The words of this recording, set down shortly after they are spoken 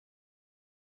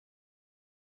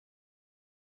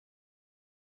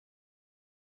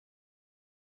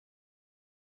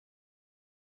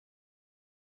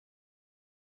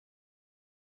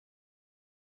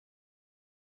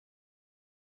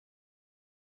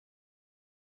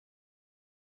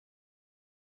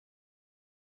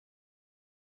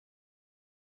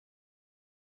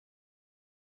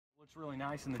Looks really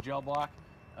nice in the gel block.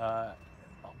 A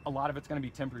lot of it's going to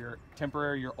be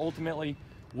temporary. You're ultimately,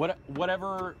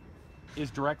 whatever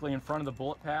is directly in front of the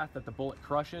bullet path that the bullet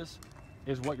crushes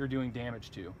is what you're doing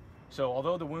damage to. So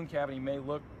although the wound cavity may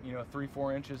look,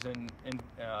 3-4 inches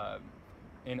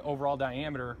in overall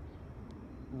diameter,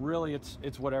 really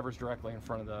it's whatever's directly in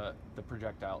front of the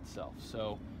projectile itself.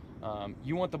 So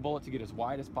you want the bullet to get as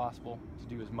wide as possible, to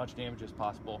do as much damage as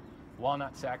possible, while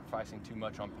not sacrificing too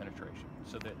much on penetration,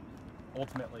 so that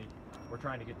ultimately we're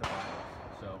trying to get the virus.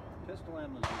 So pistol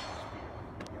ammo is a spear.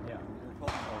 Yeah. We're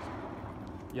poking holes in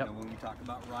it. Yep. When we talk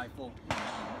about rifle,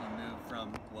 you move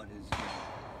from what is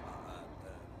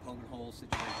poking hole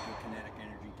situation to a kinetic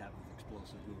energy type of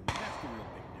explosive movement. That's the real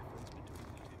big difference between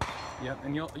the two. Yep,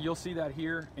 and you'll see that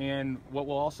here. And what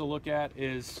we'll also look at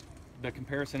is the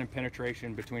comparison in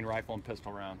penetration between rifle and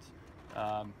pistol rounds.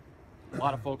 A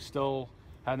lot of folks still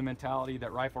have the mentality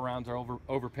that rifle rounds are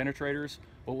over penetrators.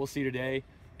 What we'll see today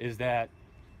is that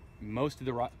most of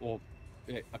a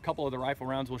couple of the rifle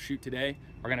rounds we'll shoot today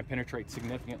are going to penetrate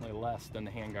significantly less than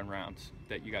the handgun rounds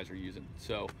that you guys are using.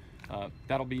 So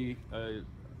that'll be a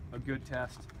good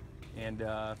test, and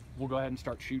we'll go ahead and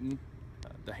start shooting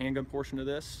the handgun portion of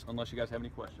this, unless you guys have any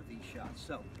questions. These shots.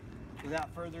 So without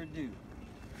further ado,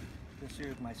 this here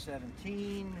is my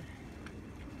 17,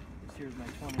 this here is my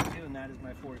 22, and that is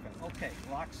my 45. Okay,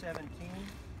 Glock 17.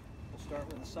 We'll start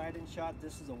with a sight-in shot.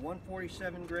 This is a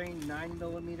 147 grain,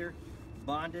 9mm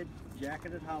bonded,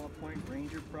 jacketed hollow point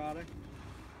Ranger product.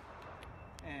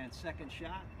 And second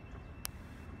shot.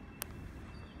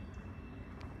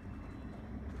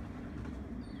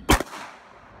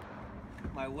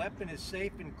 My weapon is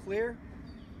safe and clear.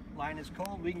 Line is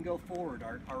cold. We can go forward.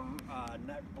 Our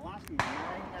velocity is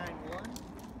 991.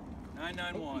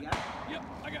 991. Oh, you got it? Yep,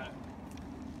 I got it.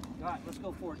 All right, let's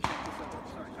go forward. Check this out.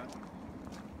 Sorry, John.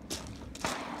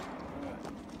 All right,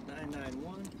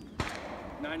 991.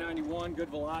 991, good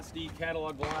velocity.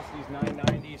 Catalog velocity is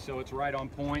 990, so it's right on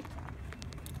point.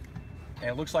 And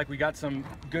it looks like we got some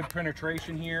good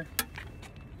penetration here.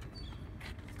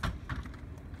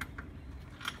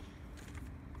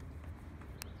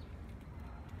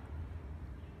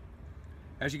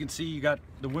 As you can see, you got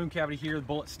the wound cavity here, the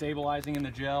bullet stabilizing in the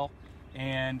gel,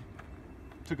 and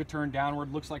took a turn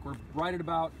downward. Looks like we're right at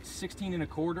about 16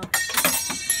 1/4.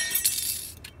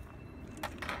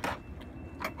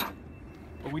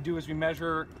 What we do is we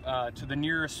measure to the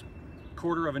nearest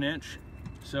 1/4 of an inch.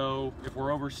 So if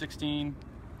we're over 16,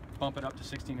 bump it up to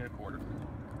 16 1/4.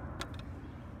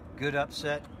 Good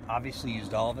upset. Obviously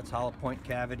used all of its hollow point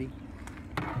cavity.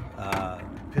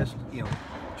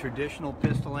 Traditional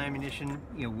pistol ammunition,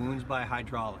 wounds by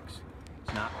hydraulics.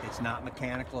 It's not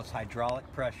mechanical. It's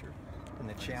hydraulic pressure. And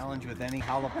the challenge with any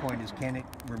hollow point is, can it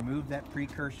remove that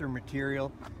precursor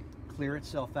material, clear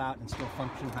itself out, and still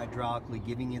function hydraulically,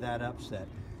 giving you that upset.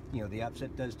 The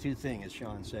upset does two things, as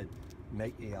Sean said.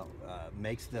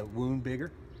 Makes the wound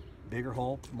bigger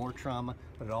hole, more trauma,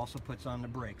 but it also puts on the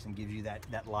brakes and gives you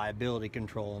that liability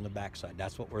control on the backside.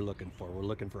 That's what we're looking for. We're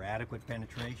looking for adequate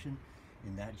penetration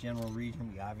in that general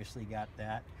region. We obviously got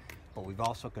that, but we've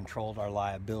also controlled our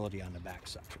liability on the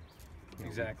backside.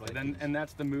 Exactly, and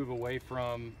that's the move away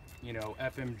from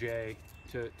FMJ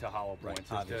to hollow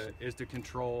points, is to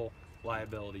control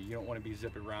liability. You don't want to be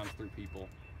zipping rounds through people,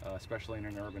 especially in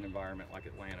an urban environment like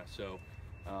Atlanta. So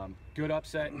good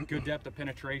upset, good depth of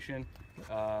penetration.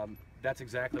 That's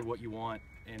exactly what you want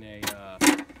in a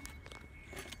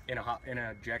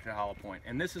jacketed hollow point.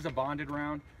 And this is a bonded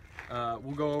round.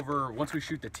 We'll go over, once we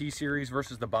shoot the T-Series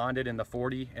versus the bonded in the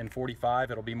 40 and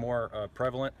 45, it'll be more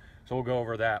prevalent. So we'll go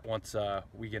over that once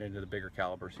we get into the bigger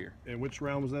calibers here. And which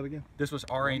round was that again? This was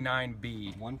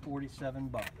RA9B. 147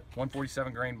 bonded.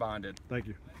 147 grain bonded. Thank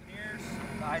you.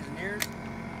 Eyes and ears.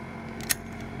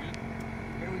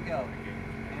 Here we go.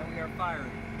 And we are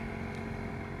firing.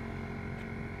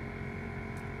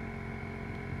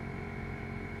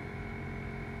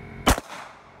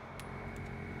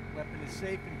 Weapon is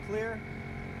safe and clear.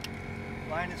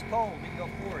 Line is cold. We can go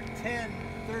forward.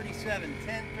 1037,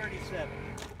 1037.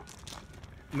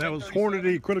 And that was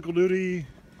Hornady critical duty.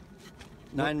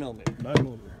 9mm.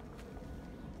 9mm.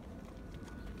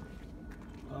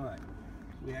 All right.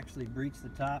 We actually breached the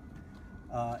top.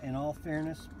 In all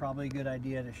fairness, probably a good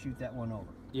idea to shoot that one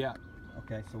over. Yeah.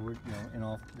 Okay, so we're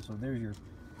so there's your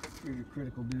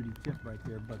critical duty tip right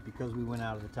there, but because we went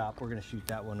out of the top, we're going to shoot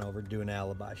that one over, do an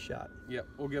alibi shot. Yep,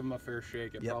 we'll give them a fair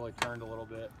shake. It probably turned a little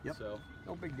bit. Yep. So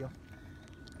No big deal.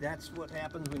 That's what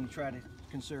happens when you try to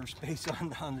conserve space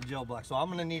on the gel block. So I'm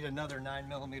going to need another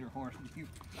 9mm horn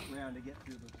round to get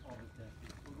through all the tests.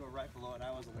 We'll go right below it.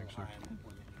 I was a little high on that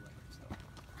one anyway. So.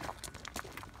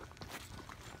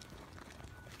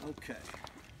 Okay.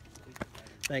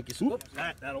 Thank you. Whoops,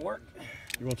 that'll work.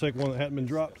 You want to take one that hadn't been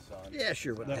dropped? Yeah,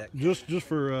 sure. What the heck? Just for Just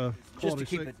to quality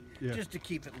keep sake? it, Yeah. just to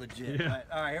keep it legit. Yeah. Right.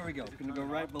 All right, here we go. Gonna go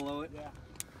right below it.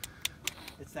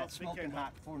 It's that smoking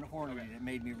hot Hornady that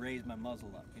made me raise my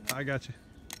muzzle up. You know? I got you.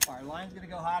 All right, line's gonna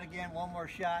go hot again. One more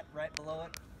shot right below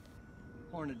it.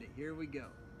 Hornady. Here we go.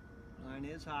 Line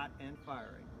is hot and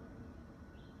firing.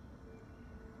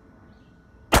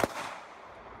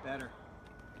 Better.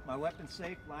 My weapon's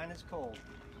safe. Line is cold.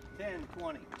 10,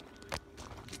 20.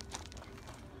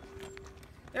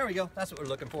 There we go. That's what we're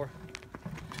looking for.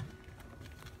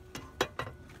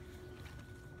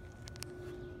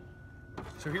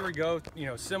 So here we go, you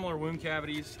know, similar wound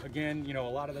cavities. Again, you know, a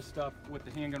lot of the stuff with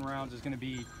the handgun rounds is going to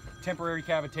be temporary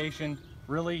cavitation.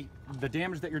 Really, the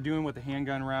damage that you're doing with the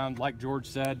handgun round, like George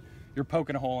said, you're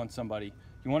poking a hole in somebody.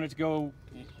 You want it to go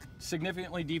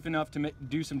significantly deep enough to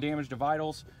do some damage to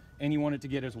vitals, and you want it to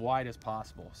get as wide as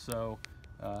possible. So,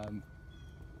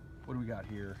 what do we got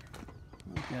here?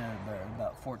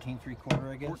 About 14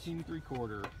 3/4, I guess. 14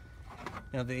 3/4.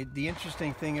 Now the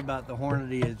interesting thing about the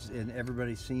Hornady is, and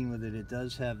everybody's seen with it, it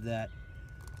does have that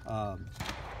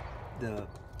the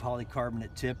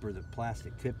polycarbonate tip or the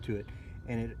plastic tip to it,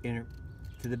 and it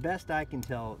to the best I can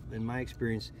tell in my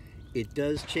experience, it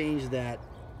does change that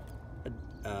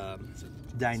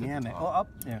dynamic. Oh, up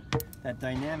there, that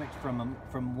dynamic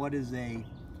from what is a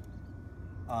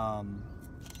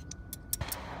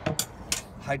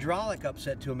hydraulic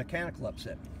upset to a mechanical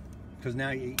upset. Because now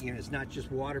you know, it's not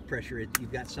just water pressure,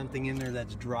 you've got something in there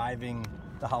that's driving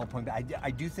the hollow point. I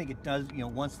do think it does, you know,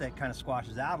 once that kind of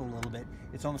squashes out a little bit,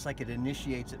 it's almost like it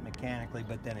initiates it mechanically,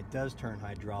 but then it does turn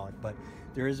hydraulic. But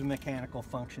there is a mechanical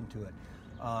function to it.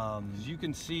 You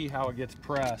can see how it gets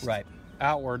pressed Right.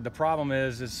 outward. The problem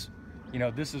is, you know,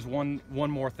 this is one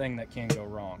more thing that can go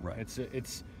wrong. Right.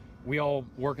 It's we all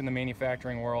work in the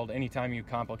manufacturing world. Anytime you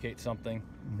complicate something,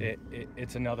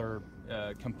 it's another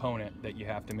component that you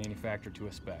have to manufacture to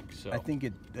a spec. So I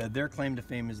think their claim to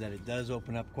fame is that it does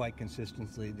open up quite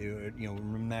consistently. You know,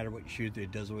 no matter what you shoot,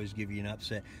 it does always give you an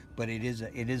upset. But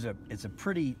it's a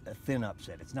pretty thin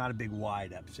upset. It's not a big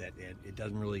wide upset. It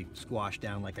doesn't really squash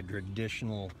down like a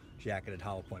traditional jacketed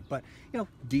hollow point. But you know,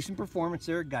 decent performance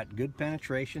there. Got good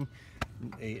penetration.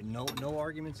 No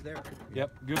arguments there.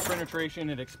 Yep, good penetration.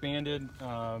 It expanded.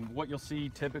 What you'll see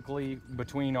typically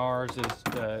between ours is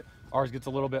ours gets a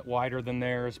little bit wider than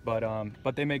theirs, but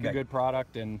they make a good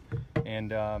product, and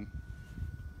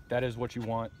that is what you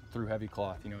want through heavy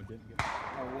cloth. You know,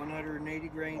 Our 180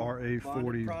 grain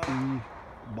RA40B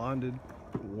bonded.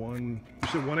 You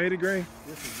said 180 grain?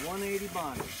 This is 180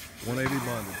 bonded. 180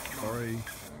 bonded. RA.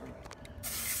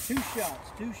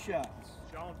 Two shots.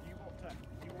 John, do you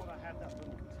want to have that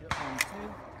little tip? 1, 2.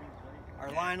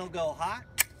 Our line will go hot.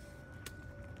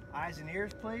 Eyes and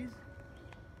ears, please.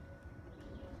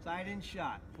 Sight in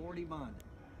shot. 40 bonded.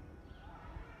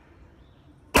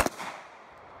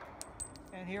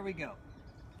 And here we go.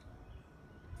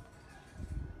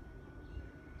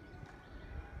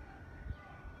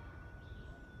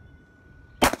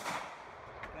 God,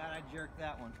 I jerked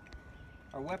that one.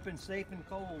 Our weapon safe and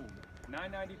cold.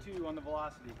 992 on the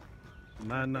velocity.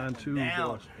 992 Down.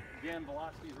 velocity. Again,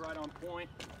 velocity is right on point.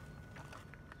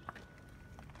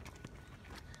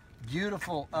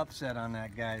 Beautiful upset on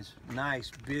that, guys.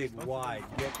 Nice, big, wide.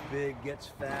 Gets big, gets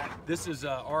fat. This is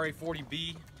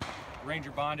RA40B,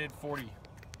 Ranger bonded 40,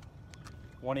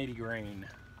 180 grain.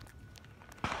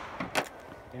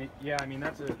 And yeah, I mean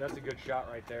that's a good shot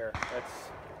right there.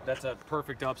 That's a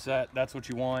perfect upset. That's what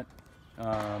you want.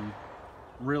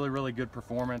 Really good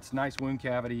performance. Nice wound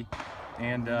cavity,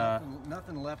 and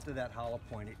nothing left of that hollow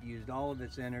point. It used all of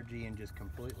its energy and just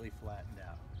completely flattened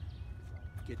out.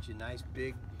 Gets you nice,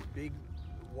 big,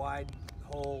 wide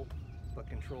hole, but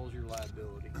controls your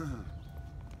liability.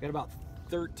 got about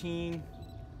 13,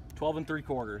 12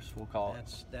 3/4, we'll call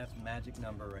it. That's magic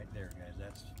number right there, guys.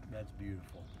 That's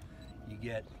beautiful. You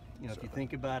get, you know, if you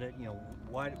think about it, you know,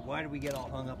 why do we get all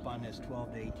hung up on this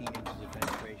 12 to 18 inches of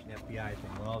penetration FBI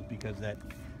thing? Well, it's because that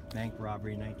bank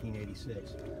robbery in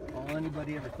 1986. All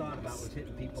anybody ever thought about was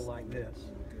hitting people like this.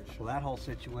 Well, that whole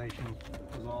situation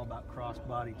was all about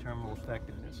cross-body terminal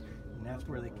effectiveness, and that's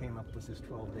where they came up with this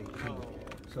 12 to 18.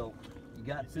 So you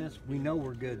got this. We know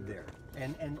we're good there,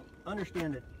 and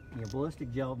understand that, you know,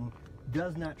 ballistic gelatin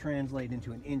does not translate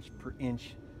into an inch per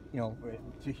inch, you know,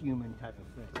 to human type of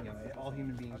thing. You know, all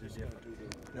human beings are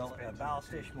different.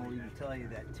 Ballistician will even tell you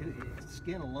that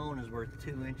skin alone is worth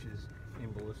 2 inches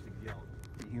in ballistic gelatin,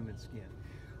 the human skin.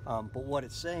 But what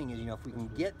it's saying is, you know, if we can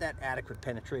get that adequate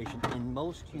penetration in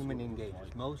most human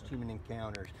engagements, most human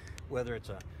encounters, whether it's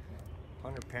a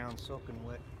 100-pound soaking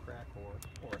wet crack whore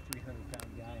or a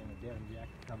 300-pound guy in a denim jacket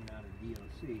coming out of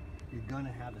DOC, you're going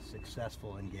to have a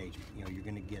successful engagement. You know, you're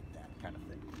going to get that kind of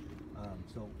thing.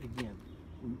 So again,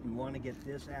 we want to get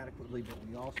this adequately, but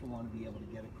we also want to be able to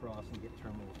get across and get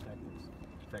terminal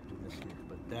effectiveness here.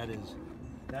 But that is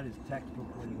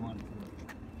textbook what you want to do.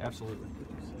 Absolutely.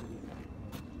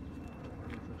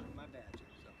 My badge.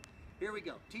 So here we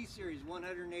go. T-Series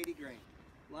 180 grain.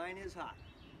 Line is hot.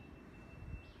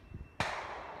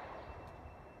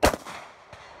 I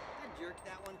jerked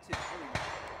that one too. There we go.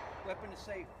 Weapon is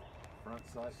safe. Front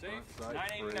side, Safe, front side.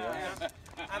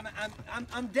 989.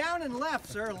 I'm down and left,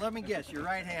 sir. Let me guess, you're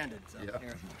right-handed. So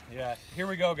Yeah. Yeah, here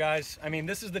we go, guys. I mean,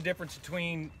 this is the difference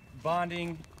between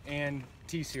bonding and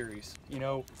T-Series. You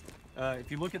know, if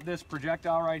you look at this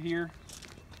projectile right here,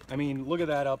 I mean, look at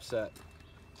that upset.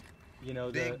 You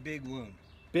know, the big wound.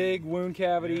 big wound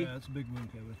cavity. Yeah, that's a big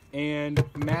wound cavity. And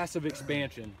massive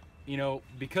expansion. You know,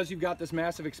 because you've got this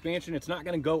massive expansion, it's not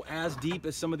going to go as deep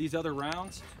as some of these other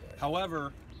rounds.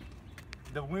 However,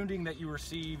 the wounding that you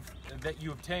receive, that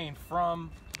you obtain from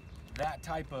that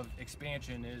type of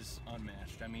expansion is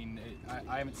unmatched. I mean,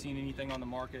 I haven't seen anything on the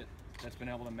market that's been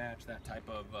able to match that type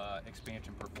of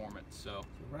expansion performance. So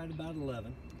Right about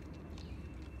 11.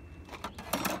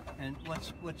 And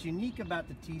what's unique about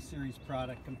the T-Series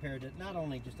product compared to not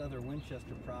only just other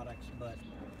Winchester products, but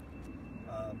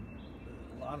a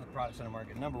lot of the products on the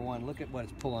market. Number one, look at what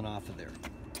it's pulling off of there.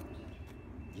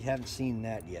 You haven't seen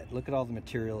that yet. Look at all the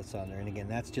material that's on there. And again,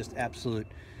 that's just absolute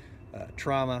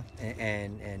trauma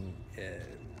and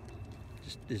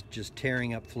just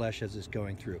tearing up flesh as it's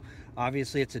going through.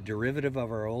 Obviously, it's a derivative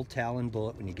of our old Talon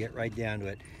bullet when you get right down to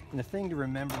it. And the thing to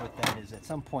remember with that is at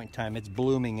some point in time, it's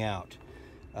blooming out,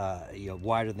 you know,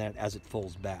 wider than that as it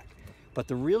folds back. But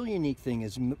the real unique thing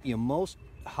is, you know,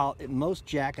 most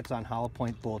jackets on hollow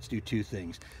point bullets do two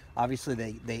things. Obviously,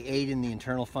 they aid in the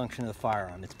internal function of the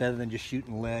firearm. It's better than just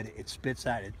shooting lead. It spits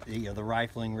out you know, the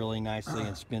rifling really nicely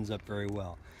and spins up very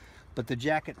well. But the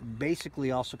jacket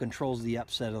basically also controls the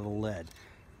upset of the lead.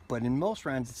 But in most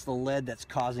rounds, it's the lead that's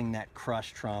causing that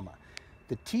crush trauma.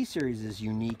 The T-Series is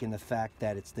unique in the fact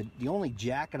that it's the only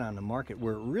jacket on the market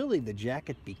where really the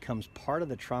jacket becomes part of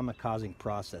the trauma-causing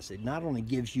process. It not only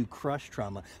gives you crush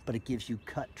trauma, but it gives you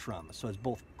cut trauma. So it's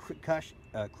both crush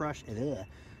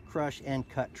and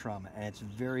cut trauma, and it's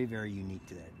very, very unique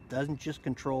to that. It doesn't just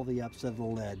control the upset of the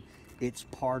lead, it's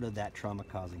part of that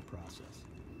trauma-causing process.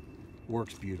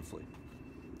 Works beautifully.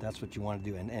 That's what you want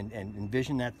to do, and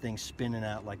envision that thing spinning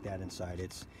out like that inside.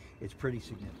 It's pretty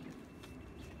significant.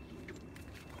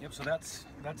 yep, so that's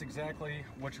exactly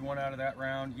what you want out of that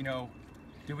round. You know,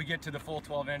 did we get to the full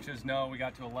 12 inches? No, we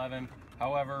got to 11.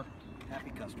 However,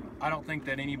 Happy customer. I don't think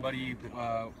that anybody, you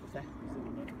know,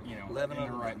 11 in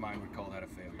their on right mind would call that a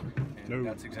failure. And No.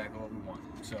 that's exactly what we want.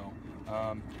 So,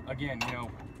 again, you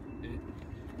know,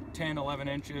 10, 11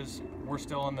 inches, we're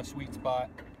still in the sweet spot,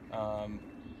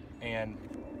 and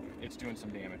it's doing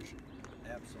some damage.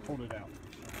 Absolutely. Hold it out.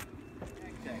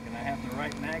 And I have the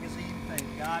right magazine,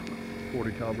 thank God.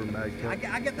 40 caliber mag tech.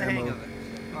 I get the hang of it.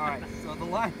 All right, so the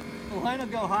line will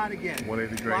go hot again.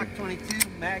 180 grain. Glock 22,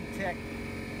 mag tech,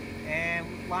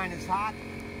 and line is hot.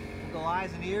 We'll go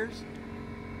eyes and ears.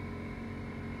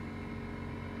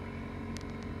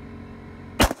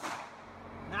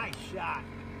 Nice shot.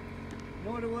 You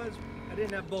know what it was? I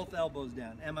didn't have both elbows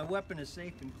down, and my weapon is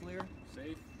safe and clear.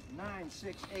 Safe?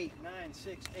 968,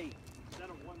 968. Is that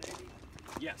a 180?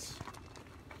 Yes.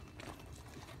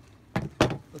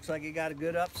 Looks like it got a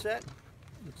good upset.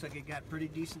 Looks like it got pretty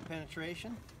decent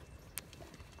penetration.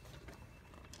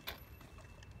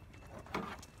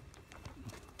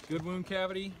 Good wound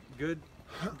cavity, good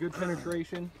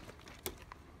penetration.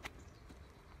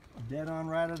 Dead on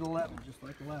right at 11, just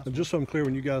like the last And one. just so I'm clear,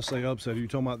 when you guys say upset, are you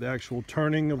talking about the actual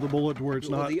turning of the bullet to where it's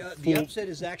Well, not the full? upset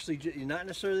is actually not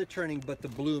necessarily the turning, but the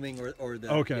blooming or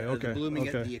the, Okay, the okay, blooming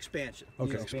okay. the expansion.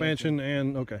 Okay, The expansion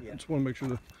and, okay. Yeah. I just want to make sure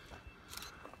that,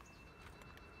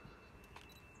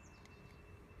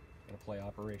 Gonna play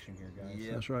operation here, guys.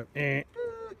 Yeah. that's right.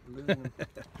 Losing them.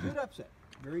 Good upset.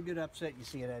 Very good upset. You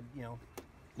see it at, you know,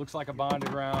 Looks like a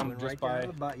bonded round going just right by.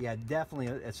 down to the yeah,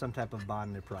 definitely some type of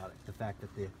bonded product. The fact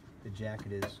that the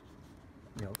jacket is,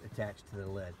 you know, attached to the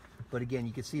lead. But again,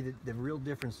 you can see the real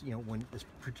difference, you know, when this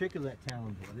particular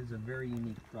Talon bullet is a very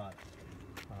unique product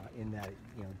in that,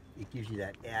 you know, it gives you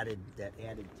that added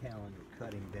Talon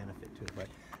cutting benefit to it. But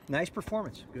nice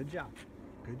performance. Good job.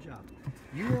 Good job.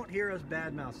 You won't hear us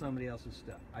badmouth somebody else's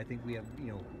stuff. I think we have,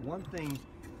 you know, one thing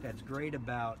that's great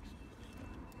about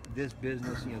this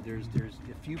business, you know, there's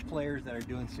a few players that are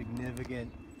doing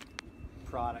significant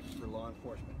products for law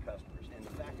enforcement customers, and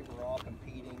the fact that we're all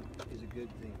competing is a good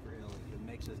thing for LE. It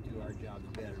makes us do our jobs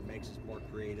better, makes us more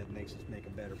creative, makes us make a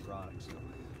better product. So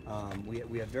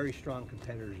we have very strong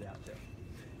competitors out there.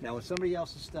 Now, when somebody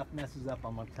else's stuff messes up,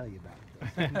 I'm going to tell you about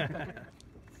it.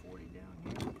 40 down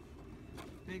here.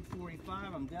 Big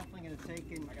 45. I'm definitely going to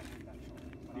take in. I got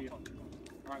to Deal.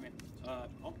 All right, man.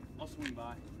 I'll swing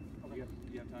by. You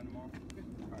have time tomorrow?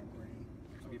 All right.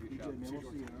 I'll give you a shot. We'll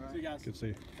see you, all right? See you guys. Good to see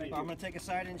you. Thank you. I'm going to take a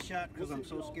side-in shot because I'm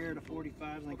so scared of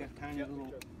 45s and I got tiny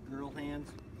little girl hands.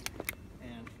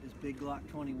 And this big Glock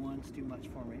 21's too much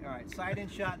for me. All right, side-in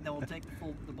shot, and then we'll take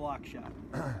the block shot.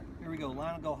 Here we go.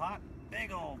 Line will go hot.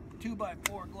 Big old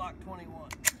 2x4 Glock 21.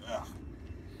 Ugh.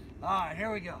 All right,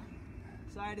 here we go.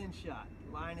 Side-in shot.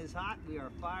 Line is hot. We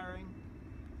are firing.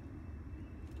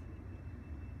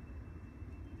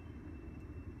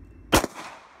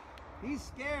 He's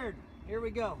scared. Here we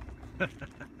go.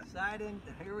 Side in.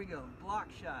 Here we go. Block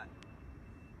shot.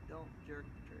 Don't jerk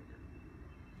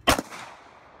the trigger.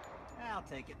 I'll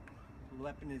take it. The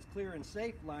weapon is clear and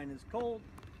safe. Line is cold.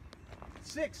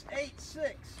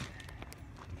 686.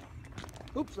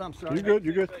 Oops, I'm sorry. You're good.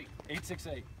 You're good.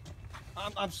 868.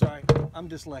 I'm sorry. I'm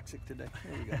dyslexic today.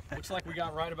 Here we go. Looks like we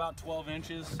got right about 12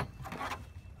 inches.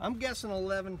 I'm guessing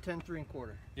 11, 10, 3/4.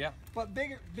 Yeah. But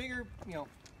bigger, you know,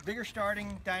 bigger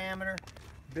starting diameter,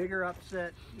 bigger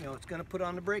upset. You know, it's going to put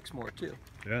on the brakes more too.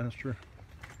 Yeah, that's true.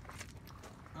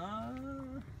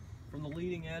 From the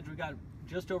leading edge, we got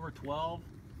just over 12,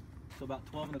 so about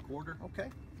 12 1/4. Okay,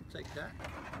 I'll take that.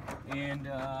 And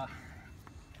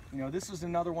you know, this is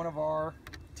another one of our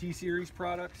T-Series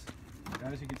products.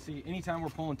 As you can see, anytime we're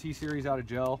pulling T-Series out of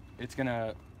gel, it's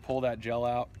gonna pull that gel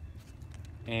out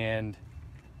and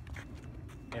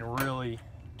really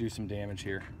do some damage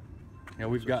here. You know,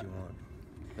 we've got,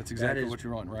 that's exactly what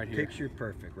you want right here. Picture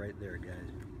perfect right there,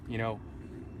 guys. You know,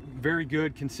 very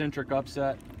good concentric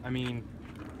upset. I mean,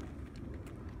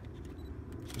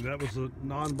 And that was a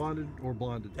non-bonded or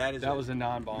bonded? that was a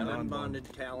non-bonded. Non-bonded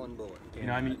Talon bullet. You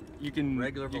know, I mean, you can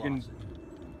Regular velocity.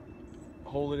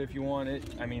 hold it if you want it.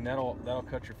 I mean, that'll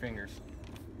cut your fingers.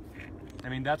 I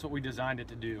mean, that's what we designed it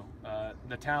to do.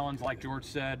 The Talons, like George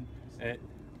said,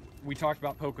 we talked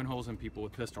about poking holes in people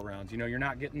with pistol rounds. You know, you're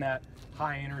not getting that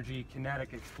high energy,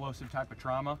 kinetic, explosive type of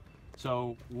trauma.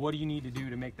 So what do you need to do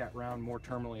to make that round more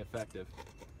terminally effective?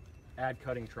 Add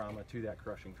cutting trauma to that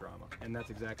crushing trauma. And that's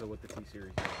exactly what the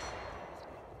T-Series does.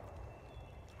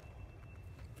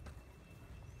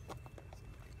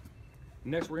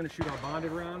 Next, we're going to shoot our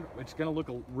bonded round. It's going to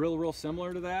look real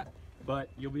similar to that, but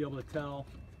you'll be able to tell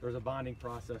there's a bonding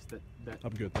process that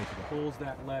I'm good, thank you. pulls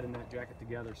that lead and that jacket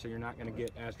together, so you're not going to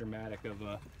get as dramatic of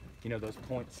you know, those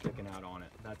points sticking out on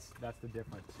it. That's the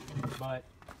difference. But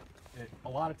a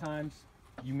lot of times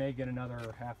you may get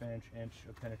another half-inch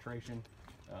of penetration.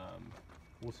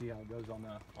 We'll see how it goes on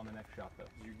the next shot though.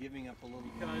 You're giving up a little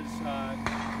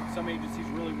Because some agencies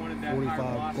really wanted that 45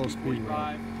 higher velocity, plus speed,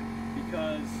 45,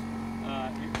 because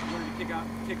it wanted to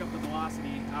kick up the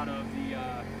velocity out of the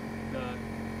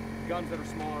guns that are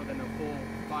smaller than a full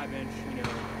 5-inch, you know,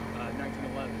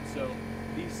 1911. So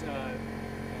these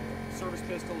service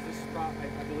pistols, this is probably,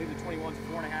 I believe the 21's a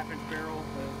 4.5-inch barrel,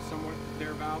 somewhere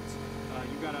thereabouts.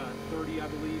 You've got a 30, I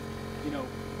believe. You know,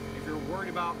 if you're worried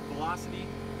about velocity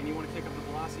and you want to kick up the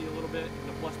velocity a little bit,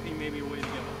 the plus P may be a way to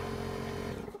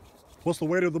go. What's the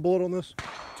weight of the bullet on this?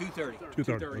 230.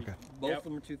 230. Okay. Both of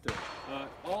them are 230.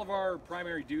 All of our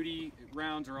primary duty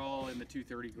rounds are all in the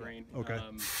 230 grain. Okay.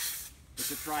 It's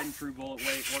a tried and true bullet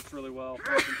weight, works really well,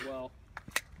 functions well.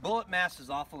 Bullet mass is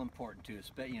awful important too,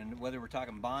 you know, whether we're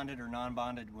talking bonded or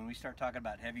non-bonded. When we start talking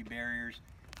about heavy barriers,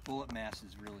 bullet mass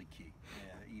is really key,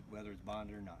 whether it's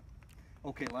bonded or not.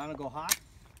 Okay, line will go hot,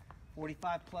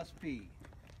 45 plus P.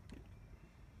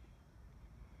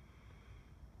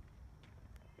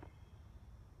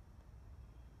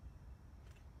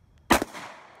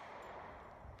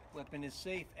 Weapon is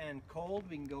safe and cold.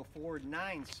 We can go forward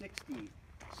 960.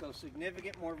 So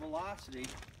significant more velocity.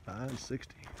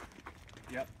 960.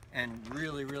 Yep. And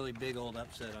really big old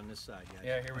upset on this side, guys.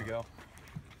 Yeah, here we go.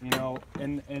 You know,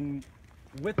 and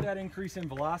with that increase in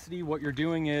velocity, what you're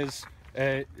doing is,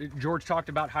 George talked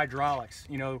about hydraulics.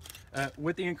 You know,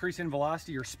 with the increase in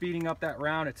velocity, you're speeding up that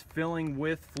round. It's filling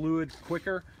with fluid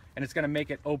quicker, and it's going to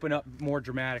make it open up more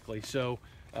dramatically. So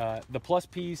the plus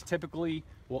Ps typically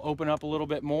will open up a little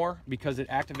bit more because it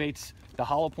activates the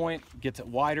hollow point, gets it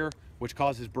wider, which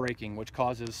causes braking, which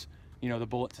causes, you know, the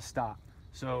bullet to stop.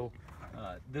 So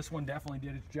this one definitely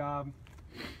did its job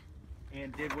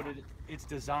and did what it's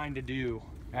designed to do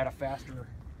at a faster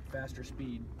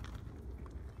speed.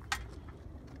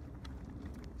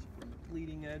 From the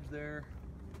bleeding edge there,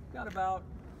 got about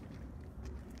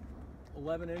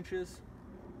 11 inches.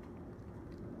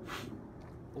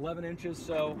 11 inches.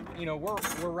 So, you know,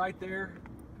 we're right there.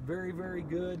 Very, very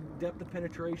good depth of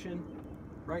penetration,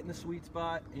 right in the sweet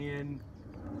spot, and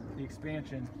the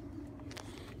expansion.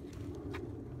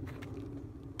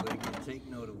 But you can take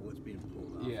note of what's being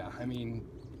pulled off. Yeah, I mean,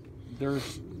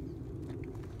 there's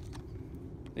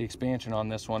the expansion on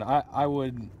this one. I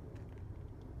would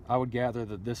gather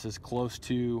that this is close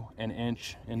to an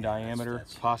inch in diameter,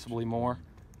 that's possibly more.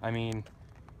 I mean,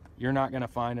 you're not going to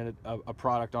find a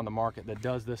product on the market that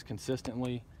does this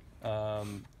consistently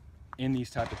in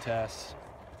these type of tests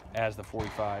as the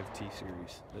 45 T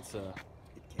series. That's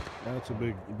a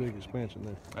big expansion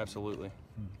there. Absolutely.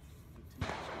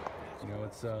 You know,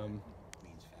 it's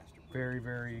very,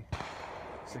 very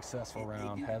successful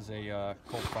round, has a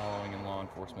cult following in law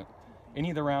enforcement. Any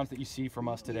of the rounds that you see from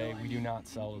us today, we do not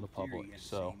sell to the public,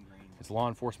 so it's law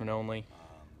enforcement only.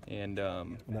 And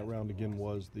that round again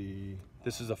was the...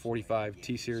 This is a 45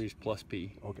 T series plus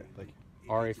P. Okay, thank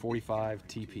you. RA 45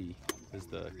 TP is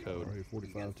the code. RA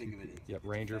 45 TP. Yep,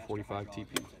 Ranger 45 TP.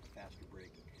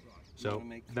 So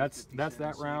that's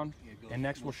that round, and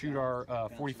next we'll shoot our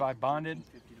 45 bonded,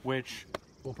 which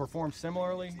will perform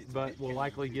similarly, but will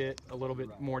likely get a little bit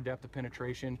more depth of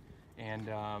penetration, and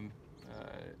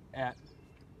at,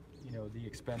 you know, the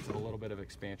expense of a little bit of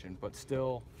expansion, but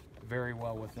still very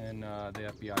well within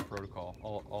the FBI protocol.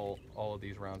 All of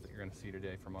these rounds that you're going to see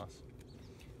today from us.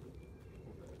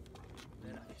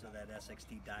 Benefits of that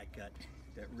SXT die cut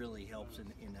that really helps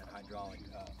in that hydraulic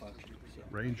function. So.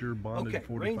 Ranger bonded okay,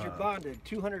 45. Ranger bonded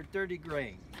 230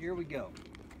 grain. Here we go.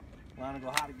 Want to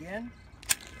go hot again?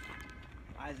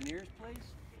 Eyes and ears, please.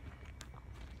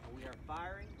 We are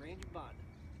firing Ranger bonded.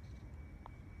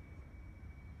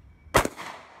 Got it.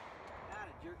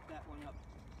 Jerk that one up.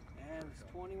 And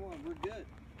it's 21. We're good.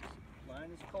 Line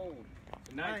is cold.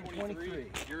 923.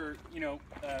 You're, you know,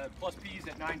 plus P's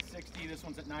at 960. This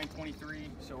one's at 923.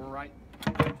 So we're right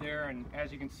there. And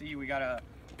as you can see, we got a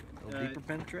deeper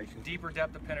penetration. Deeper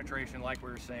depth of penetration, like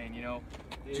we were saying. You know,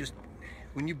 just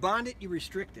when you bond it, you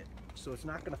restrict it, so it's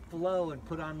not going to flow and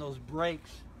put on those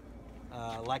brakes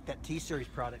like that T-Series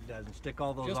product does, and stick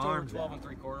all those just arms over 12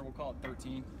 out. and 3/4. We'll call it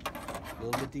 13. A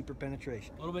little bit deeper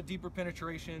penetration. A little bit deeper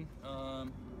penetration.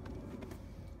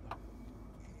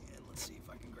 Let's see if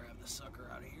I can grab this sucker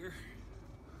out of here.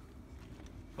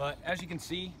 But as you can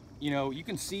see, you know, you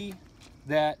can see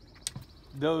that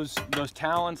those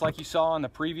talons, like you saw on the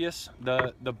previous,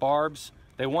 the barbs,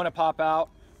 they want to pop out,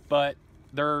 but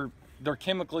they're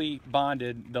chemically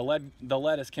bonded. The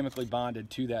lead is chemically bonded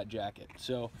to that jacket.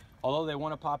 So although they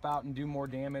want to pop out and do more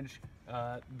damage,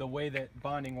 the way that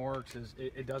bonding works is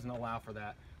it doesn't allow for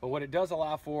that. But what it does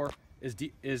allow for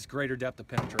is greater depth of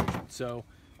penetration. So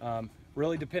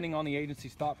really, depending on the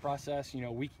agency's thought process, you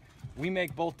know, we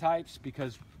make both types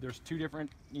because there's two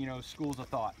different, you know, schools of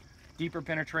thought: deeper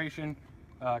penetration,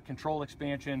 control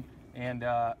expansion, and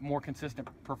more consistent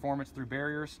performance through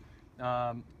barriers.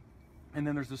 And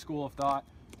then there's the school of thought: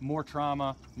 more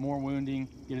trauma, more wounding,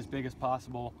 get as big as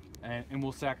possible, and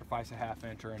we'll sacrifice a half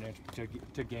inch or an inch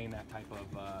to gain that type of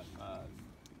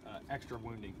extra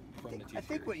wounding from the T-Series. I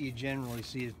think what you generally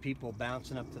see is people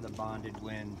bouncing up to the bonded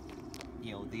when,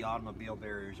 you know, the automobile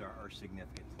barriers are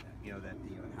significant to that. You know, that,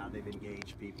 you know, how they've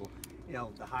engaged people. You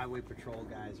know, the highway patrol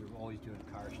guys are always doing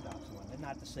car stops and whatnot.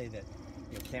 Not to say that,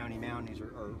 you know, county mounties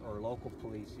or local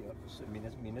police, you know,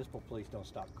 municipal police don't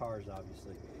stop cars,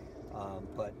 obviously.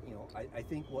 But, you know, I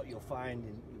think what you'll find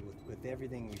with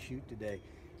everything we shoot today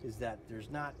is that there's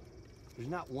not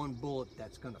one bullet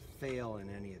that's going to fail in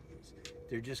any of these.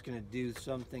 They're just going to do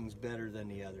some things better than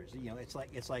the others. You know, it's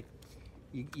like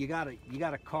you got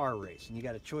a car race, and you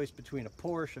got a choice between a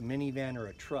Porsche, a minivan, or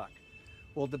a truck.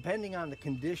 Well, depending on the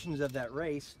conditions of that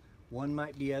race, one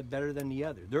might be better than the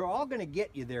other. They're all going to get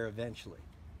you there eventually,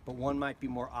 but one might be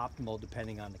more optimal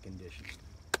depending on the conditions.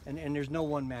 And there's no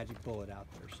one magic bullet out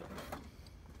there, so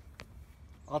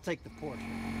I'll take the Porsche.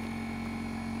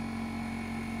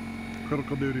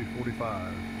 Critical duty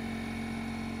 45.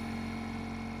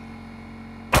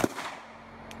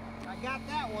 I got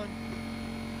that one.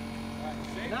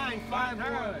 951.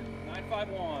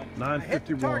 951.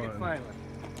 951.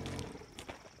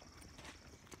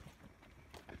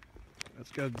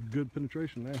 That's got good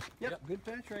penetration there. Yep, good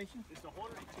penetration. Is the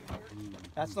Hornady 200?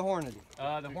 That's the Hornady.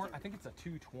 I think it's a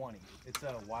 220. It's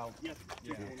a wild. Yes.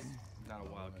 Yeah, it's not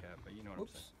a wildcat, but you know what I'm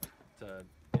saying.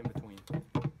 It's in between.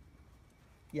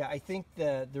 Yeah, I think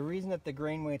the reason that the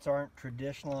grain weights aren't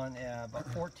traditional on about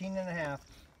 14 and a half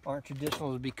aren't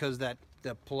traditional is because that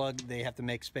the plug, they have to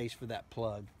make space for that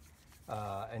plug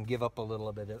and give up a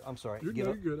little bit of, I'm sorry, You're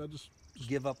good. I just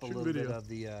give up a little bit of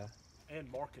the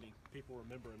And marketing. People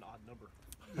remember an odd number.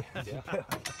 Yeah.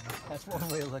 That's one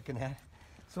way of looking at it.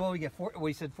 So what we get?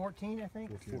 We said 14, I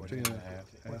think. 14 and a half.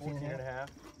 14 and a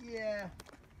half. Yeah.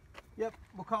 Yep.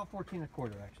 We'll call it 14 and a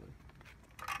quarter, actually.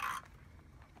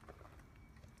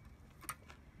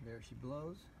 There she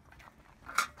blows.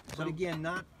 But again,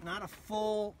 not a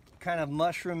full kind of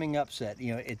mushrooming upset.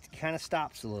 You know, it kind of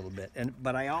stops a little bit.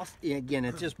 But I also, again,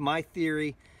 it's just my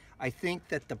theory. I think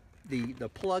that the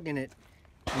plug in it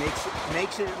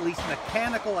makes it at least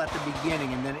mechanical at the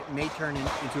beginning, and then it may turn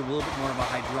into a little bit more of a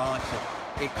hydraulic set.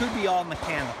 It could be all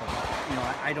mechanical, but, you know,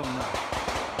 I don't know.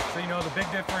 So, you know, the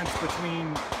big difference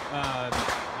between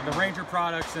the Ranger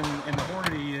products and the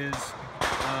Hornady is,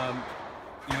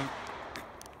 you know,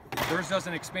 theirs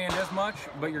doesn't expand as much,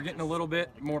 but you're getting a little bit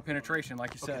more penetration,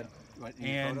 like you said.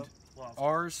 And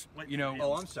ours, you know,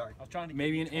 oh, I'm sorry. I was trying to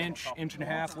maybe an inch and a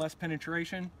half less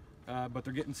penetration, but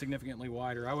they're getting significantly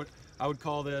wider. I would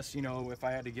call this, you know, if I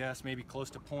had to guess, maybe close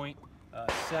to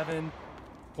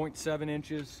 0.7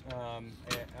 inches, I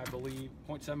believe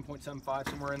 0.7, 0.75,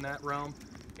 somewhere in that realm.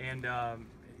 And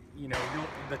you know,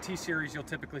 the T series you'll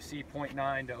typically see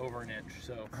 0.9 to over an inch.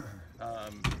 So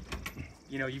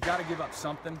you know, you've got to give up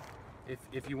something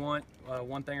if you want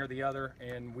one thing or the other.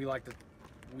 And we like to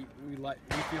we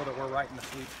feel that we're right in the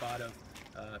sweet spot of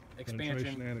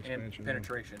expansion and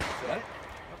penetration. So,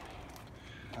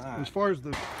 as far as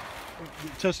the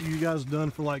testing you guys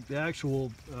done for like the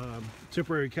actual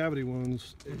temporary cavity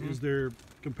wounds, is there,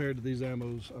 compared to these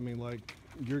ammos, I mean, like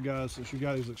your guys, since you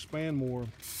guys expand more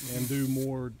and do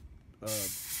more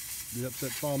the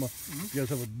upset trauma, you guys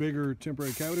have a bigger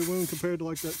temporary cavity wound compared to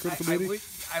like that critical duty?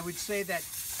 I would say that,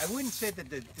 I wouldn't say that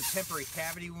the temporary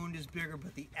cavity wound is bigger,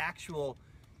 but the actual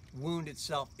wound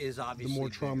itself is obviously the more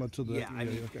trauma bigger. to the, yeah, I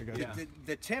mean, okay, got you.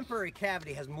 the temporary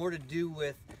cavity has more to do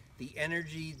with the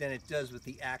energy than it does with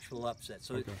the actual upset.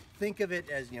 So think of it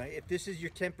as, you know, if this is your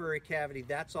temporary cavity,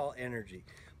 that's all energy.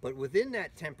 But within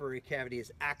that temporary cavity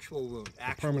is actual wound,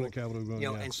 actual permanent cavity wound.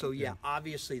 You know, and so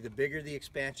obviously the bigger the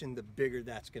expansion, the bigger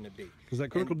that's going to be. Because that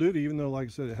critical duty, even though, like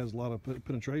I said, it has a lot of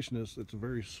penetration, it's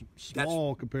very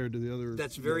small compared to the other.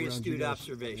 That's very astute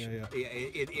observation. Yeah,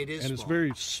 it is. And it's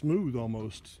very smooth,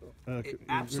 almost.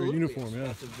 Absolutely, very uniform. Yeah,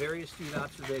 that's a very astute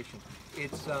observation.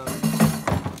 It's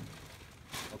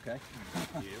okay.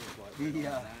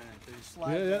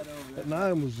 That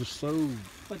 9 was just so.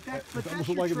 But that's almost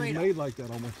your like it was trade-off. made like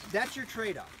that almost. That's your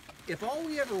trade-off. If all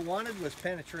we ever wanted was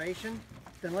penetration,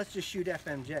 then let's just shoot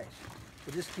FMJs.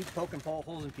 We'll just keep poking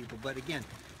holes in people. But again,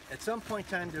 at some point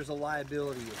in time, there's a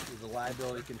liability issue, a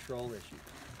liability control issue.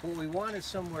 What we want is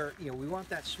somewhere, you know, we want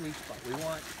that sweet spot. We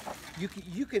want,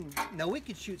 you can now we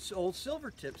could shoot old silver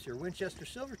tips here, Winchester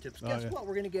silver tips. Guess what?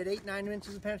 We're going to get 8-9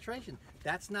 inches of penetration.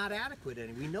 That's not adequate,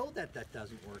 and we know that that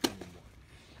doesn't work anymore.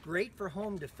 Great for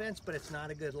home defense, but it's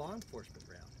not a good law enforcement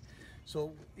round.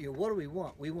 So, you know, what do we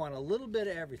want? We want a little bit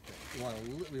of everything.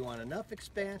 We want enough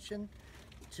expansion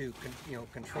to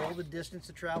control the distance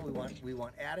of travel. We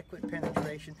want adequate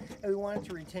penetration, and we want it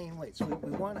to retain weight. So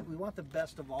we want the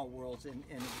best of all worlds. And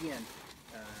again,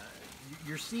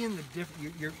 you're seeing the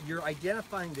you're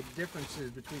identifying the differences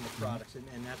between the products, and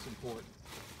that's important.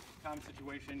 Common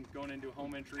situation going into a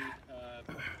home entry.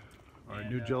 All right,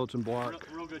 new gelatin block.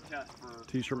 Real good test for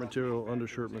T-shirt material,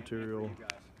 undershirt material.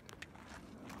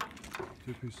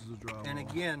 2 pieces of drywall. And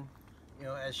again, you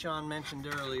know, as Sean mentioned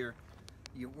earlier,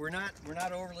 we're not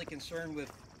overly concerned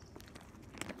with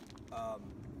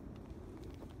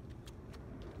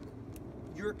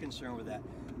you're concerned with that.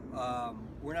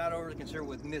 We're not overly concerned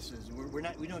with misses.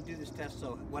 We don't do this test.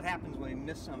 So what happens when we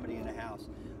miss somebody in a house?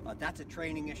 That's a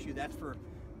training issue. That's for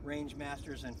range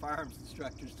masters and firearms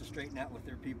instructors to straighten out with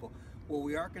their people. What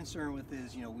we are concerned with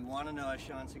is, you know, we want to know, as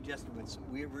Sean suggested, when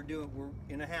we're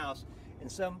in a house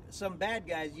and some bad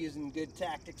guys using good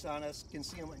tactics on us,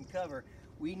 concealment and cover.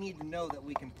 We need to know that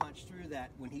we can punch through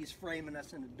that when he's framing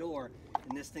us in the door,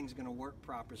 and this thing's going to work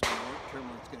proper. It's going to work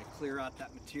terminal. It's going to clear out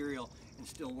that material and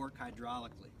still work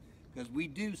hydraulically. Because we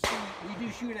do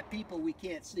shoot at people we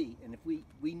can't see, and if we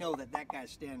know that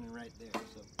guy's standing right there,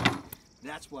 so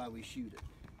that's why we shoot it.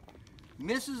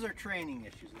 Misses are training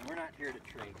issues, and we're not here to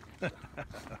train. So.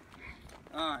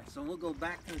 All right, so we'll go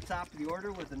back to the top of the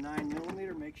order with a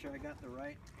 9mm. Make sure I got the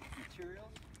right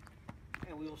materials.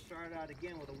 And we will start out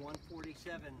again with a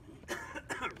 147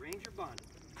 Ranger bonded.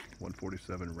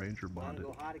 147 Ranger bonded.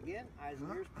 Go hot again. Eyes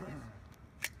and ears, please.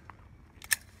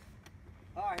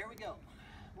 All right, here we go.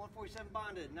 147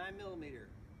 bonded, 9mm.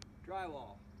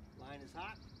 Drywall. Line is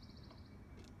hot.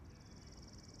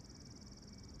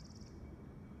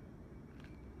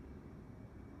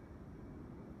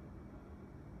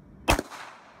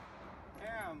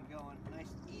 There I'm going.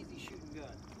 Nice, easy shooting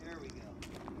gun. There we go.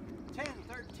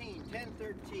 10-13,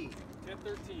 10-13.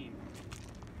 10-13.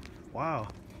 Wow.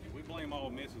 We blame all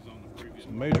misses on the previous.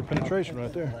 Some major penetration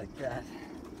right there. Like that.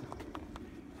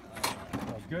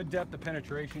 Good depth of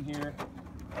penetration here.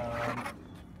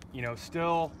 You know,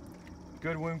 still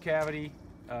good wound cavity.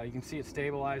 You can see it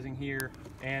stabilizing here,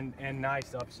 and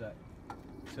nice upset.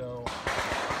 So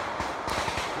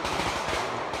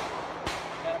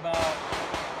got about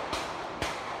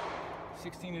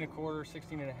 16 1/4,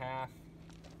 16 1/2.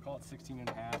 Call it 16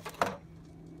 1/2.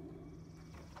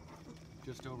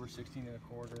 Just over 16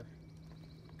 1/4.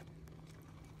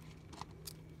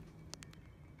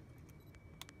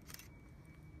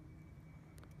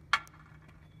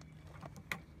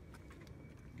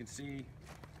 You can see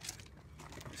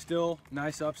still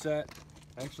nice upset.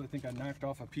 I actually think I knifed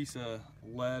off a piece of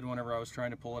lead whenever I was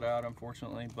trying to pull it out,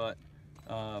 unfortunately, but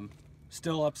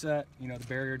still upset. You know, the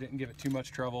barrier didn't give it too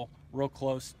much trouble. Real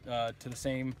close to the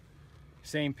same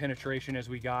penetration as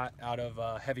we got out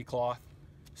of heavy cloth.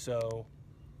 So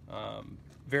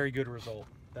very good result.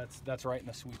 That's right in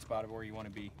the sweet spot of where you want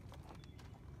to be.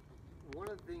 One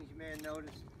of the things you may have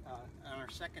noticed on our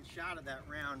second shot of that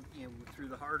round, you know, through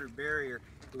the harder barrier,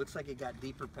 it looks like it got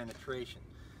deeper penetration.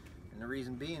 And the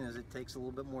reason being is it takes a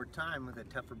little bit more time with a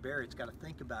tougher barrier. It's got to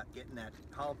think about getting that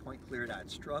hollow point cleared out.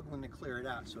 It's struggling to clear it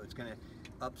out, so it's going to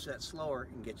upset slower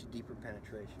and get you deeper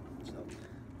penetration. So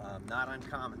not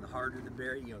uncommon. The harder the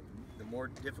barrier, you know, the more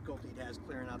difficulty it has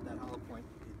clearing out that hollow point,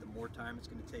 the more time it's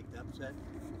going to take to upset,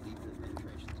 the deeper the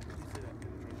penetration is going to be.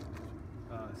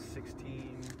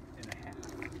 16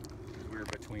 1/2. We were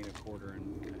between 1/4 and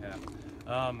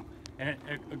 1/2. And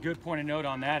a good point of note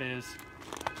on that is,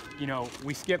 you know,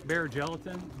 we skip bare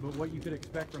gelatin, but what you could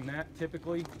expect from that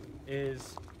typically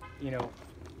is, you know,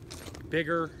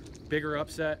 bigger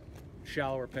upset,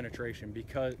 shallower penetration,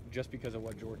 just because of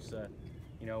what George said.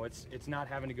 You know, it's not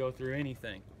having to go through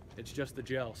anything. It's just the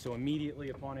gel. So immediately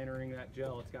upon entering that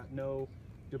gel, it's got no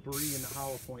debris in the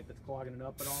hollow point that's clogging it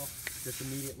up at all. Just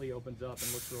immediately opens up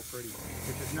and looks real pretty,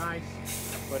 which is nice.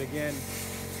 But again,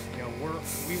 you know,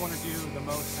 we want to do the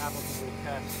most applicable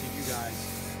test to you guys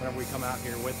whenever we come out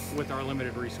here with our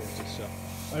limited resources. So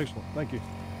Excellent. Thank you.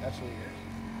 absolutely.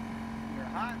 You're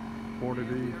hot, 40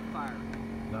 you're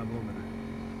firing. non-limited.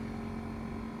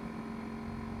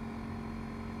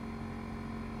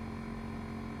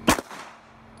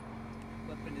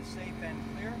 Flipping to safe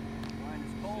and clear. Line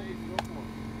is cold. Go for it.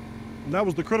 And that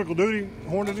was the critical duty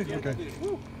Hornady? Yeah, Okay. dude.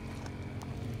 Woo.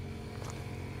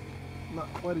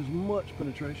 Not quite as much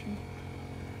penetration.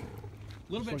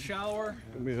 A little bit like- shallower.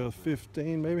 Maybe a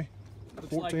 15 maybe. Looks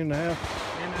 14 and a half.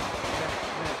 And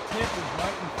that tip is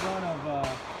right in front of,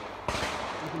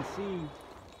 you can see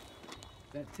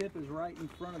that tip is right in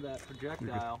front of that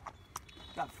projectile.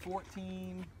 Got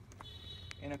 14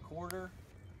 1/4,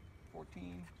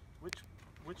 14, Which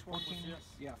one was 14,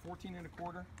 this? yeah, 14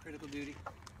 1/4. Critical duty.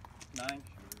 9.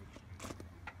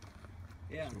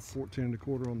 Yeah, So 14 and a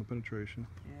quarter on the penetration.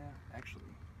 yeah, actually.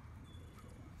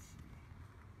 Let's see.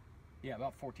 Yeah,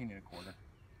 about 14 1/4,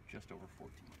 just over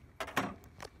 14.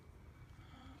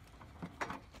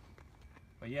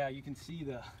 But yeah, you can see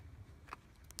that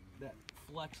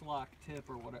flex lock tip,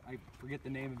 or what, I forget the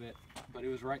name of it, but it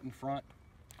was right in front.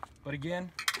 But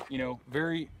again, you know,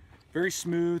 very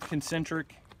smooth,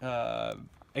 concentric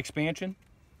expansion,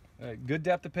 good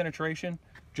depth of penetration,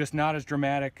 just not as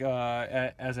dramatic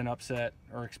as an upset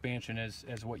or expansion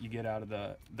as what you get out of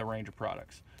the Ranger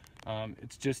products.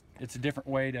 It's a different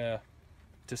way to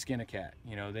skin a cat.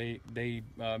 You know, they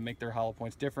make their hollow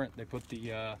points different. They put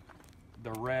the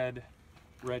red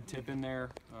tip in there.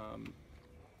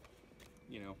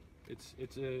 You know, it's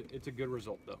a good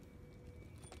result though.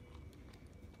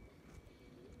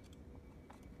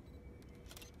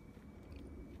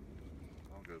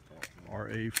 I'll go for it.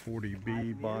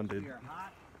 RA40B bonded. We are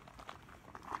hot.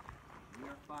 We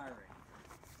are firing.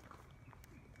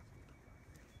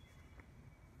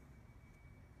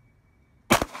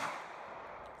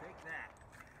 Take that.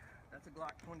 That's a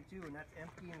Glock 22, and that's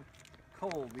empty and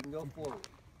cold. We can go forward.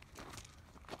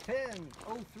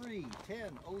 10-03,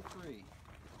 10-03.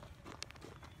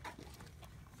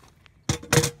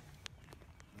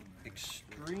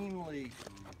 Extremely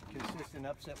consistent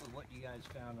upset with what you guys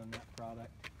found on that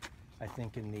product. I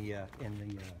think in the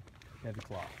heavy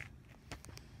cloth.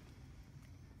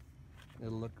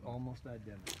 It'll look almost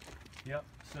identical. Yep,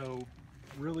 so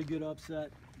really good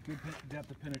upset, good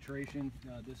depth of penetration.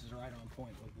 This is right on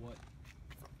point with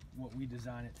what we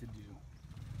design it to do.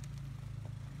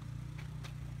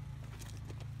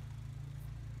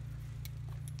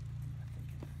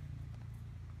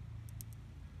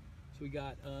 So we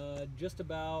got just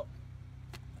about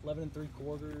 11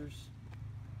 3/4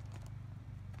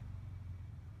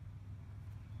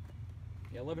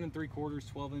 Yeah, 11 3/4,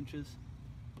 12 inches.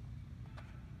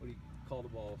 What do you call the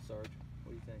ball, Sarge?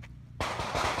 What do you think?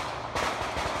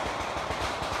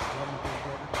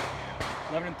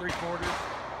 11 3/4.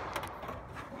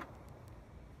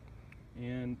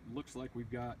 And looks like we've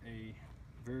got a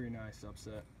very nice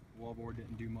upset. Wallboard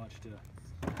didn't do much to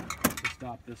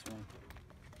stop this one.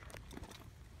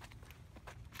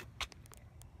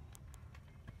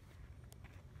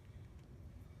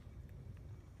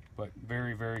 But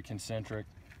very, very concentric.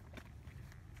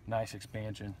 Nice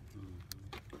expansion.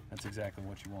 That's exactly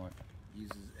what you want.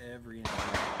 Uses every inch. I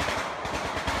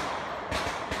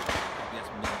guess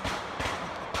minimum.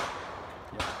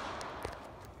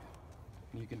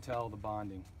 Yeah. You can tell the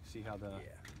bonding. See how the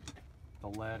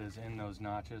lead is in those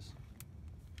notches?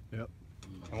 Yep.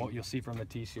 And what you'll see from the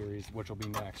T-Series, which will be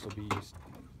next, will be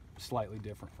slightly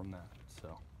different from that.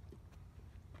 So.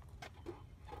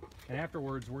 And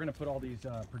afterwards, we're going to put all these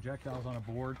projectiles on a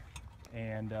board,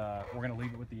 and we're going to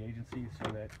leave it with the agency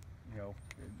so that, you know,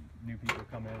 new people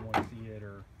come in, want to see it,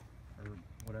 or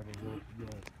whatever,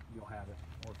 you'll have it.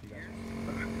 Or if you guys.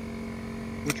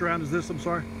 Which round is this? I'm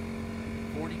sorry.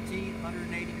 40 teeth,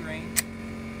 180 grain,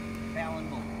 Talon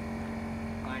bolt.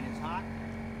 Line is hot.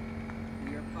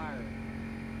 We are firing.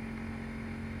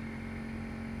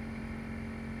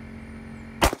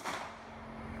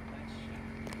 Nice shot.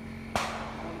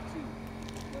 22.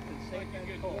 Nothing safe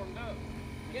and cold. Warmed up.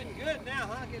 Getting good now,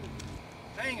 huh? Getting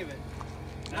the hang of it.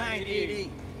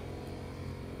 980.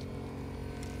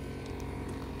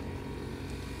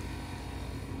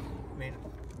 I mean,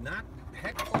 not a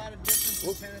heck of a lot of difference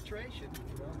in penetration.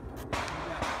 You know? You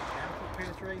got adequate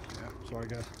penetration. Yeah. Sorry,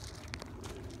 guys.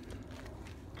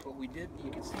 But we did,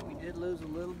 you can see we did lose a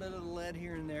little bit of the lead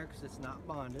here and there because it's not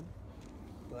bonded.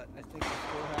 But I think we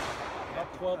still have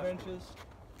About 12 inches.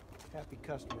 happy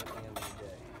customer at the end of the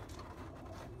day.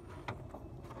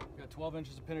 Got 12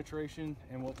 inches of penetration,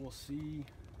 and what we'll see,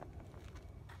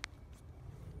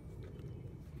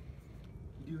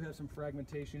 you do have some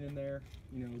fragmentation in there.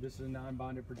 You know, this is a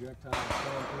non-bonded projectile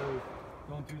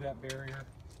going through that barrier.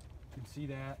 You can see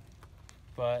that,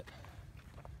 but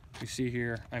you see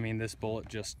here, I mean, this bullet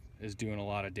just is doing a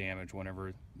lot of damage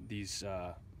whenever these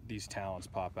talons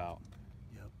pop out.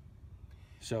 Yep.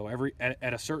 So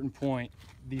at a certain point,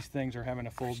 these things are having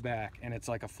to fold back, and it's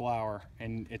like a flower,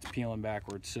 and it's peeling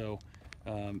backwards. So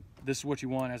this is what you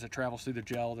want as it travels through the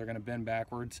gel. They're going to bend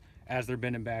backwards. As they're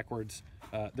bending backwards,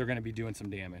 they're going to be doing some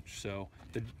damage. So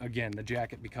again, the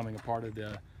jacket becoming a part of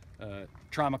the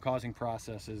trauma-causing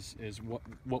process is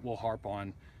what we'll harp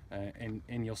on,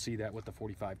 and you'll see that with the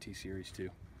 45 T-Series too.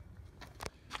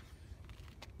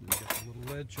 You got the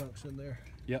little lead chunks in there.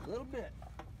 Yep. A little bit.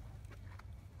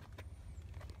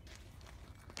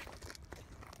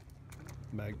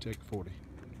 MagTech 40.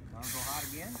 Want to go hot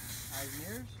again? Eyes and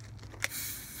ears.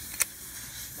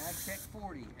 MagTech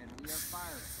 40, and we are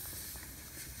firing.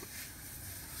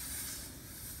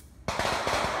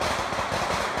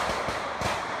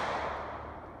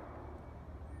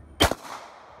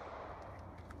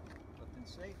 Nothing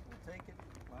safe, we'll take it.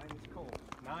 Line is cold.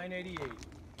 988.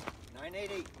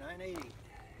 988, 980.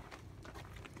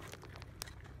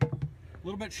 A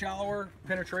little bit shallower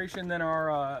penetration than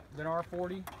our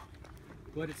 40,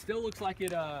 but it still looks like it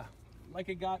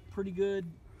got pretty good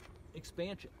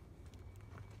expansion.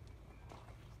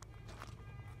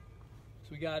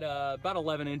 So we got about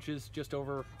 11 inches, just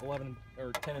over 11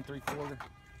 or 10 3/4. Okay,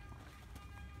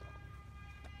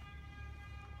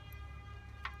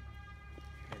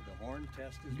 the horn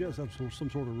test is. You guys have some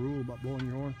sort of rule about blowing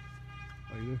your horn?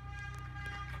 Oh, you do?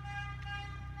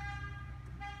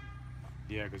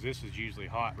 Yeah, because this is usually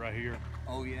hot right here.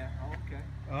 Oh yeah. Oh, okay.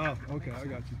 Oh, okay, I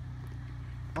got you.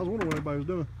 I was wondering what everybody was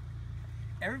doing.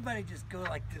 Everybody just go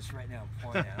like this right now and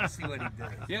point out. Let's see what he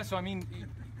does. Yeah, so I mean,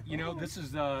 you know, this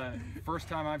is the first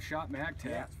time I've shot MagTech.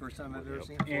 Yeah, it's the first time I've ever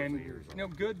seen it. And you know,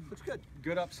 It's good.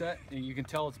 Good upset. And you can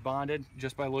tell it's bonded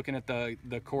just by looking at the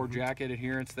core jacket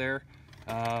adherence there.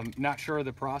 Not sure of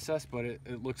the process, but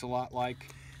it looks a lot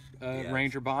like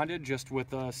Ranger bonded, just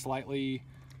with a slightly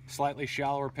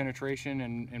shallower penetration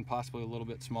and possibly a little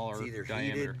bit smaller It's either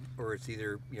diameter. heated or it's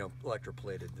either, you know,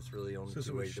 electroplated. That's really the only Since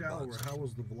it two was ways to shallower, bounce. how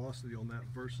was the velocity on that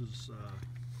versus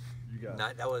you guys?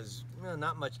 That was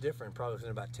not much different. Probably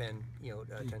within about 10,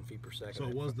 10 feet per second. So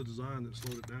it was the design that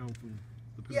slowed it down from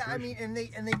the Yeah, I penetration.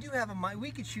 mean, and they do have a mind.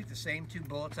 We could shoot the same two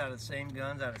bullets out of the same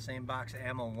guns, out of the same box of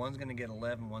ammo. One's going to get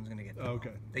 11, one's going to get 12. Oh,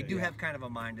 okay. They do have kind of a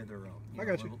mind of their own. I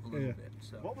got you. A little Yeah. bit.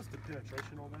 So What was the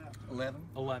penetration on that? 11.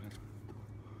 11.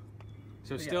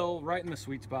 So Yeah. still right in the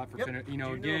sweet spot for Yep. you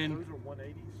know, Do you again, know if those are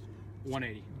 180s?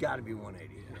 180. Got to be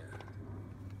 180. Yeah.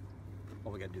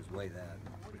 All we got to do is weigh that.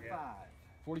 45.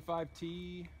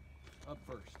 45T up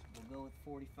first. We'll go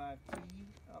with 45T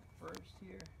up first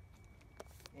here.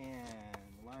 And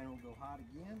the line will go hot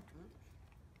again.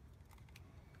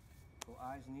 Go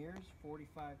eyes and ears,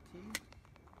 45T.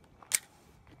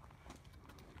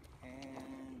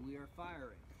 And we are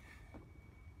firing.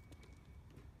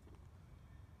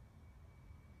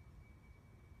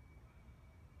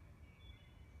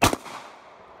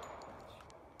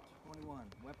 21.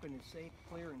 Weapon is safe,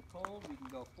 clear, and cold. We can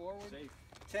go forward. Safe.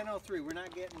 10:03. We're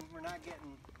not getting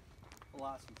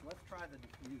velocities. Let's try the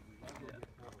diffuser. Let's go get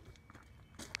forward.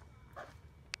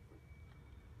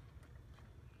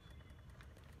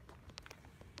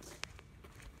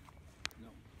 No.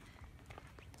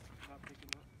 Not picking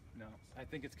up. No. I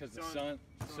think it's because the Sun- sun.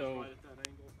 Sun's So right at that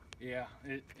angle. yeah,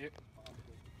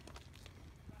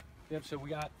 Yep. So we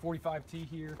got 45T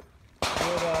here.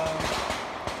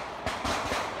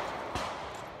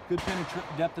 Good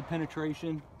depth of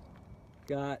penetration.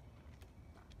 Got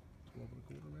 12 and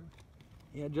a quarter,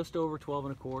 maybe? yeah, just over 12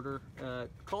 and a quarter.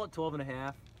 Call it 12 and a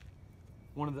half.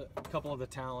 A couple of the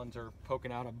talons are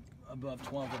poking out above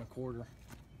 12 and a quarter.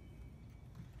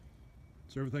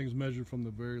 So everything's measured from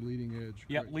the very leading edge.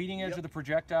 Yep, correct? leading edge of the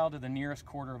projectile to the nearest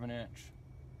quarter of an inch.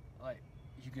 Like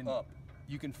you can Up.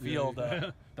 you can feel Yeah,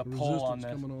 the the pull on resistance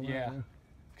this. coming on that, yeah, yeah.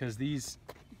 because these.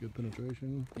 Good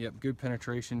penetration. Yep, good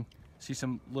penetration. See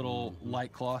some little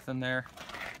light cloth in there.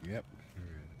 Yep.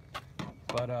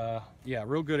 But yeah,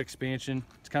 real good expansion.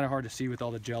 It's kind of hard to see with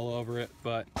all the gel over it,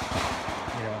 but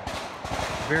you know,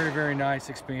 very, very nice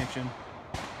expansion.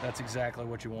 That's exactly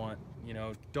what you want. You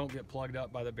know, don't get plugged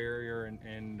up by the barrier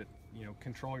and you know,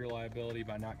 control your liability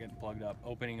by not getting plugged up,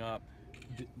 opening up,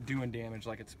 doing damage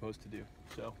like it's supposed to do.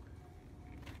 So,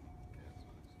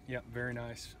 yep, very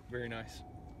nice, very nice.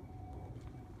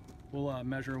 We'll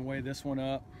measure and weigh this one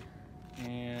up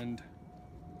and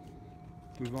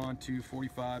move on to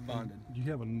 45 bonded. Do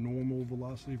you have a normal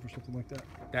velocity for something like that?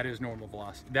 That is normal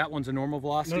velocity. That one's a normal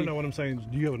velocity. No, what I'm saying is,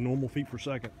 do you have a normal feet per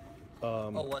second?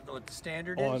 What the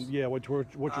standard On is? yeah, what your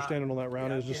standard on that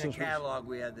round is? Just in the since catalog,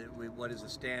 we had what is the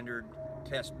standard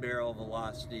test barrel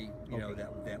velocity? You know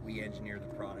that we engineer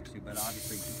the products to, but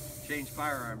obviously change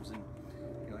firearms and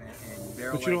you know and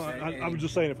barrel. But you don't. lengths I was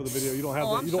just saying it for the video. You don't have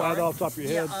I'm you don't have sorry. it off the top of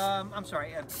your head. Yeah, I'm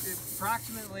sorry.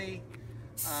 Approximately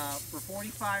for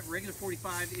 45 regular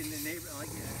 45 in the neighborhood, like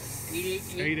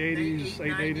 880s,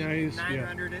 880s,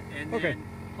 900, and Okay. then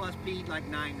plus P like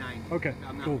 990. Okay, if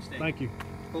I'm not cool. mistaken. Thank you.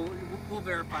 But we'll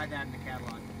verify that in the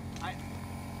catalog. I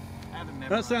haven't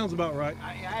memorized. That sounds about right.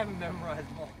 I haven't memorized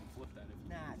them all. Flip that if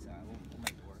Nah, it's all right. We'll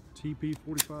make it work. TP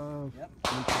 45. Yep.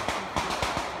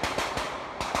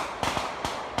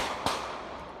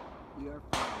 We are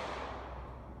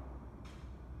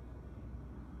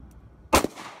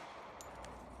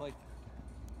like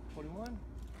 21.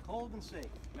 Cold and safe.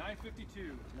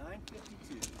 952.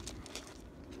 952.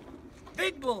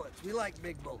 Big bullets. We like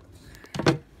big bullets.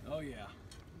 Oh yeah.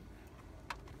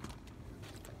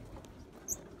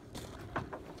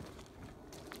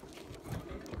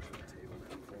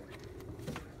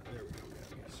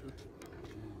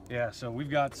 Yeah, so we've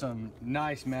got some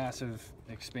nice, massive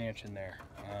expansion there.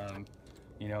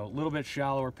 You know, a little bit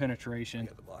shallower penetration.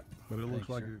 But it looks Thanks,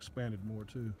 like sir. it expanded more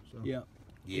too. So Yeah.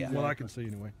 Yeah. what I can see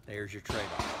anyway. There's your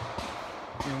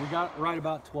trade-off. And we got right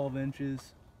about 12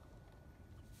 inches.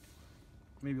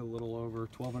 Maybe a little over,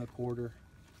 12 and a quarter.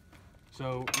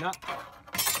 So not,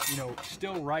 you know,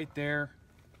 still right there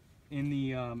in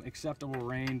the acceptable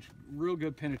range. Real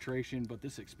good penetration, but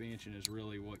this expansion is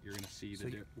really what you're going to see. So,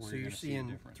 Where so you're gonna see the seeing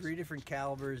difference. 3 different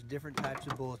calibers, different types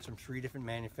of bullets from 3 different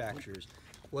manufacturers.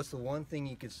 What's the one thing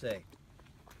you could say?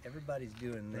 Everybody's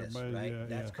doing this, Everybody, right? yeah,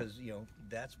 That's yeah. because, you know,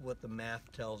 that's what the math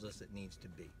tells us it needs to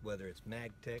be. Whether it's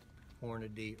MagTech,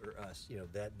 Hornady, or us, you know,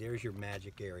 there's your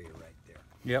magic area right there.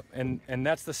 Yep, and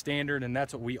that's the standard, and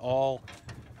that's what we all,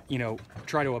 you know,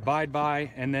 try to abide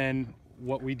by. And then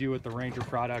what we do with the Ranger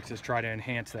products is try to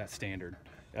enhance that standard.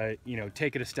 You know,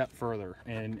 take it a step further.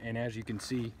 And as you can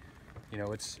see, you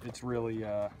know, it's really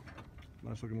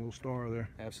Nice looking little star there.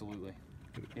 absolutely.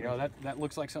 You know, that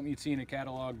looks like something you'd see in a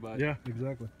catalog, but Yeah,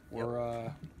 exactly.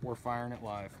 we're firing it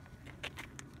live.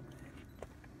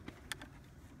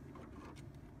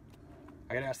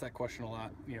 I get asked that question a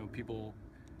lot. You know, people,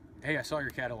 hey, I saw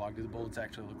your catalog. Do the bullets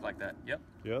actually look like that? Yep.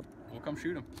 Yep. We'll come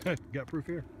shoot them. Hey, got proof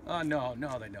here. No,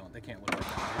 they don't. They can't look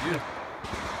like that. They do.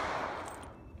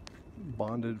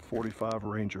 Bonded 45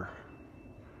 Ranger.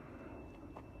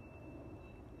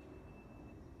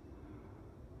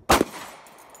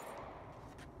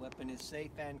 Weapon is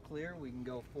safe and clear. We can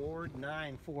go forward.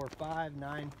 945,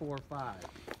 945.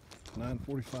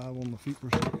 945 on the feet per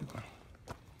second.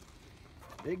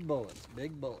 Big bullets,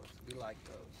 big bullets. We like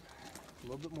those. A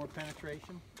little bit more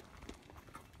penetration.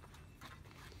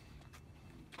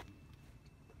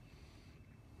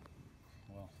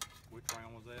 Well, Which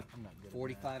round was that? I'm not good.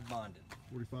 45 bonded.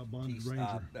 45 bonded Piece,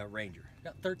 Ranger. Ranger.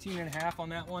 Got 13 and a half on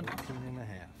that one. 13 and a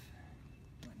half.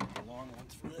 Might need the long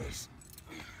ones for this.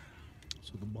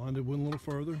 So the bonded went a little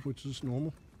further, which is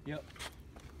normal. Yep.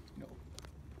 No.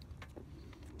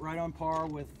 Right on par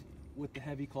with the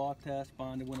heavy cloth test.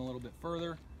 Bonded went a little bit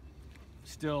further.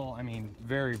 Still, I mean,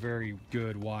 very, very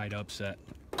good wide upset.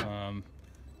 You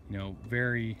know,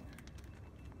 very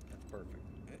That's perfect.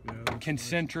 Yeah,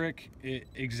 concentric,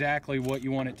 exactly what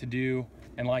you want it to do.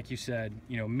 And like you said,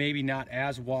 you know, maybe not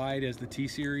as wide as the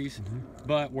T-Series,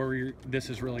 but where this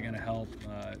is really going to help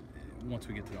once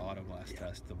we get to the auto glass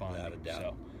test, the bonding. Without a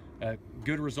doubt. So,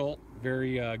 good result,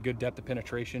 very good depth of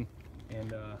penetration,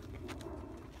 and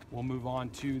we'll move on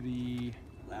to the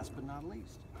Last but not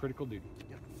least. critical duty.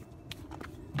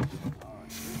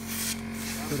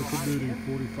 critical duty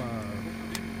 45.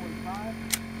 45.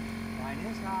 Line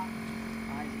is hot.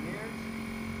 Eyes and ears.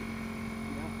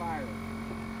 You gotta fire it.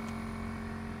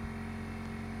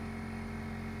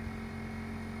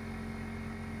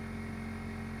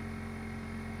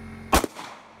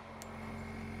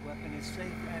 Weapon is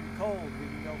safe and cold. We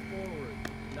can go forward.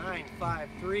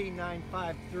 953,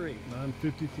 953.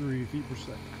 953 feet per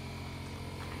second.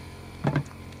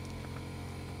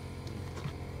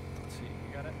 Let's see,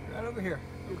 you got it? Right over here.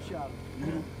 Good shot. A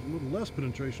little less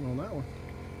penetration on that one.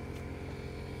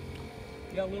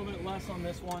 Yeah, a little bit less on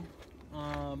this one.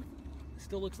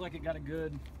 Still looks like it got a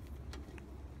good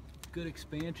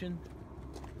expansion.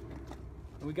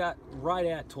 And we got right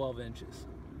at 12 inches.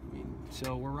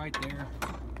 So we're right there.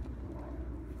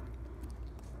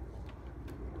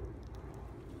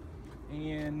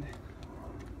 And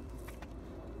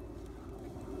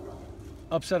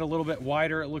upset a little bit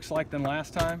wider, it looks like, than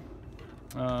last time.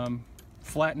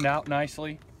 Flattened out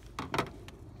nicely.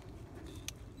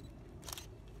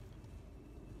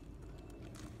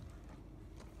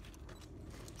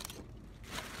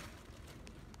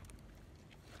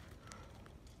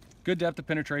 Good depth of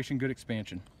penetration, good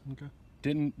expansion. Okay.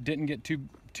 Didn't get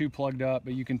too plugged up,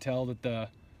 but you can tell that the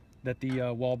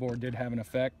wallboard did have an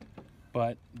effect.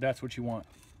 But that's what you want.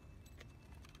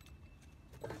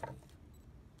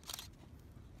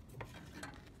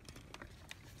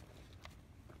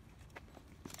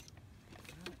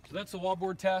 So that's the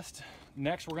wallboard test.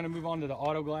 Next, we're going to move on to the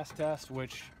auto glass test,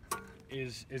 which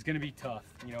is going to be tough.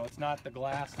 You know, it's not the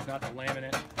glass, it's not the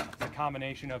laminate, it's a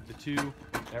combination of the two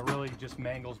that really just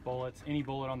mangles bullets. Any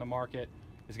bullet on the market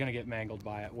is going to get mangled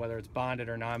by it, whether it's bonded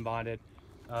or non-bonded.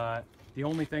 The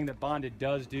only thing that bonded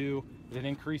does do is it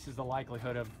increases the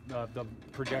likelihood of the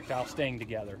projectile staying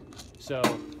together. So,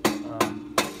 you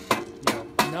know,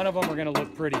 none of them are going to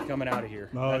look pretty coming out of here.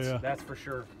 Oh, That's for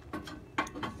sure.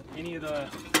 Any of the...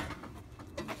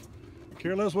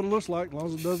 Care less what it looks like, as long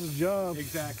as it does its job.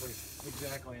 Exactly,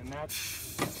 and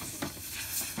that's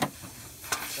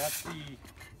the...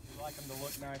 We like them to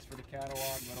look nice for the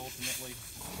catalog, but ultimately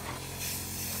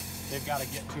they've got to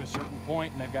get to a certain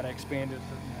point and they've got to expand to a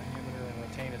certain diameter and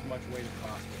retain as much weight as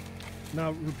possible.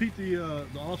 Now repeat the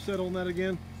offset on that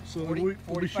again. So 40,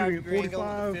 we'll be shooting at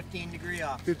 45, 15 degree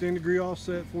offset. 15 degree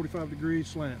offset, 45 degree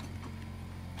slant.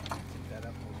 Pick that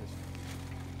up. We'll just...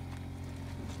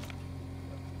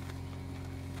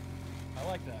 I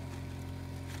like that.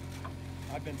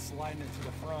 I've been sliding it to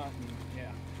the front and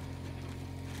yeah.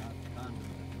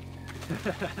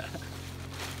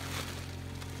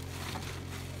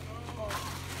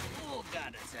 Oh,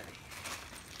 God, that's heavy.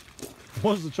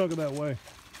 What's the chunk of that weigh?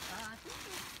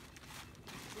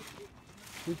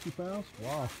 50 pounds?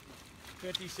 Wow.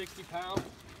 50, 60 pounds.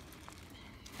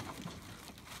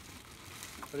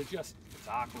 But it's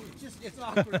awkward. It's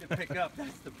awkward to pick up.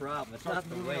 That's the problem. It's Starts not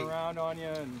the moving weight. around on you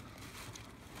and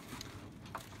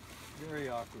very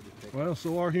awkward to pick up. Well,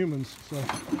 so are humans. So.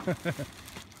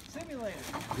 Simulator.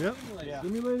 Yep. Yeah.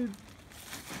 Simulated.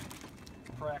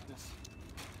 Practice.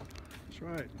 That's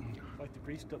right. Like the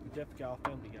greased up deaf guy off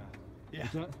Family Guy. Yeah.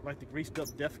 What's that? Like the greased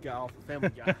up deaf guy off Family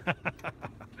Guy.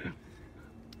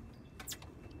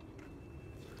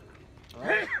 All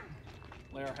right.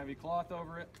 Lay our heavy cloth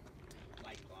over it.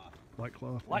 Light cloth. Light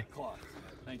cloth. Light cloth.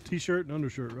 Thank you. T-shirt and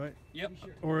undershirt, right? Yep.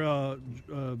 Or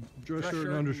dress shirt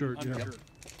and undershirt. Yeah. undershirt.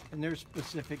 And there's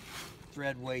specific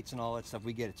thread weights and all that stuff.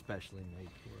 We get it specially made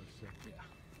for us. So. Yeah.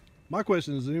 My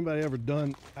question is, has anybody ever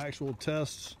done actual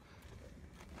tests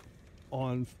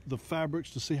on the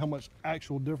fabrics to see how much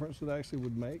actual difference it actually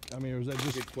would make? I mean, or is that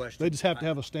just Good question. they just have to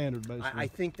have a standard basically? I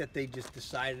think that they just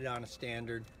decided on a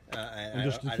standard, and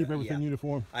just to keep everything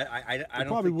uniform. I don't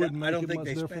probably think wouldn't that, make I don't it think much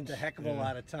they difference. spent a heck of a Yeah.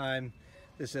 lot of time.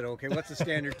 They said, okay, what's the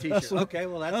standard T-shirt? Okay,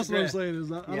 well that's what I'm saying.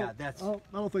 Is I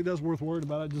don't think that's worth worrying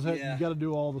about. It just you got to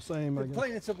do all the same. I The guess.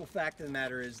 plain and simple fact of the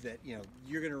matter is that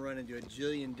you're going to run into a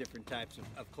jillion different types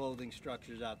of clothing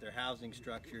structures out there, housing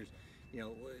structures.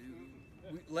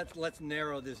 Let's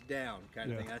narrow this down,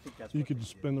 kind of thing. I think that's. You what could they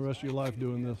spend the rest of your life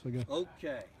doing this, I guess.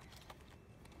 Okay.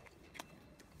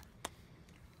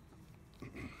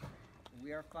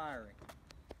 We are firing.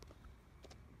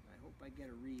 I hope I get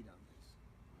a read on this.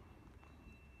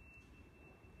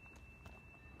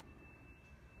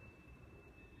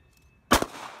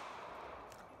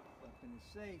 Weapon is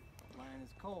safe. Line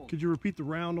is cold. Could you repeat the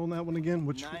round on that one again?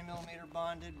 Which? 9mm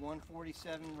bonded,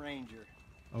 147 Ranger.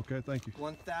 Okay, thank you.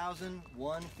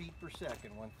 1,001 feet per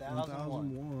second. 1,001.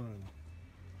 1001.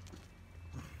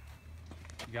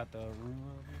 You got the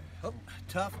ruler over here? Oh,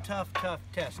 tough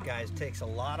test, guys. Takes a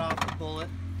lot off the bullet.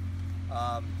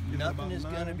 Nothing is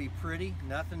going to be pretty.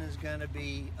 Nothing is going to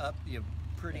be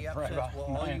pretty Yeah, probably upset. about Well,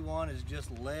 all 9 you want is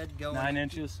just lead going. 9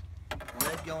 inches.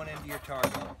 Lead going into your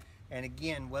target. And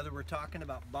again, whether we're talking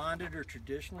about bonded or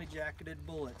traditionally jacketed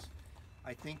bullets,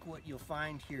 I think what you'll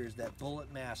find here is that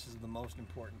bullet mass is the most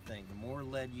important thing. The more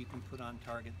lead you can put on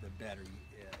target, the better.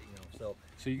 So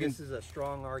this is a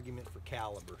strong argument for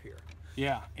caliber here.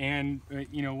 Yeah, and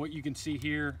what you can see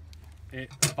here,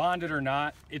 bonded or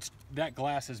not, that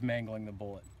glass is mangling the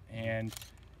bullet, and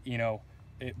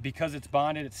because it's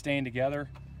bonded, it's staying together.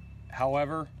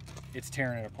 However, it's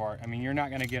tearing it apart. I mean, you're not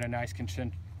going to get a nice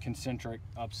concentric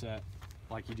upset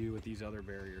like you do with these other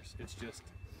barriers.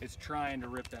 It's trying to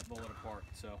rip that bullet apart.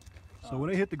 So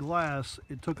when it hit the glass,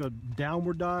 it took a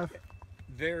downward dive.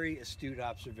 Very astute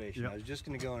observation. Yep. I was just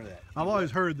going to go into that. I've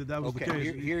always heard that was the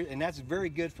case. Here, and that's very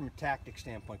good from a tactic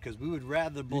standpoint, because we would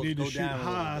rather the bullets you need go to shoot down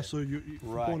high, a little bit. so you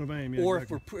Right. point of aim. Yeah, or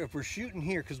exactly. if we're shooting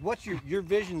here, because what's your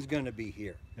vision's going to be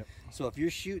here. Yep. So if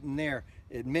you're shooting there,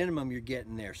 at minimum you're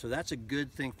getting there. So that's a good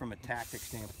thing from a tactic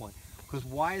standpoint. Because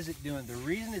why is it doing? The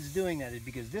reason it's doing that is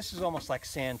because this is almost like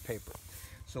sandpaper.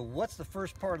 So what's the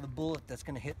first part of the bullet that's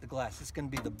going to hit the glass? It's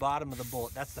going to be the bottom of the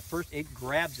bullet. That's the first. It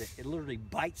grabs it. It literally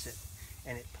bites it,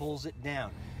 and it pulls it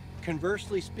down.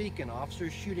 Conversely speaking,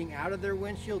 officers shooting out of their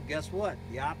windshield, guess what?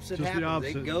 The opposite Just the happens.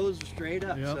 opposite. It goes straight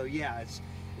up. Yep. So yeah,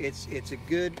 it's a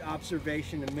good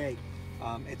observation to make.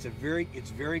 It's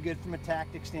very good from a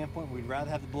tactic standpoint. We'd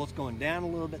rather have the bullets going down a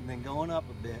little bit than going up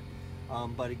a bit.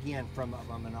 But again, from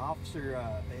an officer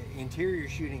interior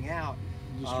shooting out,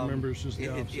 Just remember, it's just the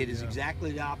opposite. it is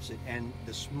exactly the opposite. And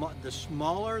the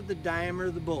smaller the diameter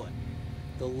of the bullet,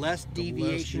 the less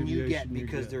deviation you get,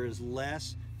 because there is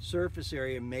less surface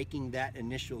area making that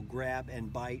initial grab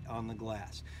and bite on the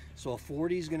glass. So a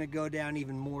 40 is going to go down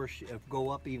even more, go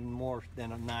up even more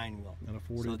than a 9 will. And a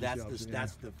 40 so is that's the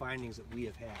that's the findings that we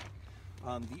have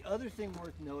had. The other thing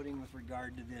worth noting with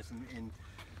regard to this, and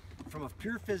from a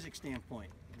pure physics standpoint,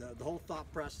 the whole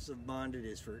thought process of bonded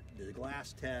is for the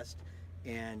glass test,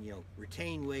 and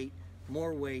retain weight,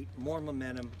 more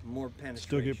momentum, more penetration.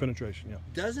 Still get penetration, yeah.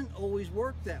 Doesn't always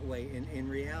work that way in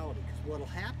reality, because what'll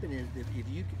happen is that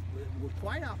what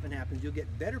quite often happens, you'll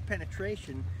get better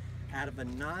penetration out of a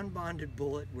non-bonded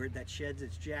bullet that sheds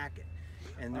its jacket.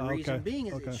 And the reason being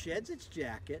is it sheds its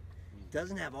jacket,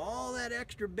 doesn't have all that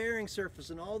extra bearing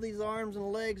surface and all these arms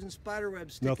and legs and spider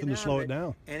webs sticking out. Nothing to slow it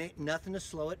down. And nothing to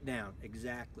slow it down,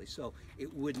 exactly. So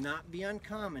it would not be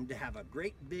uncommon to have a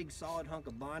great big solid hunk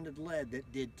of bonded lead that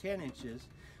did 10 inches,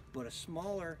 but a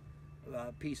smaller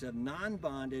piece of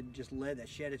non-bonded just lead that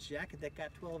shed its jacket that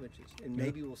got 12 inches. And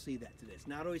maybe we'll see that today. It's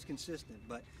not always consistent,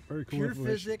 but Very cool pure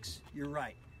information. physics, you're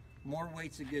right. More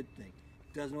weight's a good thing.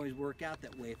 Doesn't always work out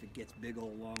that way if it gets big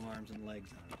old long arms and legs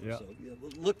on it. Yeah. So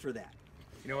look for that.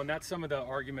 And that's some of the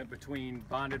argument between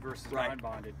bonded versus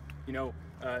non-bonded.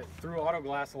 Through auto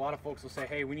glass, a lot of folks will say,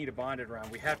 hey, we need a bonded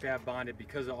round. We have to have bonded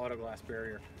because of auto glass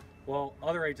barrier. Well,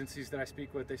 other agencies that I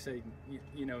speak with, they say,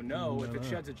 no, if it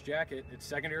sheds its jacket, it's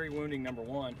secondary wounding, number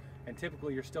one, and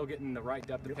typically you're still getting the right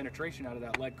depth of penetration out of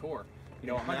that lead core.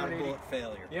 180 bullet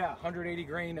failure. Yeah, 180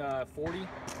 grain 40.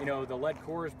 The lead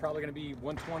core is probably going to be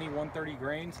 120, 130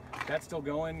 grains. That's still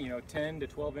going, 10 to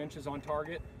 12 inches on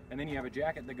target. And then you have a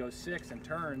jacket that goes 6 and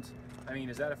turns. I mean,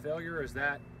 is that a failure, or is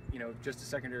that, just a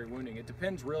secondary wounding? It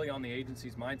depends really on the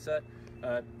agency's mindset.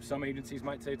 Some agencies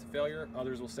might say it's a failure.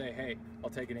 Others will say, hey, I'll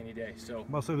take it any day. So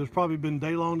I must say, there's probably been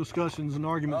day-long discussions and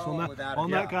arguments on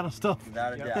that kind of stuff.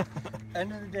 Without a doubt.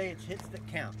 End of the day, it's hits that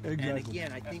count. Exactly. And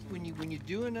again, I think when you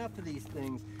do enough of these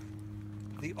things,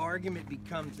 the argument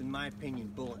becomes, in my opinion,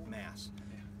 bullet mass.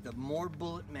 The more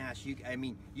bullet mass I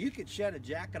mean, you could shed a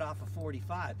jacket off a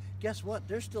 45. Guess what?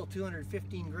 There's still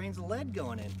 215 grains of lead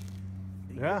going in.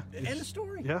 Yeah. End of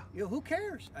story. Yeah. You know, who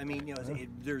cares? I mean, you know,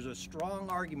 there's a strong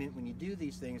argument when you do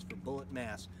these things for bullet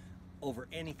mass over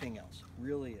anything else.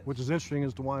 Really is. Which is interesting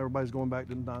as to why everybody's going back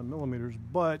to 9mm,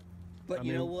 but I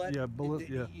you know mean, what? Yeah, bullet.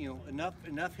 Yeah. You know,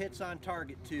 enough hits on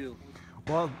target too.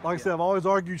 Well, like I said, I've always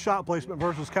argued shot placement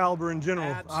versus caliber in general.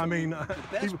 Absolutely. I mean, the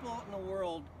best bullet in the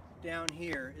world down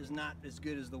here is not as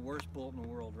good as the worst bullet in the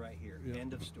world right here. Yeah.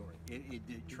 End of story.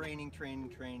 Training,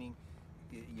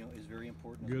 you know, is very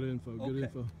important. Good info. Good Okay.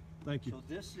 info. Thank you. So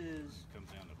this is, Comes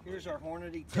down to here's our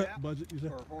Hornady tap Budget, you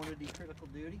said? for Hornady critical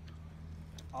duty.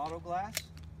 Auto glass,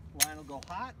 line will go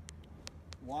hot.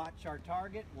 Watch our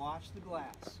target, watch the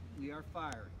glass. We are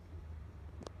firing.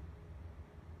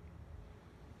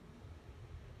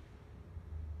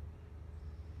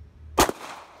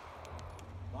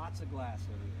 Lots of glass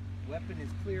over here. Weapon is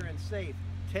clear and safe.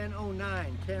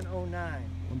 1009, 1009.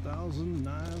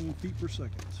 1,009 feet per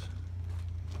second.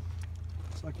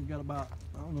 Looks like you got about,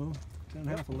 I don't know, 10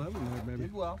 and a half, 11 there, maybe.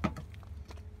 Did well.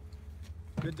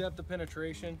 Good depth of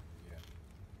penetration.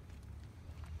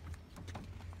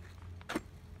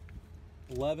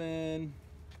 11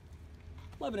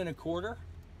 and a quarter.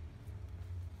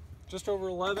 Just over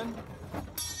 11.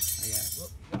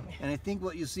 And I think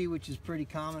what you see, which is pretty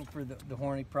common for the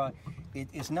Hornady product,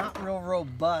 it's not real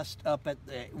robust up at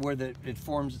where it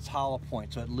forms its hollow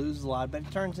point, so it loses a lot, but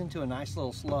it turns into a nice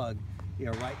little slug, you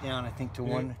know, right down, I think, to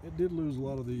one. It did lose a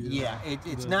lot of the. Yeah,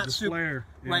 it's not the super. flare.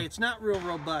 Yeah. Right, it's not real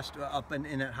robust up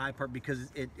in that high part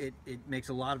because it makes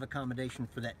a lot of accommodation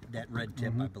for that red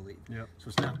tip, I believe. Yep. So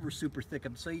it's not super thick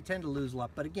up, so you tend to lose a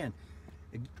lot. But again,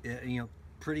 you know,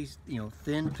 pretty, you know,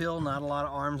 thin pill, not a lot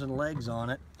of arms and legs on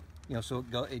it. You know, so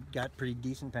it got pretty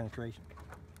decent penetration.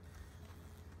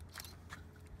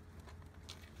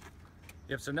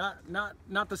 Yep. So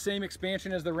not the same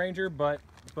expansion as the Ranger, but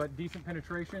decent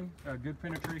penetration, good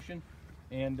penetration,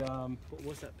 and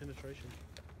What's that penetration?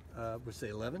 We'll say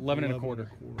 11. 11 and a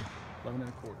quarter. 11 and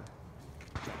a quarter.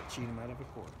 Cheat him out of a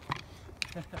quarter.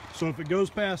 So if it goes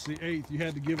past the 8th, you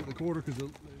had to give it the quarter, because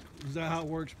is that how it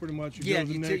works pretty much? You Yeah,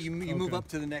 go to the next? you move Okay. up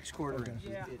to the next quarter. Okay. inch.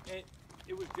 Yeah.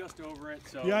 It was just over it.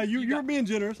 So Yeah, you were being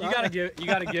generous. You gotta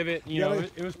give it. You know,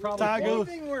 it was probably Tie goes,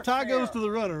 Anything we're tie goes fair. to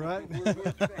the runner,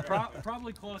 right?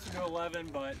 probably closer to 11,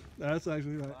 but That's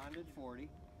actually right. Bonded 40.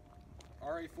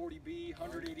 RA40B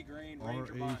 180 grain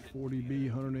Ranger bonded. RA40B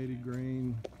 180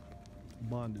 grain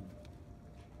bonded.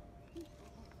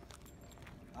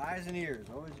 Eyes and ears,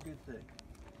 always a good thing.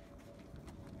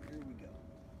 Here we go.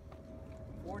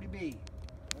 40B.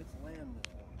 Let's land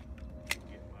this one.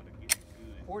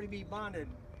 40B bonded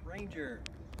Ranger.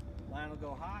 Line will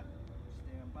go hot.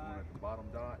 Stand by. at the bottom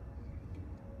dot.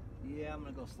 Yeah, I'm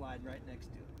gonna go slide right next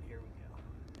to it. Here we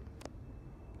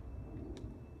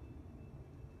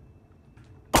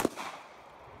go.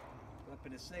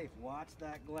 Weapon is safe. Watch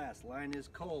that glass. Line is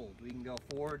cold. We can go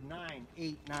forward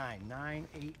 989.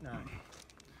 989.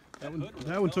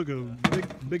 That one took a big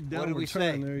What downward did we turn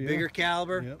say? there. Yeah. Bigger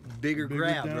caliber, Yep. bigger Bigger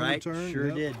grab, downward right? turn, Sure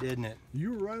yep. did, didn't it?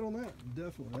 You were right on that.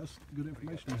 Definitely. That's good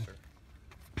information. Yes, sir.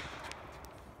 I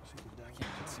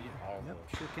can't even see it. All Yep,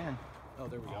 sure can. Oh,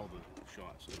 there we all go. the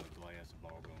shots of the glass, the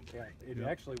ball going. Yeah, it Yeah.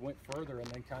 actually went further and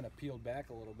then kind of peeled back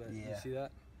a little bit. You Yeah. see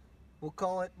that? We'll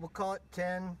call it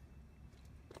 10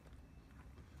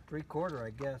 3/4, I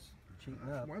guess. Cheating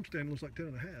up. Well, I'm standing looks like 10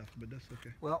 and a half, but that's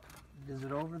okay. Well, is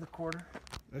it over the quarter?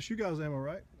 That's you guys' ammo,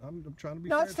 right? I'm trying to be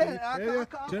No, fair it's to 10. you. I- Yeah,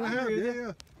 I- 10 and a I half. agree Yeah,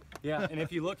 with yeah. Yeah, and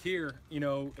if you look here, you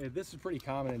know, this is pretty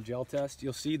common in gel test.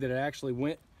 You'll see that it actually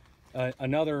went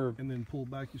another. And then pull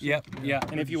back. You Yep, said? yeah.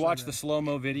 And if you watch the the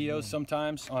slow-mo videos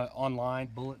sometimes online,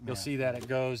 Bullet you'll mass. see that it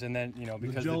goes, and then, you know,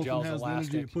 because the gelatin gel's has the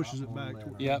elastic. energy, it pushes it back.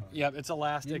 Hold that Yep, yep. It's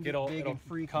elastic. Didn't get It'll big and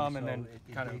freaky, come and so then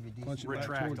it kind gave you of decent punch it back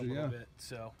retract towards a you, little yeah. bit.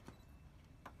 So.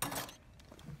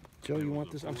 Joe, you want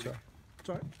this? I'm sorry. It's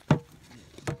all right.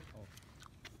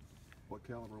 What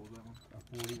caliber was that one?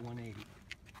 4180.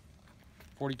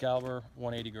 40 caliber,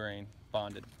 180 grain,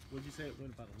 bonded. What'd you say it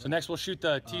went about? So next we'll shoot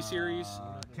the T series.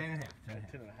 10 and a half. 10 and a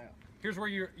half. 10 and a half. Here's where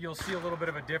you'll see a little bit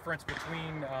of a difference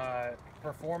between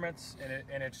performance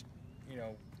and it's, you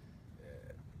know,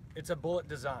 it's a bullet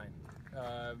design.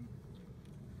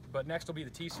 But next will be the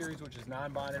T series, which is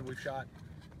non-bonded. We've shot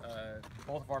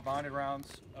both of our bonded rounds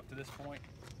up to this point,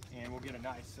 and we'll get a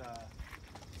nice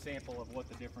sample of what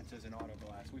the difference is in auto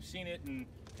glass. We've seen it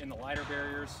in the lighter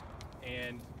barriers,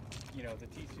 and you know, the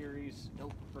T series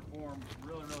perform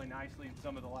really, really nicely in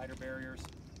some of the lighter barriers,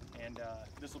 and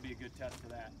this will be a good test for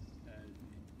that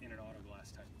in an auto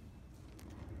glass type.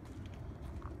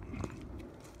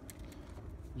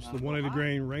 It's the 180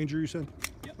 grain Ranger, you said?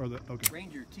 Yep. Or the okay.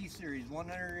 Ranger T-Series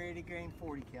 180 grain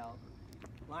 40 caliber.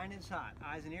 Line is hot.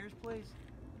 Eyes and ears, please.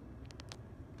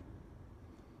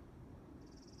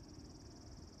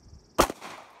 Too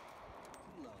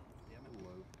low. Damn it.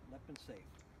 Low. Left and safe.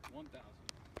 1,000.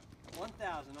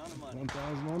 1,000 on the money.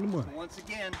 1,000 on the money. Once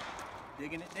again,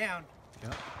 digging it down.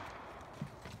 Yep.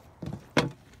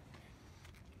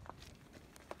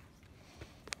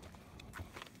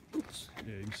 Oops.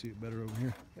 Yeah, you can see it better over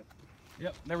here.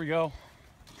 Yep, there we go.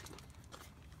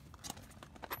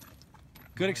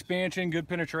 Good expansion, good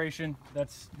penetration.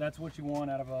 That's what you want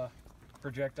out of a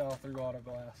projectile through auto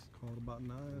glass. Called about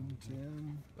 9,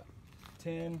 10.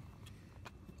 10.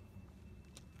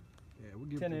 Yeah, we'll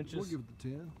give 10 it. inches. We'll give it the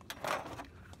 10.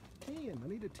 10. I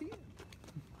need a 10.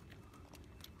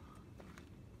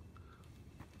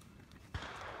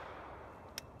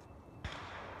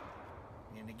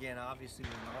 And again, obviously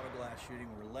with an auto glass shooting,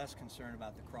 we're less concerned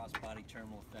about the crossbody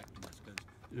terminal effectiveness because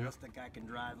unless the guy can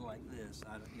drive like this,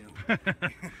 I don't, you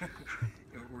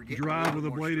know, we're getting Drive with a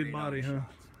more bladed straight on body, huh?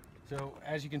 shots. So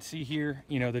as you can see here,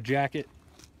 you know, the jacket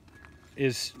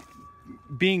is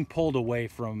being pulled away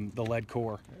from the lead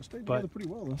core. Yeah, it stayed But together pretty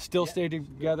well, though. Still stayed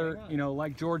together. You know,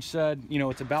 like George said, you know,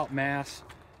 it's about mass,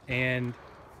 and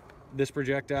this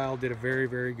projectile did a very,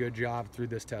 very good job through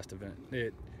this test event.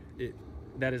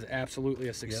 That is absolutely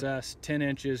a success. 10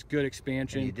 inches, good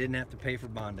expansion. And you didn't have to pay for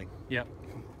bonding. Yep.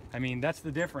 I mean, that's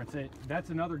the difference. That's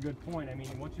another good point. I mean,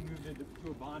 once you move into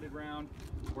a bonded round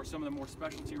or some of the more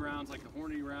specialty rounds like the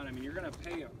Hornady round, I mean, you're going to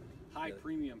pay a high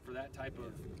premium for that type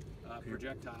of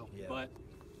projectile. Yeah. But,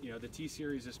 you know, the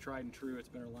T-Series is tried and true. It's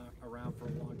been around for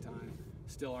a long time.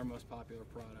 Still our most popular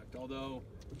product, although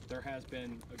there has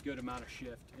been a good amount of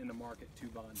shift in the market to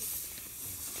bonded.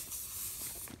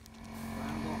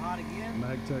 Round go hot again.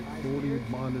 MagTech 40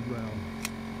 bonded round.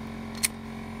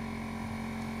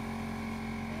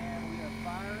 And we are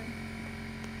firing.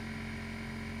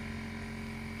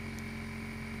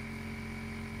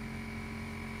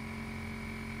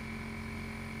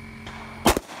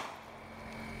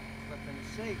 Weapon is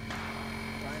safe.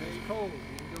 Line is cold.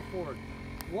 You can go forward.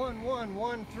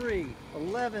 1113,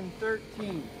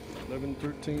 1113. 11,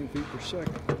 13 feet per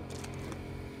second.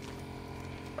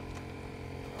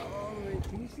 All the way.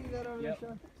 Can you see that over Yep. there,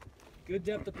 Sean? Good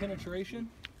depth of penetration.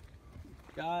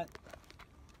 Got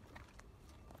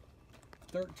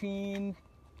 13. Is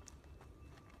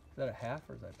that a half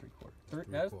or is that 3/4?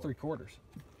 That's 3/4.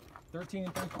 13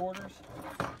 3/4.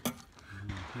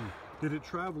 Did it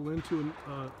travel into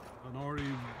an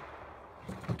already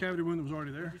cavity wound that was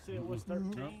already there? Did you say it was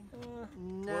 13?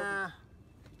 Nah.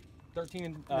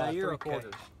 13 No, you're okay.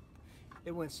 3/4.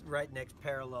 It went right next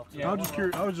parallel to Yeah. I was just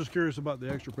curious. I was just curious about the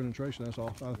extra penetration. That's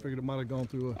all. I figured it might have gone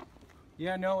through a.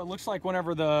 Yeah, no, it looks like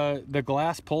whenever the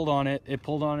glass pulled on it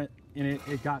and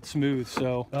it got smooth.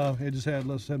 So It just had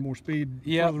more speed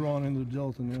Yep. further on into the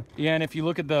gelatin. Yeah. yeah, and if you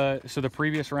look at the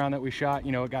previous round that we shot,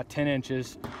 you know, it got 10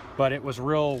 inches, but it was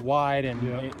real wide and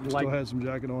Yeah. it, Still like had some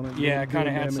jacket on it. yeah, it kind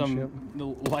of Little had damage, some,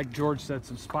 yep. like George said,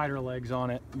 some spider legs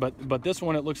on it. But this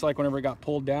one, it looks like whenever it got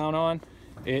pulled down on,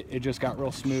 it just got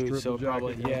real smooth. Stripped So the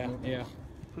probably jacket, yeah.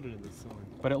 Put it in the sun.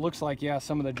 But it looks like yeah,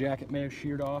 some of the jacket may have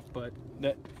sheared off, but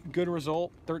that good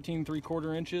result, 13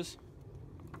 3/4 inches.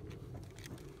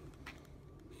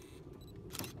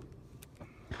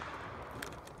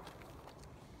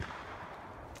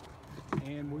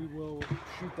 And we will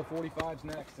shoot the 45s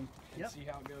next and Yep. see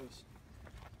how it goes.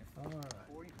 All right.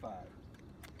 45.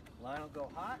 Line will go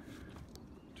hot.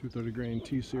 230 grain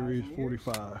T-Series Eyes and ears.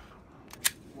 45.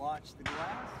 Watch the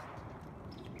glass.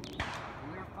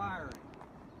 We are firing.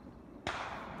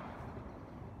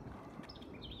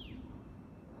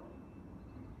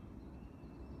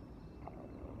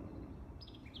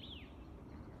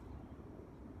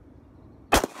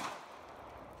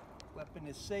 Weapon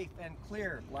is safe and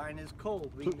clear. Line is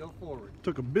cold. We can go forward.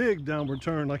 Took a big downward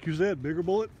turn, like you said. Bigger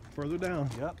bullet, further down.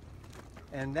 Yep.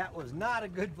 And that was not a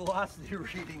good velocity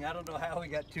reading. I don't know how we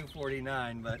got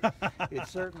 249, but it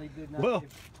certainly did not. Well,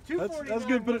 If that's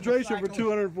good penetration for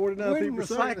 249 feet wouldn't per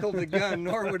second. recycle the gun,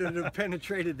 nor would it have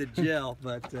penetrated the gel.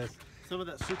 But Some of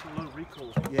that super low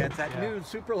recoil. yeah, it's that Yeah. new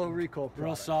super low recoil Real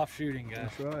product. soft shooting, guys.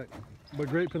 That's right. But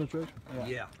great penetration.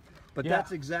 Yeah. But Yeah.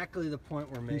 that's exactly the point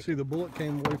we're You making. see the bullet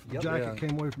came away from the Yep. jacket, Yeah.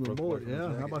 came away from the Broke bullet. away from the Yeah,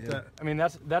 how jacket, about yeah. that? I mean,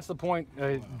 that's the point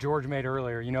George made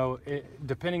earlier. You know,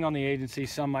 depending on the agency,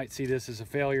 some might see this as a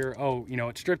failure. Oh, you know,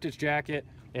 it stripped its jacket.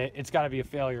 It's got to be a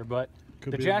failure. But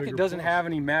Could the be a jacket bigger doesn't plus. have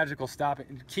any magical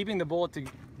stopping. Keeping the bullet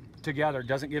together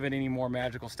doesn't give it any more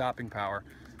magical stopping power.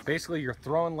 Basically, you're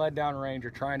throwing lead down range.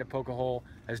 You're trying to poke a hole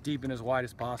as deep and as wide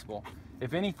as possible.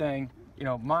 If anything, you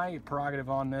know, my prerogative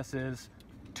on this is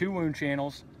 2 wound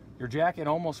channels. Your jacket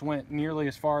almost went nearly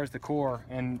as far as the core,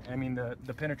 and I mean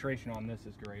the penetration on this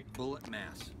is great. Bullet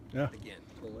mass. Yeah. Again,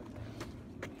 bullet mass.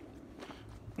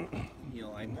 You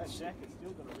know,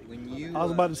 when you I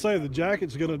was about to say the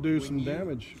jacket's going to do when some you-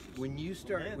 damage. when you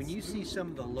see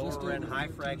some of the lower end high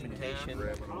fragmentation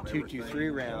 223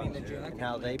 rounds and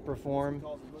how they perform,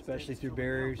 especially through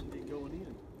barriers,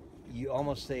 you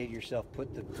almost say to yourself,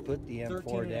 put the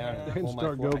M4 down and And pull my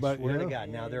start cord. go I back, swear to yeah. God.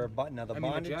 Now the I mean, the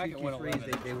bonded jacket went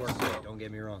 223s, they work great. Don't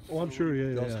get me wrong. Oh, I'm sure,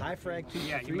 yeah, Those yeah. high frag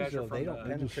 223s though, they don't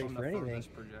penetrate for anything.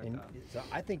 And so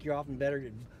I think you're often better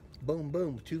to boom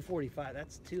boom 245.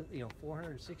 That's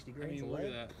 460 grains of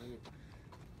lead.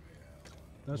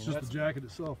 That's just the jacket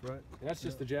itself, right? That's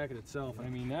just the jacket itself. I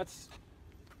mean, that's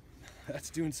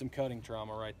doing some cutting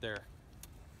trauma right there.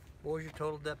 What was your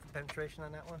total depth of penetration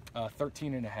on that one?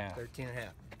 13 and a half. 13 and a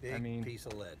half. Big piece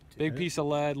of lead. Too. Big piece of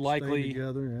lead, Staying likely,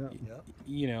 together, yeah. Yep.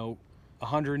 you know,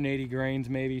 180 grains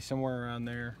maybe, somewhere around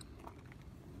there.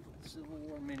 Civil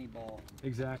War mini ball.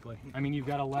 Exactly. I mean, you've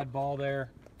got a lead ball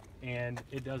there, and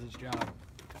it does its job.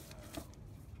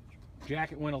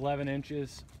 Jacket went 11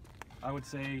 inches. I would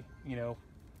say, you know,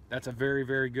 that's a very,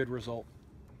 very good result.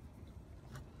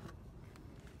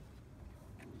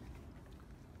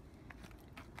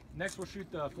 Next, we'll shoot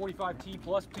the 45T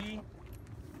plus P.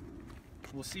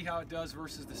 We'll see how it does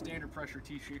versus the standard pressure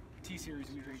T-Series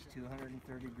usually.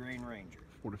 230 grain Ranger.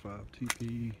 45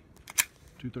 TP,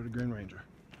 230 grain Ranger.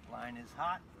 Line is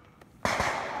hot.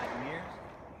 5 mirrors.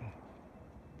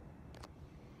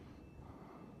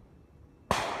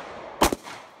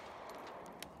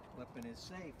 Weapon is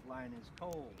safe. Line is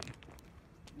cold.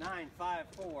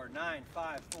 954,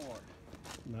 954.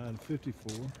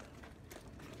 954.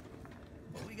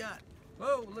 What we got?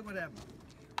 Whoa, look what happened.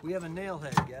 We have a nail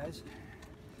head, guys.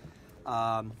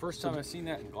 First time I've seen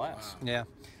that in glass. Yeah.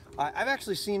 I've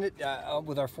actually seen it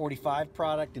with our 45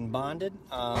 product and bonded.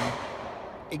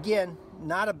 Again,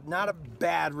 not a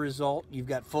bad result. You've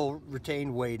got full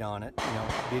retained weight on it. You know,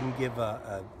 didn't give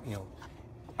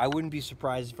I wouldn't be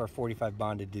surprised if our 45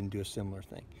 bonded didn't do a similar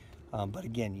thing. But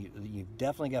again, you've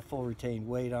definitely got full retained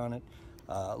weight on it.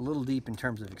 A little deep in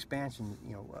terms of expansion,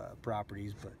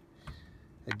 properties, but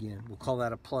again, we'll call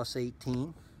that a plus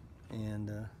 18.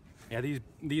 And Yeah,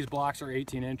 these blocks are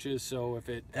 18 inches, so if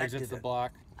it exits the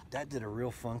block. that did a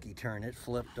real funky turn. It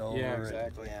flipped over. Yeah,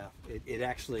 exactly. It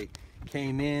actually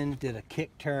came in, did a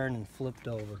kick turn, and flipped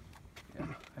over. Yeah.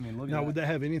 I mean, look at Now, that. would that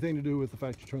have anything to do with the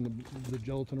fact you turned the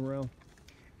gelatin around?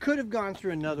 Could have gone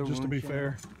through another Just to wound be channel.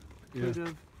 fair. Could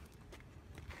have.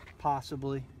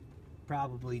 Possibly.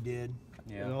 Probably did.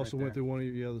 Yeah, It also right went there. through one of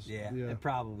your, Yeah, yeah. it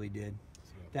probably did.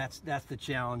 That's the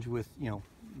challenge with,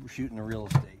 shooting the real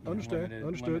estate. Understood.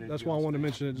 limited That's why I wanted to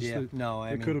mention it. Just Yeah, that no,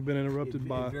 I it mean, could have been interrupted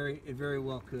by it very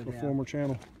well could a have. former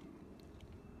channel.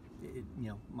 It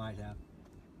might have.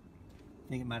 I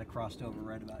think it might have crossed over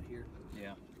right about here.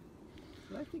 Yeah.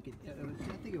 But I think it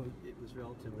was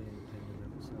relatively independent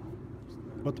of itself.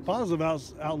 But the positive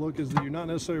outlook is that you're not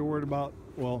necessarily worried about,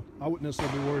 well, I wouldn't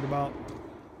necessarily be worried about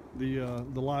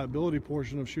the liability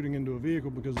portion of shooting into a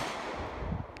vehicle, because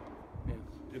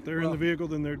if they're in the vehicle,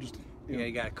 then they're just,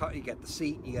 You got the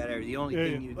seat, you got everything. The only Yeah,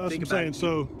 thing yeah, you that's think what I'm about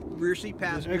saying. So rear seat the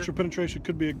passenger. extra penetration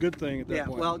could be a good thing at that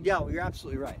point. Well, you're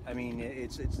absolutely right. I mean,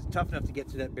 it's tough enough to get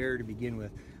through that barrier to begin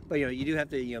with, but you do have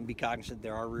to be cognizant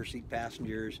there are rear seat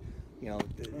passengers.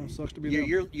 Sucks to be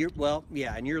you're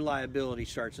and your liability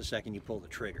starts the second you pull the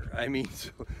trigger. I mean, so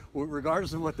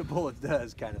regardless of what the bullet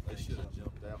does, kind of thing. Should have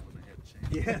jumped out when they had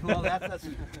a chance. Yeah, well, that's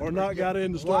Or not got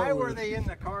in to start why were with. they in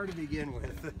the car to begin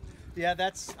with? Yeah,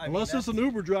 Unless it's an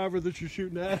Uber driver that you're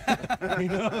shooting at,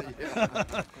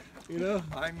 you know.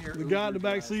 I'm your The guy in Uber the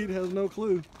back driver. seat has no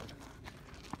clue.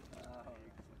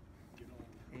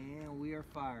 And we are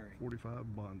firing.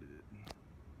 45 bonded.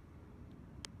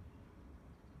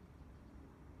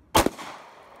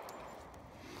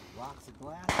 Rocks of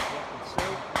glass, weapon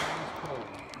safe, line's cold.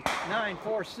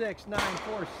 946,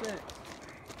 946.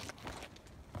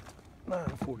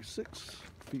 946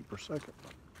 feet per second.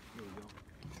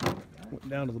 Went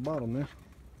down to the bottom there.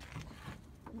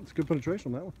 It's good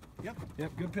penetration on that one.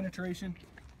 Yep, good penetration.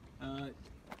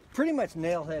 Pretty much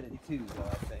nail-headed too, though,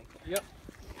 I think. Yep.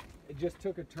 It just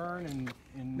took a turn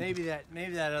and Maybe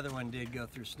that other one did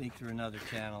sneak through another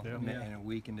channel and it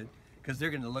weakened it, because they're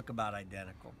going to look about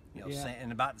identical,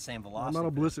 and about the same I'm velocity. not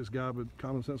a ballistics guy, but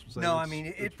common sense would say No, I it's-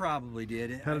 mean it probably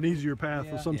did. It had an easier path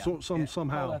Yeah. for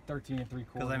somehow. call that 13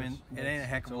 3/4. Because I mean it ain't a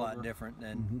heck of a lot It's over. different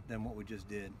than what we just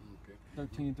did.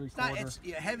 13 3/4. It's not, it's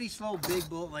heavy, slow, big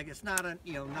bullet. Like it's not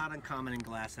not uncommon in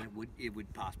glass that it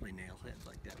would possibly nail heads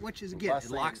like that. Which is again, it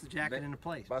locks the jacket into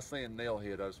place. By saying nail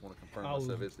head, I just want to confirm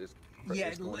myself.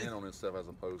 It's going in on itself as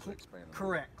opposed to expanding.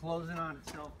 Correct, closing on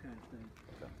itself kind of thing.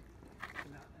 Okay.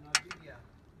 And I'll give you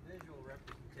a visual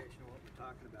representation of what we're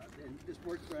talking about. And just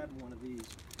worth grabbing one of these.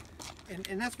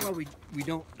 And that's why we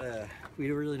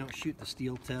really don't shoot the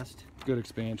steel test. Good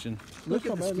expansion. Look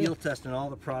at the steel test and all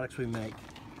the products we make.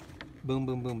 Boom,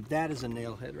 boom, boom. That is a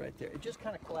nail head right there. It just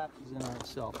kind of collapses in on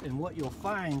itself. And what you'll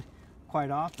find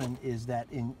quite often is that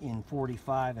in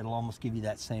 45, it'll almost give you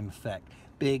that same effect.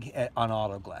 Big on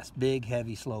auto glass, big,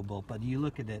 heavy, slow bolt. But you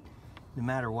look at it, no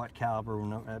matter what caliber,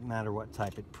 no matter what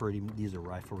type, these are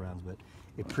rifle rounds, but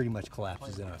it pretty much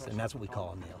collapses in on us. And that's what we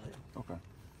call a nail head. Okay.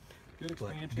 Good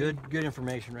expansion. Good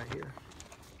information right here.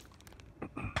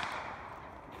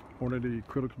 Hornady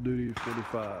critical duty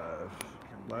 45.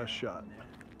 Last shot.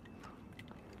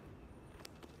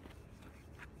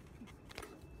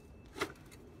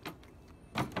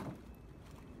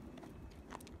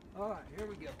 All right, here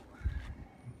we go.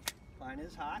 Line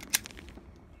is hot.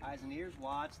 Eyes and ears,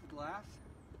 watch the glass.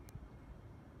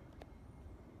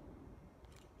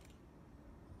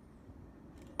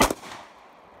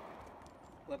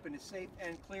 Weapon is safe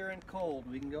and clear and cold.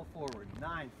 We can go forward.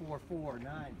 944,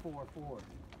 944.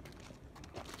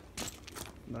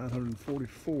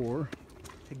 944.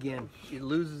 Again, it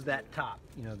loses that top.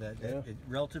 You know, that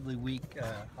relatively weak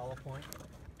hollow point.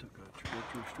 Took a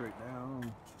trajectory straight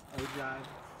down. O-jive.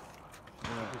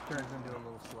 It just turns into a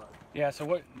little slug. Yeah, so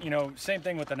what, same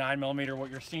thing with the 9mm. What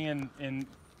you're seeing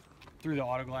through the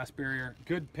auto glass barrier,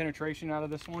 good penetration out of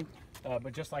this one,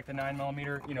 but just like the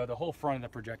 9mm, the whole front of the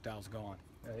projectile's gone.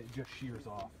 It just shears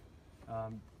off.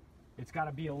 It's got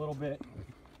to be a little bit,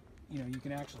 you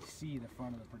can actually see the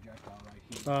front of the projectile right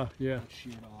here. Yeah. It's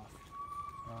sheared off.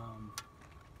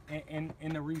 And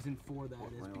the reason for that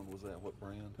What is... round was that? What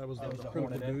brand? That was the Hornady.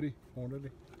 critical duty.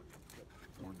 Hornady.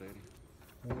 Hornady.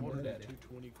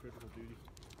 220 critical duty.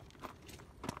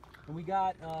 And we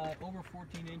got over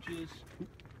 14 inches,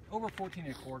 over 14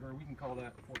 and a quarter. We can call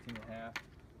that 14 and a half.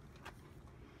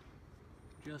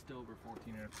 Just over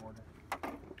 14 and a quarter.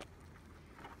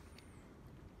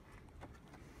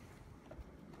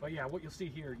 But yeah, what you'll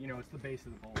see here, it's the base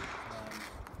of the bolt.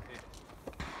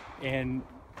 And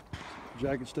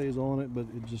Jacket stays on it, but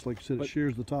it just, like you said, it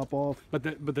shears the top off. But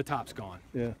the top's gone.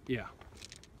 Yeah. Yeah.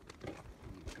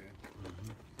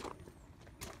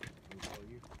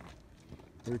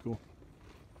 Very cool.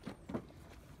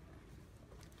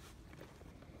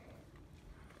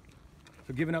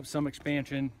 So giving up some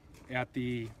expansion at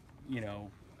the,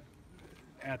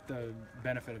 at the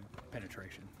benefit of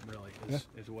penetration, really,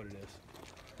 is what it is.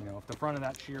 If the front of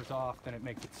that shears off, then it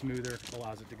makes it smoother,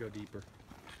 allows it to go deeper.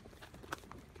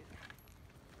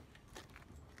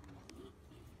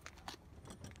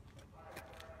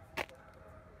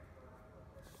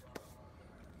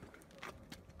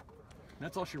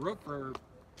 That's all she wrote for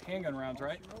handgun rounds,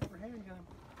 right? She wrote for handgun.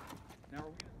 Now we're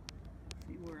gonna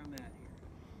see where I'm at here.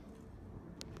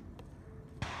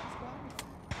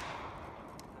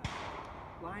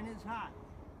 Line is hot.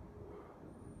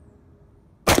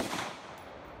 Okay,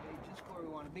 just where we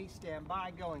want to be. Stand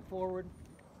by, going forward.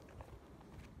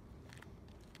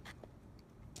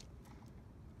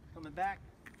 Coming back.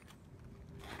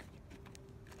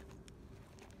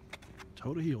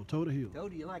 Toe to heel, toe to heel. Oh,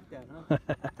 do you like that, huh?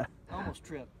 Almost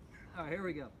tripped. All right, here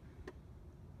we go.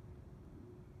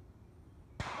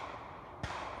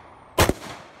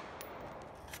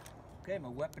 Okay, my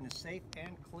weapon is safe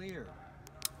and clear.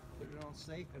 Put it on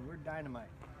safe and we're dynamite.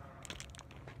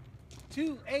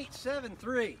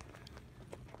 2873.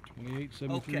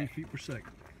 2873 feet per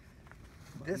second.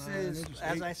 This is,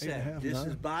 as I said, this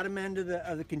is bottom end of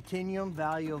the continuum,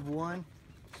 value of 1.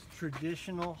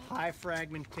 Traditional high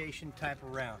fragmentation type of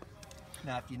round.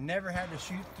 Now, if you never had to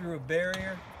shoot through a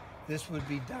barrier, this would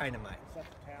be dynamite.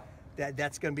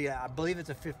 That's going to be, I believe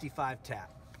it's a 55 tap.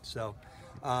 So,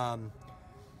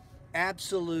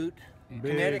 absolute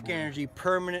kinetic energy,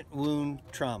 permanent wound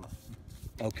trauma.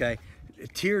 Okay, a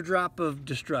teardrop of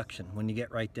destruction when you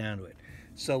get right down to it.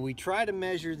 So we try to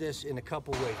measure this in a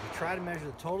couple ways. We try to measure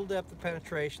the total depth of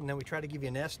penetration, then we try to give you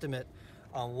an estimate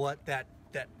on what that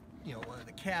what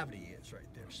the cavity is right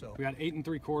there. So we got 8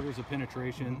 3/4 of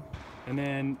penetration, and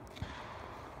then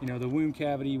the wound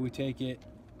cavity, we take it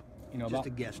just about a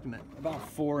guesstimate, about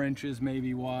 4 inches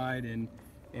maybe wide, and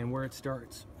where it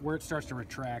starts to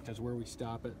retract is where we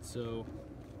stop it. So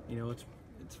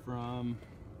it's from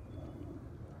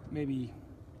maybe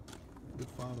Good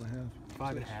 5.5.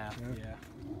 5.5, yeah,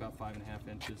 about 5.5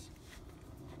 inches.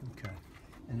 Okay.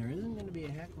 And there isn't going to be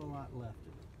a heck of a lot left of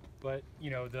it. But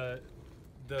you know, the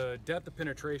depth of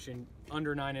penetration,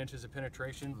 under 9 inches of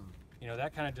penetration, you know,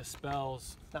 that kind of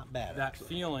dispels Not bad, that actually.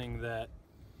 feeling that,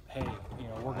 hey, you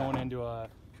know, we're going into a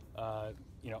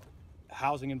you know,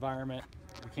 housing environment.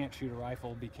 We can't shoot a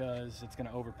rifle because it's going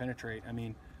to over penetrate. I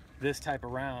mean, this type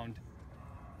of round,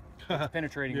 it's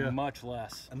penetrating Yeah. much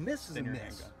less. A miss is a than your miss,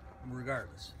 handgun.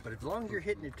 regardless. But as long as you're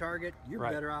hitting your target, you're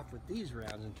Right. better off with these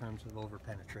rounds in terms of over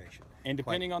penetration. And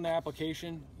depending on the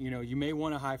application, you know, you may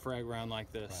want a high frag round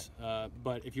like this.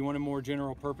 But if you want a more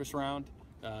general purpose round,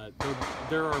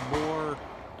 there are more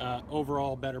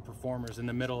overall better performers in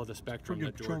the middle of the spectrum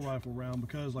Pretty that good patrol George. rifle round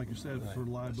because, like you said, for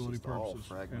liability purposes.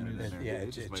 Fragmented it's- in there. Yeah, It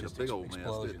it's just made a just big old mess,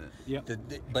 explosion. didn't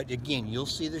it? Yep. But again, you'll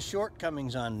see the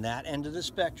shortcomings on that end of the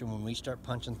spectrum when we start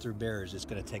punching through barriers. It's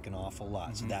going to take an awful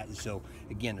lot. So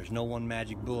again, there's no one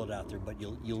magic bullet out there, but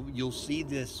you'll see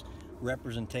this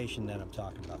representation that I'm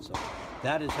talking about. So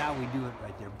that is how we do it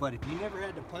right there. But if you never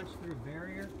had to punch through a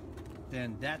barrier,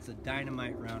 then that's a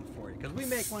dynamite round for you. Because we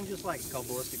make one just like it called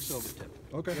Ballistics Silvertip.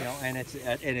 Okay. You know, and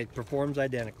it performs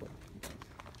identically.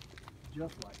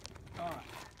 Just like it. All right.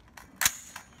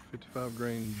 55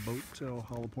 grain boat tail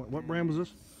hollow point. What brand was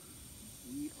this?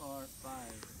 We are fired.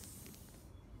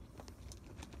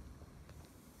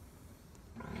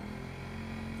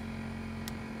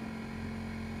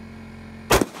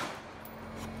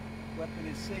 Weapon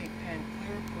is safe and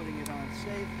clear. Putting it on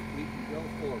safe. We can go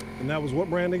forward. And that was what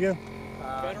brand again?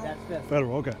 Federal? That's Federal.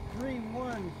 Federal. Okay.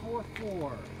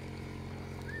 3144.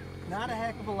 Not a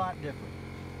heck of a lot different.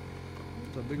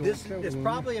 It's a big old This Kevlar is one.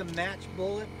 probably a match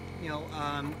bullet. You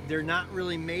know, they're not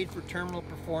really made for terminal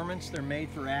performance. They're made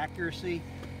for accuracy.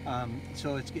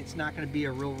 So it's not going to be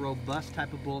a real robust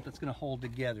type of bullet that's going to hold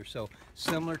together. So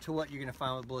similar to what you're going to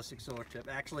find with Ballistics Silvertip.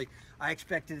 Actually, I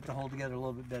expected it to hold together a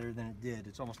little bit better than it did.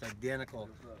 It's almost identical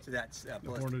to that The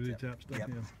Ballistic Hornady tip. tap stuff. Yep.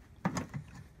 Yeah.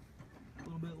 A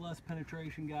little bit less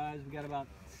penetration, guys. We got about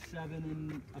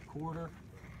 7 1/4.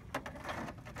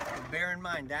 Bear in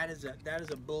mind that is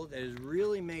a bullet that is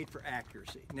really made for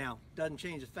accuracy. Now, doesn't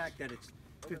change the fact that it's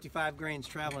 55 grains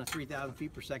traveling at 3,000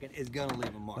 feet per second is going to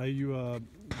leave a mark. Now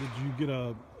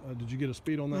did you get a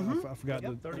speed on that? I forgot.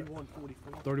 Yep.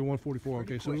 3144. 3144.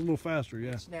 Okay, so it was a little faster.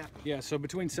 Yeah. Snappy. Yeah, so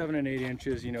between 7 and 8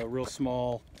 inches, you know, real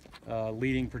small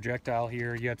leading projectile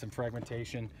here. You had some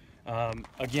fragmentation.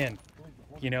 Again,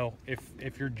 you know,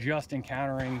 if you're just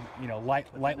encountering, you know,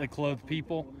 lightly clothed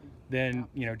people, then,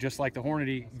 you know, just like the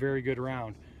Hornady, very good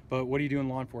round. But what do you do in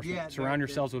law enforcement? Yeah, Surround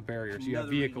yourselves with barriers. You have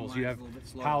another reason vehicles, why you it's have a little bit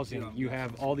slower housing, too. you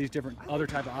have all these different other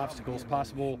type of obstacles,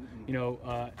 possible, you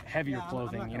know, heavier Yeah, I'm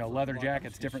clothing, not you gonna know, leather flip flop, I'm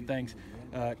jackets, just different gonna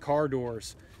things, car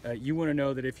doors. You want to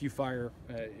know that if you fire,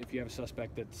 if you have a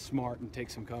suspect that's smart and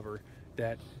takes some cover,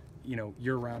 that, you know,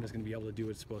 your round is going to be able to do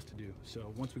what it's supposed to do.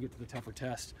 So once we get to the tougher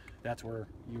test, that's where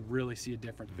you really see a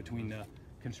difference between the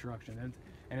construction.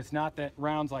 And it's not that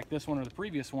rounds like this one or the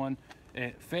previous one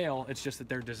fail, it's just that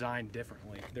they're designed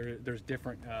differently. There's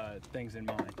different things in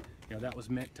mind. You know, that was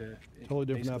meant to Totally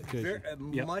different basically-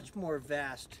 application. Yep. Much more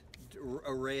vast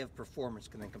array of performance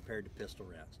than compared to pistol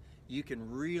rounds. You can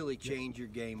really change your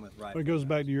game with rifle. But it goes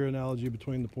back to your analogy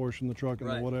between the Porsche and the truck and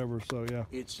Right. the whatever. So yeah,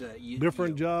 It's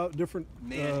different job, different.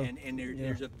 Man, and yeah.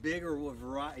 there's a bigger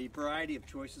variety of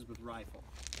choices with rifle.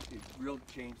 It really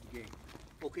changed the game.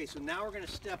 Okay, so now we're going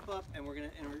to step up and we're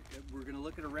going to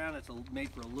look at a round that's made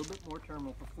for a little bit more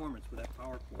terminal performance with that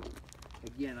power point.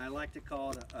 Again, I like to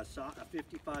call it a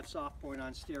 55 soft point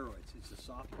on steroids. It's a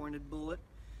soft pointed bullet.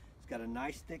 It's got a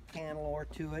nice thick cantilever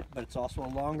to it, but it's also a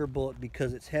longer bullet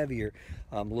because it's heavier.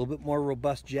 A little bit more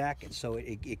robust jacket, so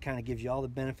it kind of gives you all the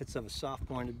benefits of a soft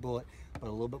pointed bullet, but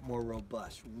a little bit more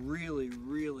robust. Really,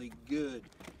 really good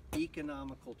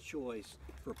economical choice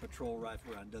for a patrol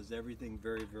rifle round. Does everything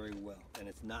very, very well, and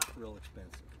it's not real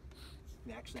expensive.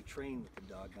 You can actually train with the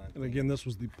doggone And thing. again, this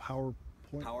was the power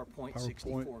point. PowerPoint PowerPoint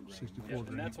 64 grain. 64 Yeah, grain.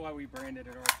 and that's why we branded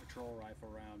it our patrol rifle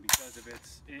round, because of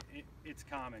it's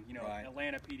common. You know, Right.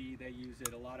 Atlanta PD, they use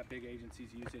it. A lot of big agencies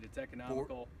use it. It's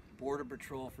economical. Border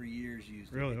Patrol for years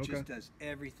used it. Really? It Okay. just does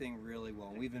everything really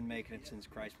well. We've been making it since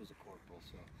Christ was a corporal.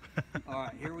 So, all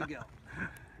right, here we go.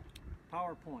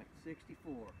 PowerPoint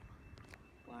 64.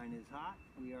 Line is hot.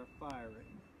 We are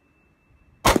firing.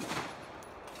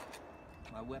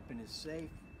 My weapon is safe.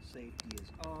 Safety is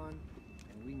on,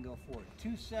 and we can go forward.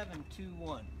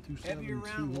 2721. Heavier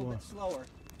round, a little bit slower.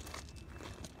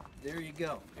 There you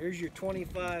go. There's your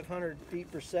 2,500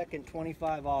 feet per second,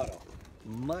 25 auto.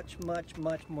 Much, much,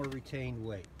 much more retained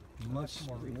weight. Much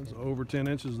more That's retained. over 10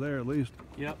 inches there at least.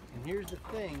 Yep. And here's the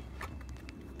thing.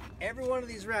 every one of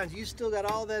these rounds, you still got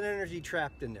all that energy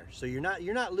trapped in there. So you're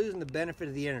not losing the benefit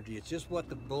of the energy. It's just what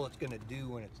the bullet's going to do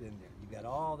when it's in there. You got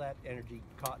all that energy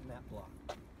caught in that block.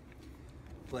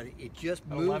 But it just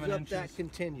moves up that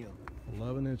continuum.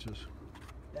 11 inches.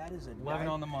 That is a 11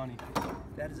 on the money.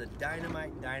 That is a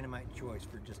dynamite choice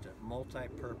for just a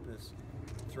multi-purpose.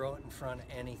 Throw it in front of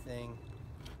anything.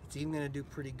 It's even going to do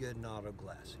pretty good in auto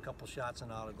glass. A couple shots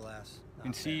in auto glass. You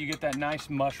can see you get that nice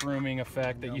mushrooming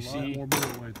effect that you see. A lot more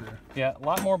bullet weight there. Yeah, a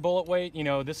lot more bullet weight. You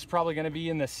know, this is probably going to be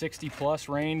in the 60+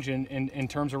 range in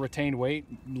terms of retained weight.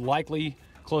 Likely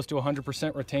close to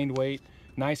 100% retained weight.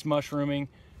 Nice mushrooming.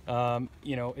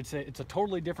 You know, it's a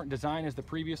totally different design as the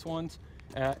previous ones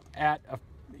at a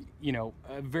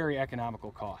a very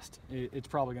economical cost. It's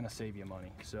probably going to save you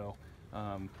money. So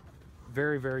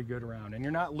very, very good round, and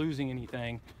you're not losing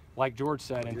anything, like George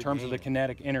said, in terms of the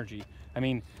kinetic energy. I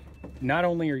mean, not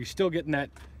only are you still getting that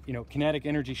kinetic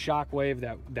energy shock wave,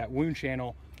 that wound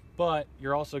channel, but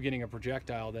you're also getting a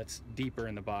projectile that's deeper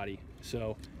in the body.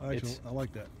 So actually, I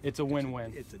like that. It's a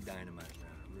win-win. It's a dynamite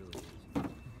round, it really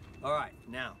is. All right,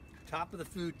 now top of the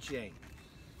food chain,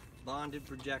 bonded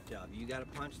projectile. You got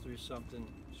to punch through something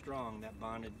strong. That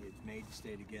bonded is made to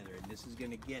stay together, and this is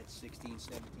going to get 16,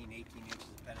 17, 18 inches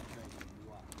of penetration.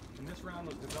 And this round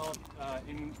was developed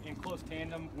in close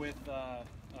tandem with the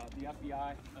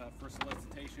FBI for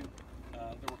solicitation.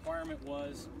 The requirement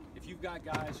was, if you've got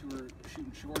guys who are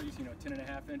shooting shorties,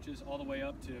 10.5 inches all the way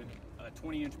up to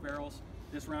 20-inch barrels,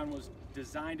 this round was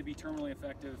designed to be terminally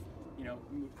effective,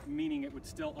 meaning it would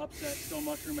still upset, still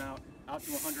mushroom out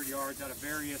to 100 yards out of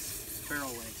various barrel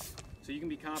lengths. So you can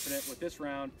be confident with this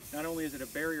round, not only is it a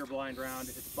barrier blind round,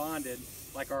 it's bonded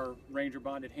like our Ranger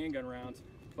bonded handgun rounds,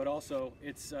 but also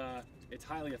it's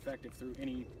highly effective through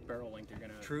any barrel length you're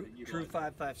going to utilize. True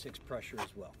 5.56 pressure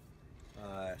as well.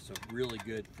 So really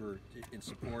good in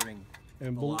supporting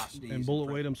velocities. And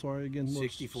bullet weight, I'm sorry, again?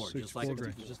 64, just like the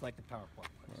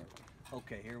PowerPoint. Right.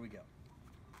 Okay, here we go.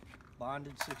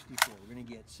 Bonded 64. We're going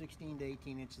to get 16 to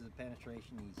 18 inches of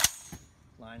penetration easy.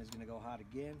 Line is going to go hot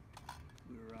again.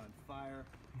 We were on fire.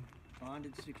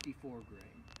 Bonded 64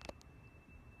 grain.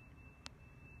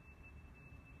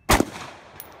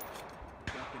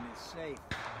 Weapon is safe.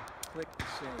 Quick to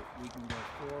safe. We can go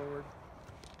forward.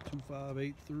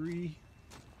 2583.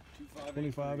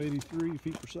 2583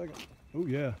 feet per second. Oh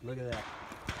yeah. Look at that.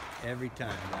 Every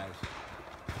time, guys.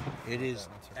 It is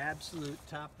absolute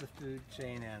top of the food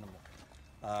chain animal.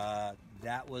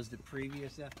 That was the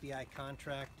previous FBI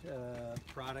contract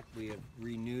product. We have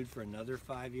renewed for another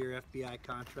 5-year FBI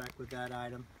contract with that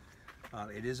item.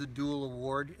 It is a dual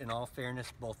award. In all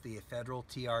fairness, both the federal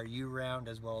TRU round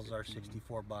as well as our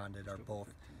 64 bonded are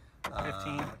both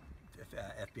 15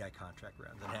 FBI contract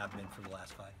rounds and have been for the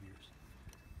last 5 years.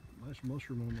 Nice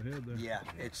mushroom on the head there. Yeah,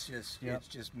 it's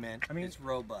just meant. I mean, it's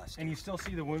robust. And you still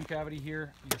see the wound cavity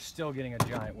here. You're still getting a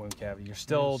giant wound cavity. You're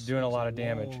still doing a lot of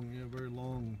damage. Yeah, very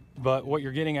long. But what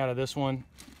you're getting out of this one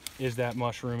is that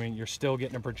mushrooming. You're still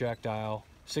getting a projectile,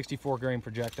 64 grain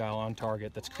projectile on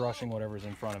target that's crushing whatever's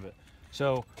in front of it.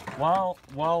 So while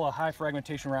a high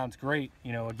fragmentation round's great,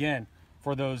 again,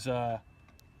 for those for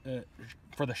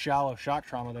the shallow shock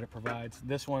trauma that it provides,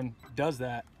 this one does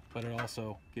that, but it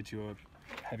also gets you a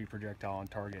heavy projectile on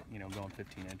target, going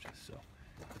 15 inches. So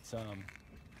it's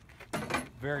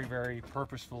very, very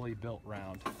purposefully built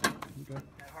round. Okay.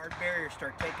 That hard barrier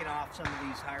start taking off some of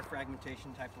these higher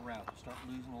fragmentation type of rounds. Start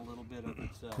losing a little bit of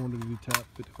its. Quantity tap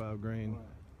 55 grain.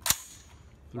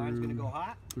 Line's gonna go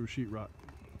hot. Through sheetrock,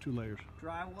 2 layers.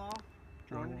 Drywall.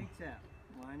 Quantity tap.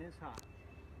 Line is hot.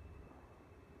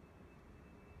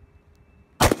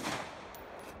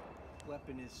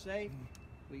 Weapon is safe.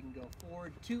 We can go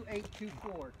forward.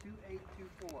 2824.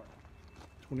 2824.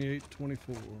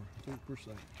 2824 feet per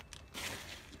second.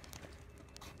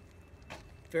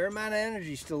 Fair amount of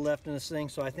energy still left in this thing,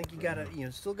 so I think you got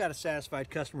still got a satisfied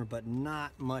customer, but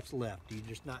not much left. You're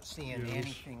just not seeing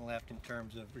anything left in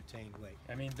terms of retained weight.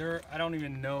 I mean, I don't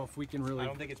even know if we can really. I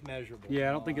don't think it's measurable. Yeah,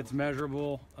 I don't think it's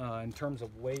measurable in terms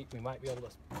of weight. We might be able to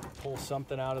pull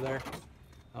something out of there.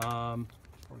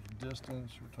 Or the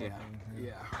distance we're talking.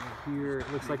 Yeah. Here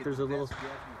it looks like there's a little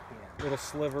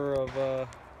sliver of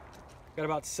got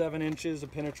about 7 inches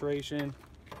of penetration.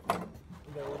 We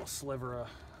got a little sliver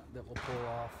that will pull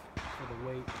off for the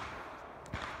weight.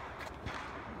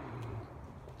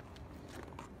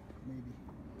 Maybe.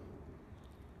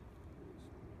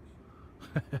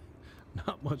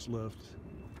 Not much left.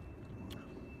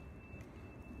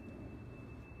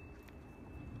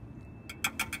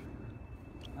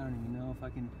 I don't even know if I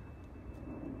can.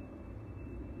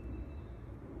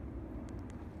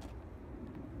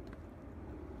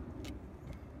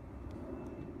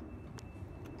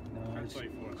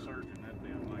 a surgeon, that'd be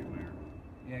a nightmare.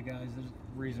 Yeah, guys, there's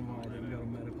a reason why I didn't go to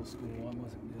medical school. I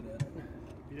wasn't good at it.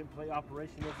 You didn't play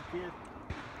operation as a kid?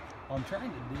 I'm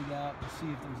trying to dig out to see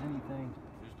if there's anything.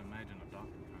 Just imagine a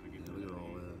doctor trying to get Yeah, rid look of at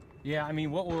all it. that. Yeah, I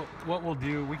mean, what we'll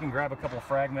do, we can grab a couple of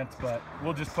fragments, but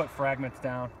we'll just put fragments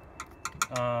down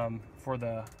for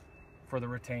the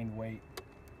retained weight.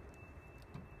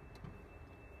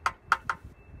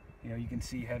 You know, you can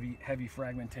see heavy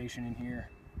fragmentation in here,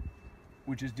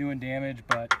 which is doing damage,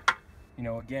 but you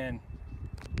know, again,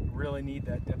 really need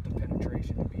that depth of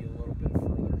penetration to be a little bit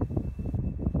further.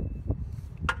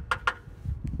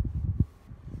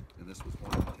 And this was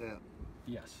one tap.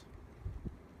 Yes.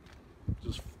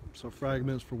 Just so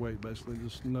fragments for weight, basically.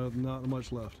 Just not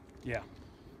much left. Yeah.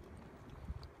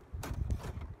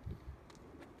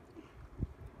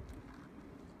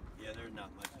 Yeah, there's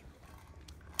not much.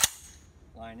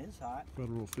 Line is hot,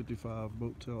 Federal 55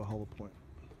 boat tail hollow point.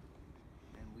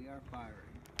 and we are firing.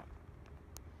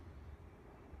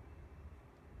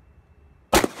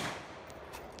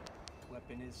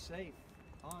 Weapon is safe.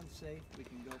 On safe. We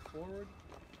can go forward.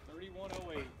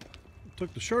 3108.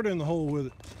 Took the shirt in the hole with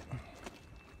it.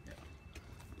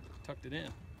 Tucked it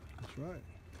in. That's right.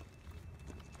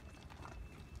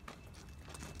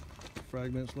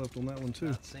 Fragments left on that one too.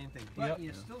 Not the same thing, but Yep.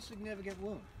 you still significant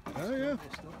wound. Oh yeah. There's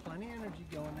still plenty of energy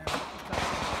going there.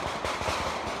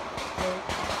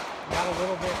 Got a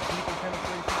little bit deeper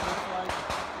penetration, looks like.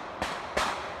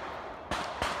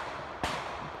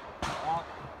 About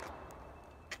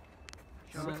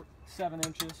Sure. 7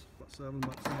 inches. About 7,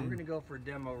 about We're 10. gonna go for a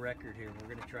demo record here.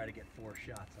 We're gonna try to get 4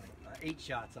 shots on 8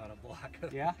 shots on a block.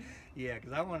 Yeah? Yeah,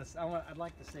 because I'd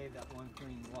like to save that one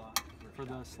clean block For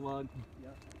the slug.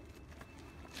 Yep.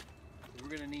 So we're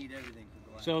gonna need everything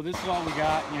for glass. So this is all we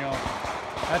got, you know,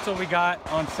 that's what we got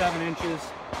on 7 inches.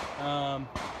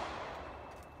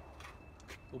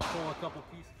 We'll pull a couple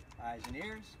pieces. Eyes and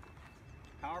ears.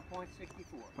 PowerPoint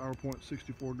 64. PowerPoint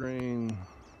 64 grain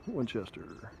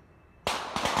Winchester.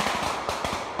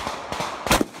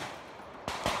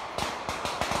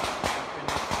 Weapon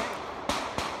is safe.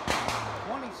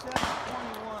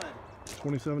 2721.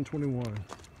 2721.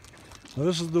 Now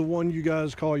this is the one you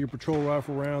guys call your patrol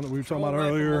rifle round that we were talking about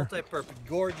earlier. Multi-purpose.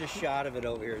 Gorgeous shot of it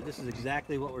over here. This is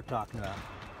exactly what we're talking about.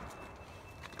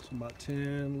 It's about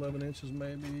 10, 11 inches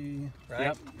maybe. Right?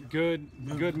 Yep, good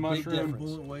Big mushroom. difference.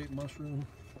 Bullet weight mushroom.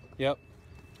 Yep.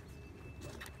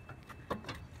 All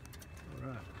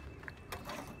right.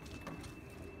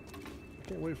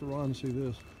 Can't wait for Ron to see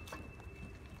this.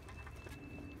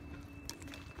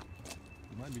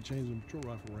 Might be changing patrol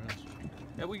rifle rounds.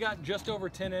 Yeah, we got just over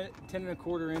 10 and a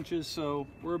quarter inches, so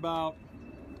we're about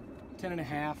 10 and a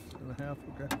half. 10.5,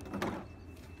 okay.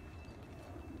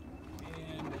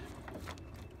 And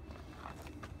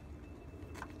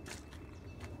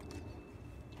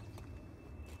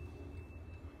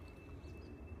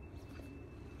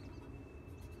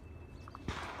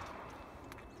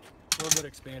a little bit of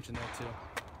expansion there too.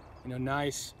 You know,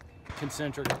 nice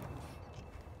concentric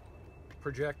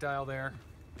projectile there.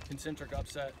 Concentric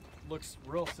upset. Looks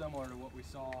real similar to what we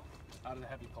saw out of the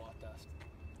heavy plot test.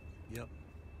 Yep.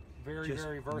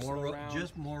 Very versatile round.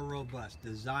 Just more robust.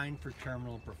 Designed for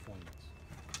terminal performance.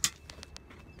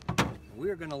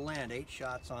 We're going to land 8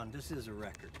 shots on. This is a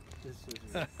record. This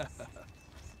is a record.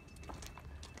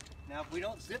 Now, if we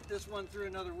don't zip this one through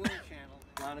another wound channel,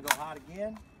 want to go hot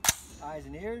again? Eyes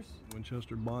and ears.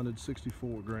 Winchester bonded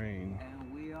 64 grain.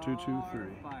 And we are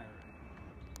 223. firing.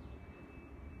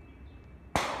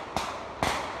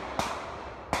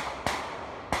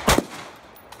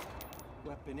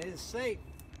 Weapon is safe.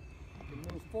 You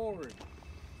can move forward.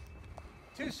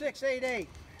 2688.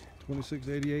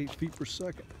 2688 feet per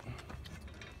second.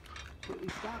 Did we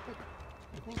stop it?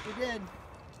 I think we did.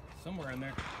 Somewhere in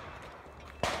there.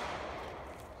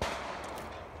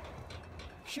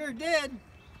 Sure did.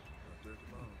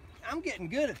 I'm getting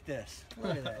good at this.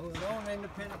 Look at that. Throwing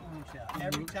independent wound shot.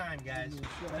 Every time, guys.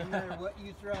 Doesn't matter what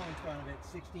you throw in front of it,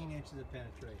 16 inches of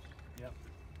penetration. Yep.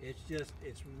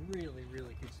 It's really,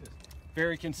 really consistent.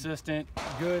 Very consistent.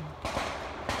 Good.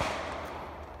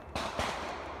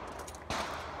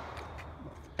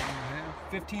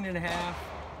 15 and a half.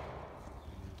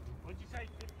 What'd you say,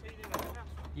 15 and a half?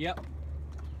 Yep.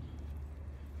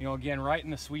 You know, again, right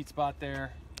in the sweet spot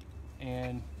there.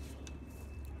 And,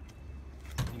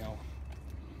 you know,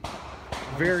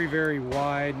 very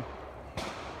wide.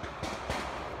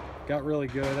 Got really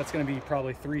good. That's going to be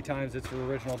probably 3 times its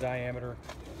original diameter.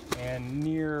 And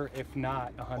near, if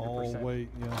not 100% All weight,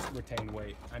 yeah. retained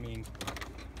weight. I mean,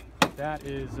 that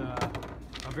is a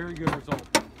very good result.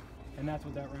 And that's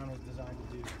what that round was designed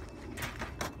to do.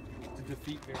 To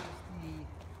defeat bears.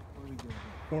 The What are we doing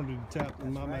here? Hornady tap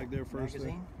in my That's mag right. there first.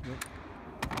 Magazine. Yep.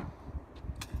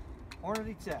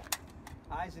 Hornady tap.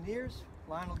 Eyes and ears.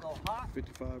 Line will go hot.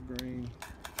 55 grain.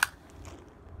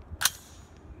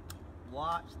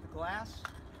 Watch the glass.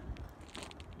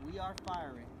 We are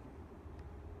firing.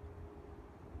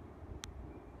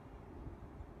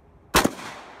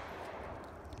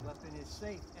 Weapon is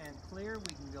safe and clear.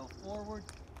 We can go forward.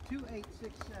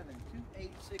 2867.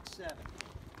 2867.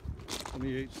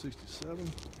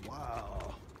 2867.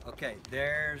 Wow. Okay,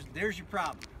 there's your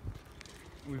problem.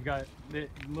 We've got a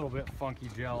little bit funky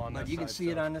gel on But this you can side, see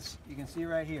it on this. You can see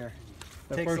right here.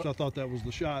 At Takes first a- I thought that was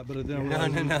the shot, but then I No,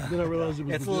 realized, no, no. Then I realized it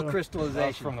was It's a the little gel. That's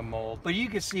crystallization. from the mold. But you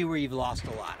can see where you've lost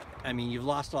a lot of it. I mean, you've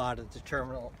lost a lot of the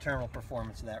terminal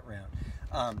performance of that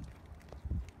round.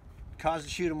 Cause to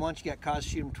shoot them once, you got cause to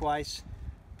shoot them twice.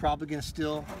 Probably going to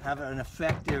still have an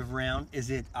effective round. Is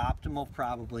it optimal?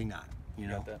 Probably not. You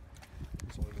know, Got that?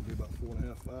 It's only gonna be about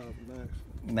 4.5, 5 max.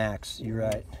 max. You're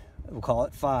right. We'll call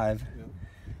it 5, Yep.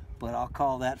 but I'll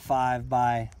call that 5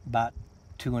 by about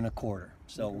 2 1/4.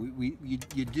 So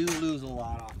you do lose a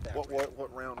lot off that.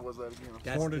 What round was that again?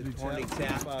 That's the Hornady Hornady tap, tap.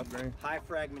 55 grain. High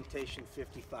fragmentation,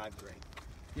 55 grain.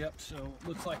 Yep, so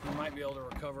looks like we might be able to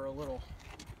recover a little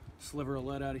sliver of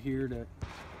lead out of here to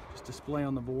just display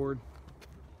on the board.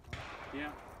 Yeah.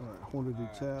 All right, Hornady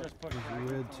tap. Just put There's it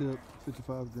the red tip,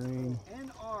 55 grain.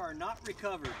 NR not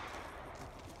recovered.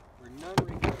 For none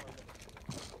recovered.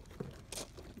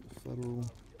 Federal.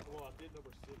 Well, I did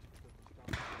number 6 because we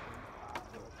stopped.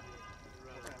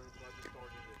 Rather, so I just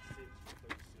started at 6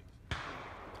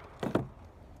 for 36.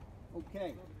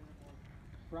 Okay.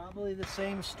 Probably the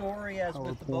same story as Hollow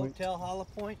with the point. Boattail Hollow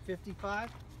Point 55.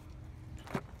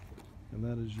 And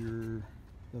that is your,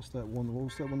 that's that one, what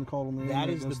was that one called on the end? That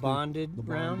is That's the bonded the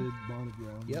round? bonded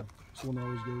round. Yep. That's the one that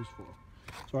always goes for.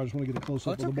 So I just want to get a close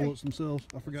up it's of the okay. bullets themselves.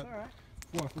 I forgot, All right.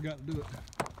 I forgot to do it.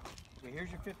 So here's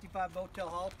your 55 Boattail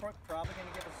Hollow Point. Probably going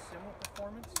to give us similar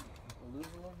performance. We'll lose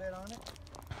a little bit on it.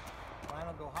 Line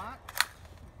will go hot.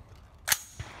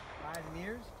 Eyes and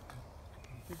ears.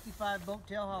 55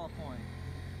 Boattail Hollow Point.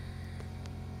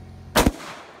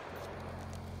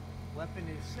 Weapon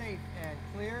is safe and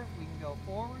clear. We can go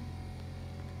forward.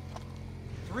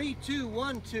 3, 2,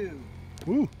 1, 2.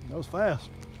 Ooh, that was fast.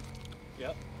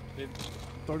 Yep.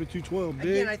 3212, big.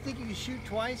 Again, I think if you shoot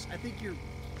twice, I think you're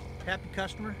a happy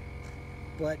customer,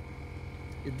 but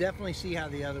you definitely see how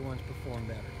the other ones perform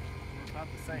better. About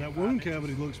the same. That 5 wound inches.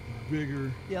 cavity looks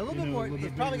bigger. Yeah, a little you bit know, more. little It's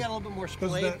bit probably bigger. got a little bit more 'Cause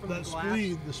splayed from that the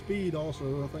glass. the speed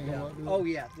also, I think. Yeah. might do Oh that.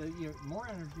 yeah, more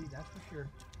energy, that's for sure.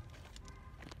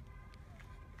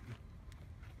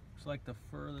 Looks like the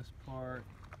furthest part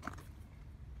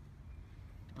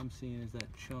I'm seeing is that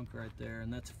chunk right there,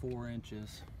 and that's 4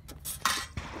 inches.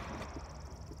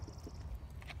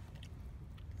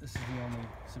 This is the only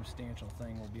substantial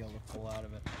thing we'll be able to pull out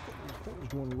of it. There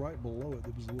was one right below it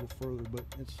that was a little further, but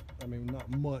it's, I mean, not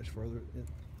much further.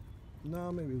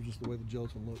 No, maybe it was just the way the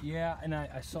gelatin looked. Yeah, and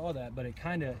I saw that, but it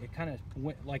kind of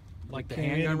went like the came in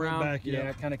handgun and went round. back, yeah.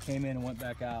 It kind of came in and went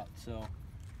back out. So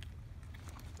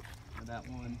for that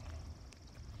one,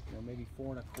 you know, maybe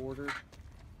 4 1/4.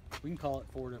 We can call it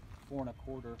 4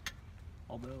 1/4.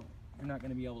 Although you're not going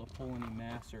to be able to pull any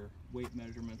mass or weight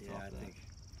measurements Yeah, off I that. think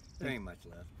there ain't much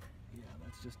left. Yeah,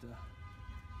 that's just a.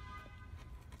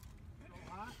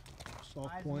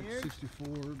 Soft Eyes point, and ears.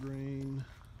 64 grain,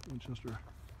 Winchester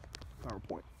power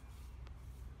point.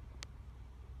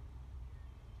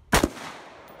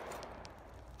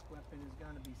 Weapon is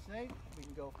going to be safe. We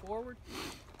can go forward.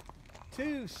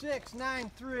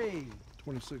 2693.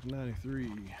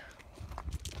 2693.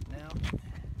 Now,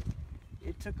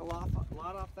 it took a lot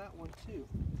off that one too.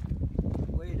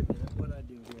 Wait a minute, what'd I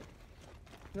do here?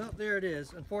 No, there it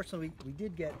is. Unfortunately, we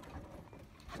did get.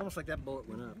 It's almost like that bullet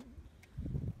went up.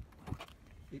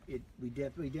 We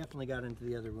definitely got into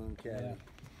the other wound cavity. Yeah.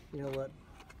 You know what?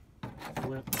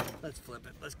 Flip. Let's flip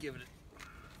it. Let's give it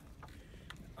an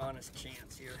honest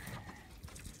chance here.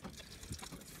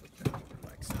 Let's flip that over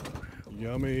like so.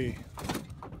 Yummy.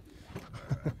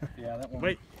 Yeah, that one.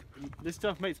 Wait, this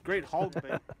stuff makes great hog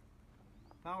bait.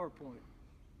 PowerPoint.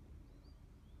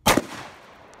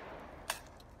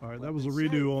 All right, that was a Weapon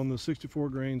redo on the 64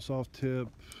 grain soft tip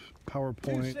power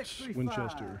point 2635.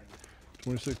 Winchester.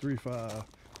 2635.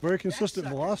 Very consistent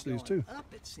That sucker's velocities too. going Up,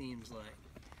 it seems like,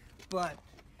 but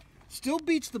still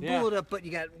beats the Yeah. bullet up. But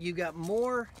you got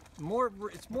more.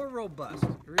 It's more robust.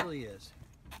 It really is.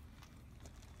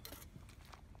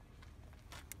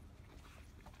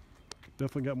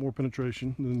 Definitely got more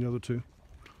penetration than the other two.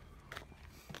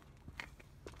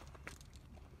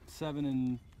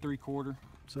 7 3/4.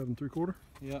 7 3/4.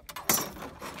 Yep.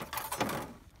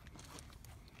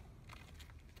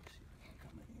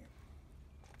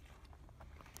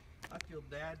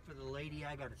 for the lady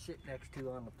I got to sit next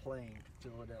to on the plane to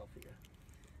Philadelphia.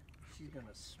 She's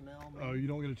gonna smell me. Oh, you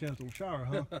don't get a chance to shower,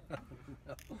 huh?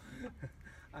 No.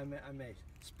 I may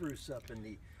spruce up in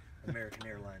the American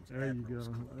Airlines. There you go. Admirals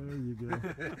Club. There you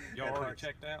go. Y'all already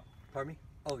checked out? Pardon me?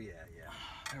 Oh yeah, yeah.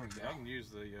 There we go. I can use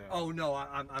the. Oh no,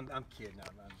 I'm kidding.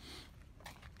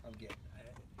 I'm kidding.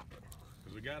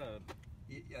 Cause we got a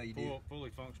You do?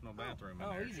 fully functional bathroom in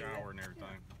Oh, there, easy, shower yeah. and everything.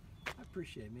 I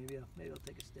appreciate it. Maybe I'll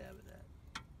take a stab at that.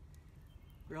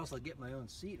 Or else I'll get my own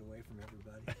seat away from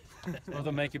everybody. Well,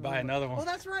 they'll make you buy another Oh, one.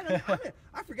 that's right.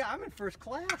 I forgot. I'm in first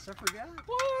class. I forgot.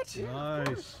 What?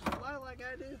 Nice. Fly like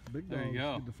I do. Big There you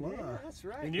dogs go. get to fly. Yeah, that's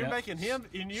right. And you're Yeah. making him,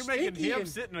 Stinky and-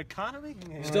 sit in economy?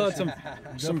 Still had some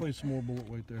Definitely some more bullet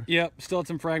weight there. Yep, still had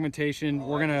some fragmentation. Oh,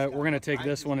 we're gonna take I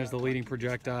this just one as got the leading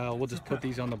projectile. We'll just put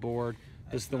these on the board.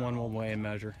 This is the one we'll weigh and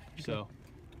measure. So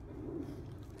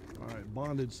All right,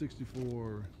 bonded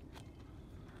 64.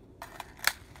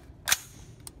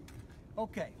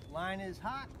 Okay, line is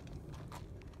hot.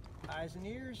 Eyes and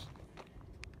ears.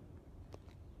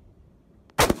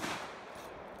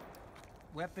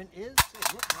 Weapon is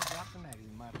safe. Whoop, I dropped the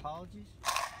magazine. My apologies.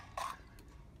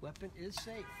 Weapon is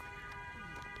safe.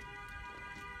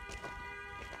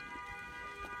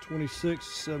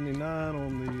 26.79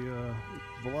 on the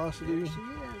velocity. There she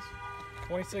is.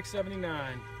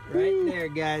 2679. Right there,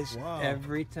 guys. Wow.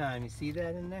 Every time. You see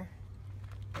that in there?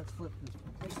 Let's flip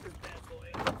this bad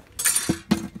boy.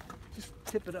 Just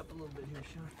tip it up a little bit here,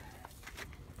 Sean.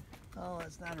 Oh,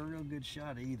 that's not a real good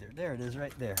shot either. There it is,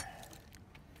 right there.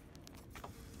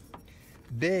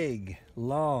 Big,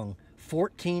 long,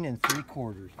 14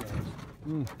 3/4,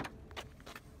 guys.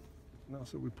 Now,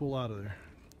 so we pull out of there.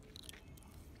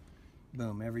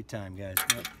 Boom, every time, guys.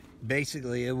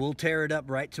 Basically, it will tear it up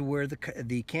right to where the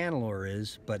cantilor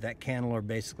is, but that cantilor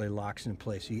basically locks in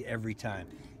place every time.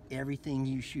 Everything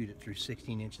you shoot it through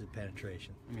 16 inches of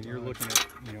penetration. I mean, you're looking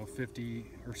at 50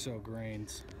 or so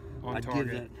grains on I'd give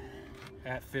target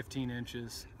at 15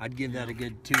 inches. I'd give that a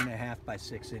good 2.5 by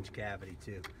 6 inch cavity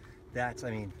too. That's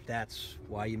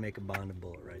why you make a bonded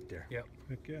bullet right there. Yep.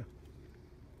 Heck yeah.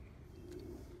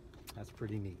 That's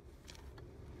pretty neat.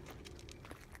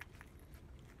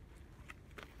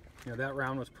 That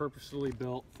round was purposefully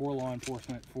built for law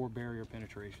enforcement for barrier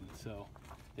penetration. So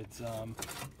it's a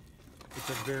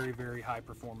very, very high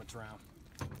performance round.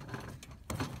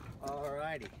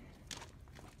 Alrighty.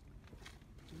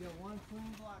 You got one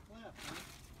clean block left, huh?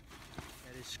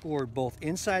 That is scored both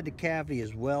inside the cavity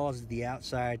as well as the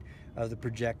outside of the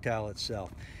projectile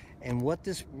itself. And what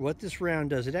this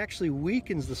round does, it actually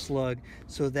weakens the slug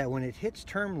so that when it hits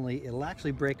terminally, it'll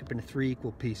actually break up into 3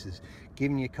 equal pieces,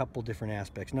 giving you a couple different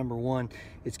aspects. Number one,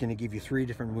 it's going to give you 3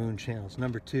 different wound channels.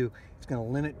 Number two, it's going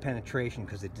to limit penetration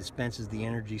because it dispenses the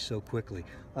energy so quickly.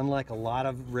 Unlike a lot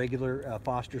of regular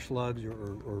Foster slugs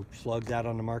or slugs out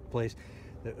on the marketplace,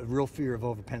 a real fear of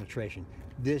overpenetration.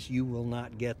 This you will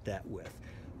not get that with.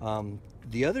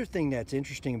 The other thing that's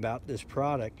interesting about this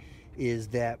product is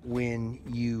that when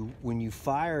you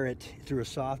fire it through a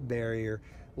soft barrier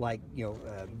like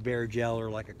bare gel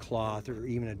or like a cloth or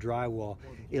even a drywall,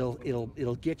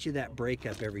 it'll get you that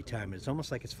breakup every time. It's almost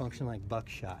like it's functioning like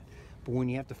buckshot. But when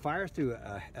you have to fire through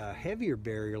a heavier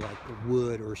barrier like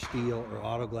wood or steel or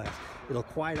auto glass, it'll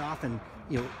quite often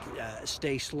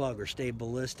stay slug or stay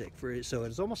ballistic. So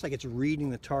it's almost like it's reading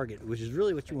the target, which is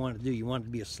really what you want to do. You want it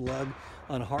to be a slug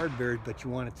on a hard barrier, but you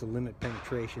want it to limit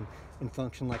penetration and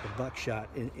function like a buckshot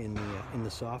in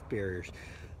the soft barriers.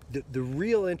 The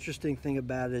real interesting thing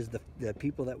about it is the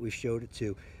people that we showed it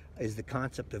to is the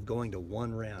concept of going to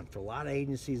one round. For a lot of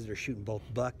agencies that are shooting both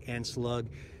buck and slug,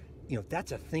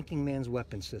 that's a thinking man's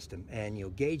weapon system,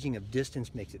 and gauging of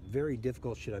distance makes it very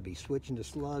difficult. Should I be switching to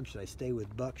slug? Should I stay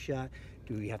with buckshot?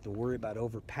 Do we have to worry about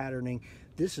over patterning?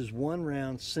 This is one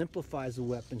round, simplifies the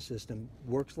weapon system,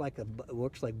 works like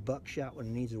buckshot when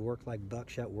it needs to work like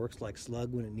buckshot, works like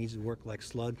slug when it needs to work like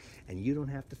slug, and you don't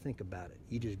have to think about it.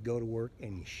 You just go to work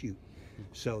and you shoot.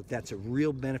 So that's a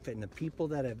real benefit, and the people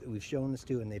that we've shown this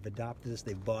to and they've adopted this,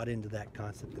 they've bought into that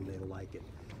concept and they like it,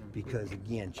 because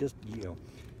again, just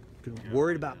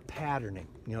worried about patterning.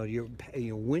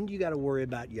 When do you got to worry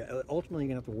about? Ultimately, you're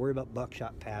gonna have to worry about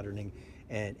buckshot patterning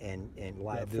and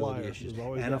liability issues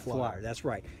and a flyer. That's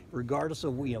right. Regardless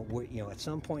of at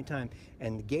some point in time,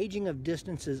 and the gauging of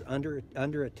distances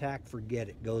under attack, forget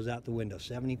it. Goes out the window.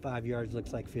 75 yards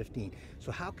looks like 15.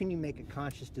 So how can you make a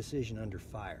conscious decision under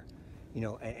fire?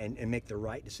 And make the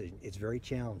right decision? It's very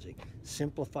challenging.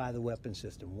 Simplify the weapon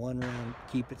system. One round,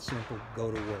 keep it simple, go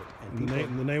to work. And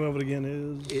The name of it again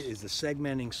is? It is the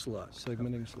segmenting slug.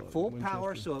 Segmenting slug. Full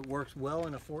power, so it works well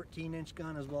in a 14-inch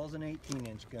gun as well as an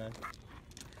 18-inch gun.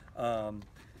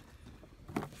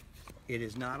 It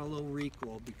is not a low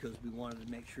recoil because we wanted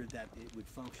to make sure that it would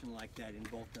function like that in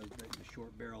both the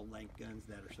short barrel length guns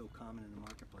that are so common in the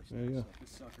marketplace. There you go.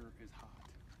 This sucker is hot.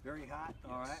 Very hot.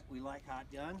 All right, we like hot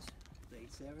guns.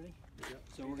 It's 870. Yep.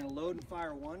 So we're going to load and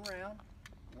fire one round.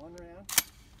 One round.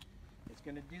 It's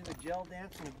going to do the gel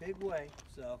dance in a big way.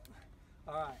 So,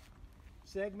 all right.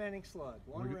 Segmenting slug.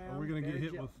 One round. Are we going to get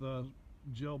hit gel. with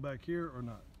gel back here or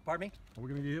not? Pardon me? Are we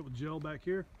going to get hit with gel back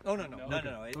here? Oh no.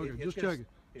 Okay, just checking.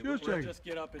 Just checking. Just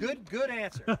get up and Good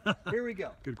answer. Here we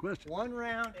go. Good question. One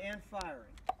round and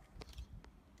firing.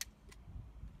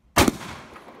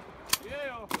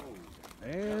 yeah.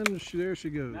 And there she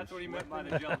goes. That's what he meant by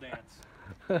the gel dance.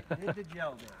 Did the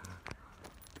gel dance.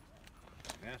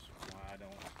 That's why I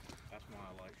don't. That's why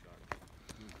I like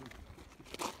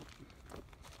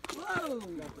Whoa!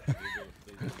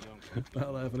 shotguns.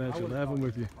 Not laughing at you, laughing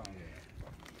with you.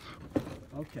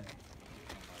 Okay.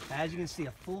 As you can see,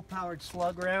 a full-powered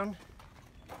slug round,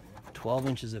 12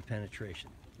 inches of penetration.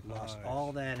 Lost Nice.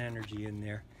 all that energy in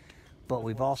there, but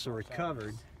we've also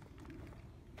recovered.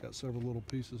 Got several little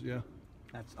pieces, yeah.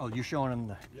 That's you're showing them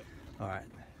the. Yep. All right.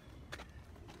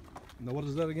 Now what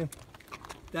is that again?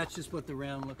 That's just what the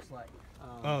round looks like.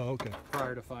 Oh, okay.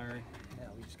 Prior to firing. Now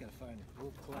we just gotta find it. A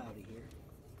little cloudy here.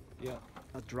 Yeah.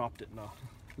 I dropped it now.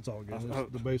 It's all good. Oh.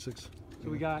 It's the basics. So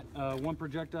we got one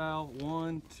projectile,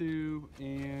 1, 2,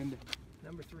 and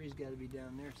Number 3's got to be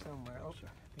down there somewhere. Oh, I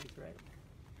think it's right.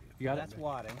 you got That's it.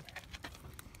 wadding.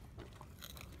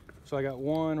 So I got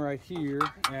one right here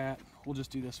at. We'll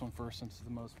just do this one first since it's the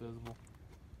most visible.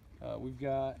 We've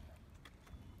got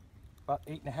about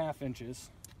 8.5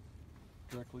 inches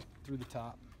directly through the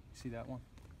top. You see that one?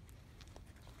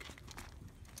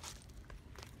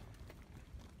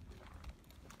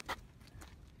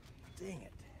 Dang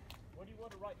it. What do you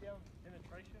want to write down?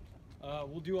 Penetration?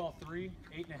 We'll do all three.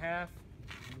 8.5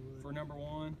 for number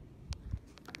 1.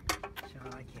 Sean,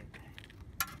 I can't.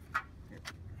 Here,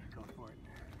 go for it.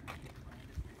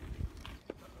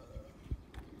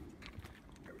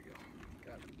 There we go.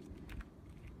 Got it.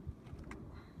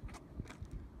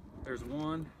 There's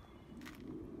one.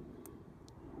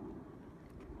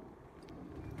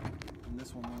 And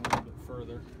this one went a little bit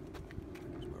further.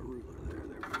 There's my ruler there. There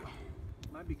we go.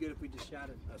 Might be good if we just shot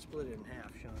it, split it in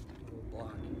half, Sean. A little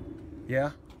block.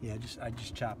 Yeah? Yeah, I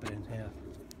just chop it in half.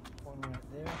 One right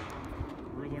there.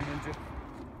 Ruler ninja.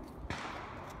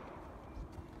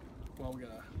 Well, we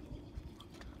got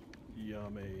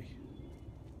Yummy.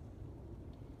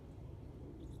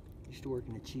 Used to work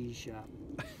in a cheese shop.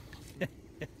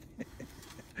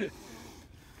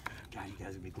 God, you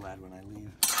guys will be glad when I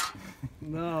leave.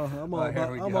 No, I'm all Oh, here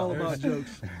about. we I'm go. all about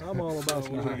jokes. I'm all about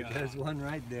So what do we smiles. got? There's one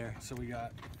right there. So we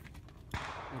got,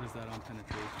 what is that on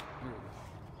penetration? There we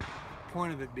go.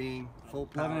 Point of it being full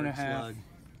 11.5. powered slug,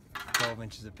 12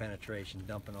 inches of penetration,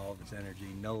 dumping all of its energy,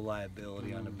 no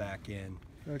liability on the back end.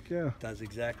 Heck yeah. Does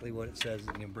exactly what it says,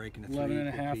 and you're breaking the 11.5 3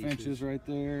 equal inches pieces. right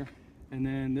there. And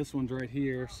then this one's right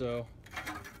here, so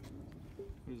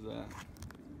what is that?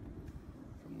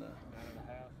 From the 9.5.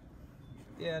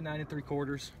 Yeah, 9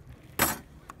 3/4.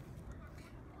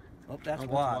 Oh, that's Oh,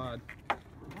 wad. I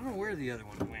don't know where the other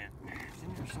one went. It's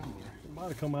in there somewhere. It might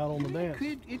have come out on the dance.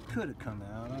 It could have come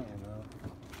out. I don't know.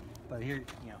 But here,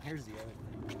 here's the other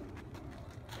thing.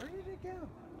 Where did it go?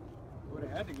 Would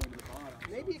have had to go to the bottom.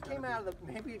 Maybe it came out of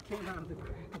the. Maybe it came out of the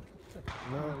ground.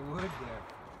 No. The wood there.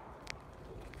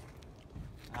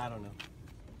 I don't know.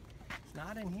 It's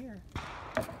not in here.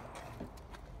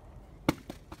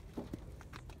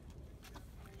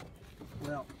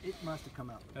 Well, it must have come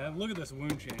out. Look at this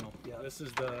wound channel. Yeah. This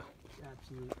is the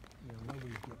Absolute. Nobody's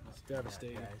getting this.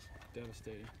 devastating. Guys.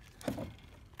 Devastating.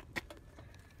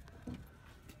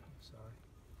 Sorry.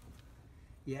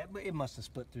 Yeah, but it must have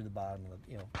split through the bottom of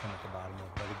the, come at the bottom of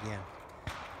it. But again,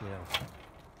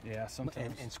 Yeah,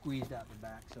 sometimes. and squeezed out the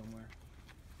back somewhere.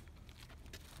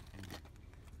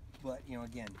 But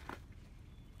again,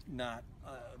 not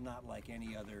like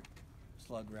any other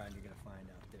slug round you're gonna find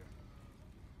out there.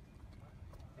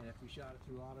 And if we shot it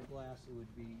through auto glass, it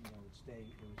would be, it would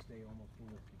stay almost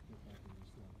ballistic, just like in the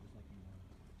slug, just like in the other.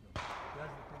 So,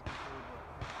 does the temperature,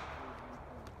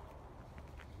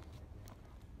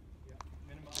 Yeah,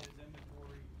 minimize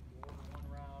inventory, order 1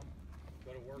 round,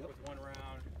 go to work with 1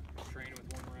 round, train with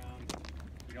 1 round.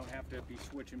 You don't have to be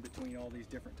switching between all these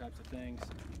different types of things.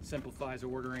 Simplifies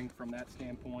ordering from that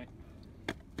standpoint.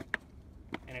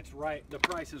 And it's right, the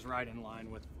price is right in line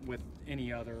with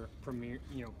any other premium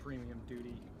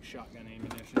duty shotgun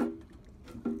ammunition.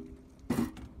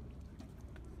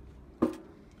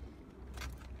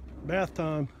 Bath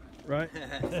time, right?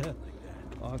 like that.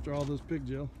 After all this pig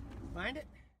gel. Find it?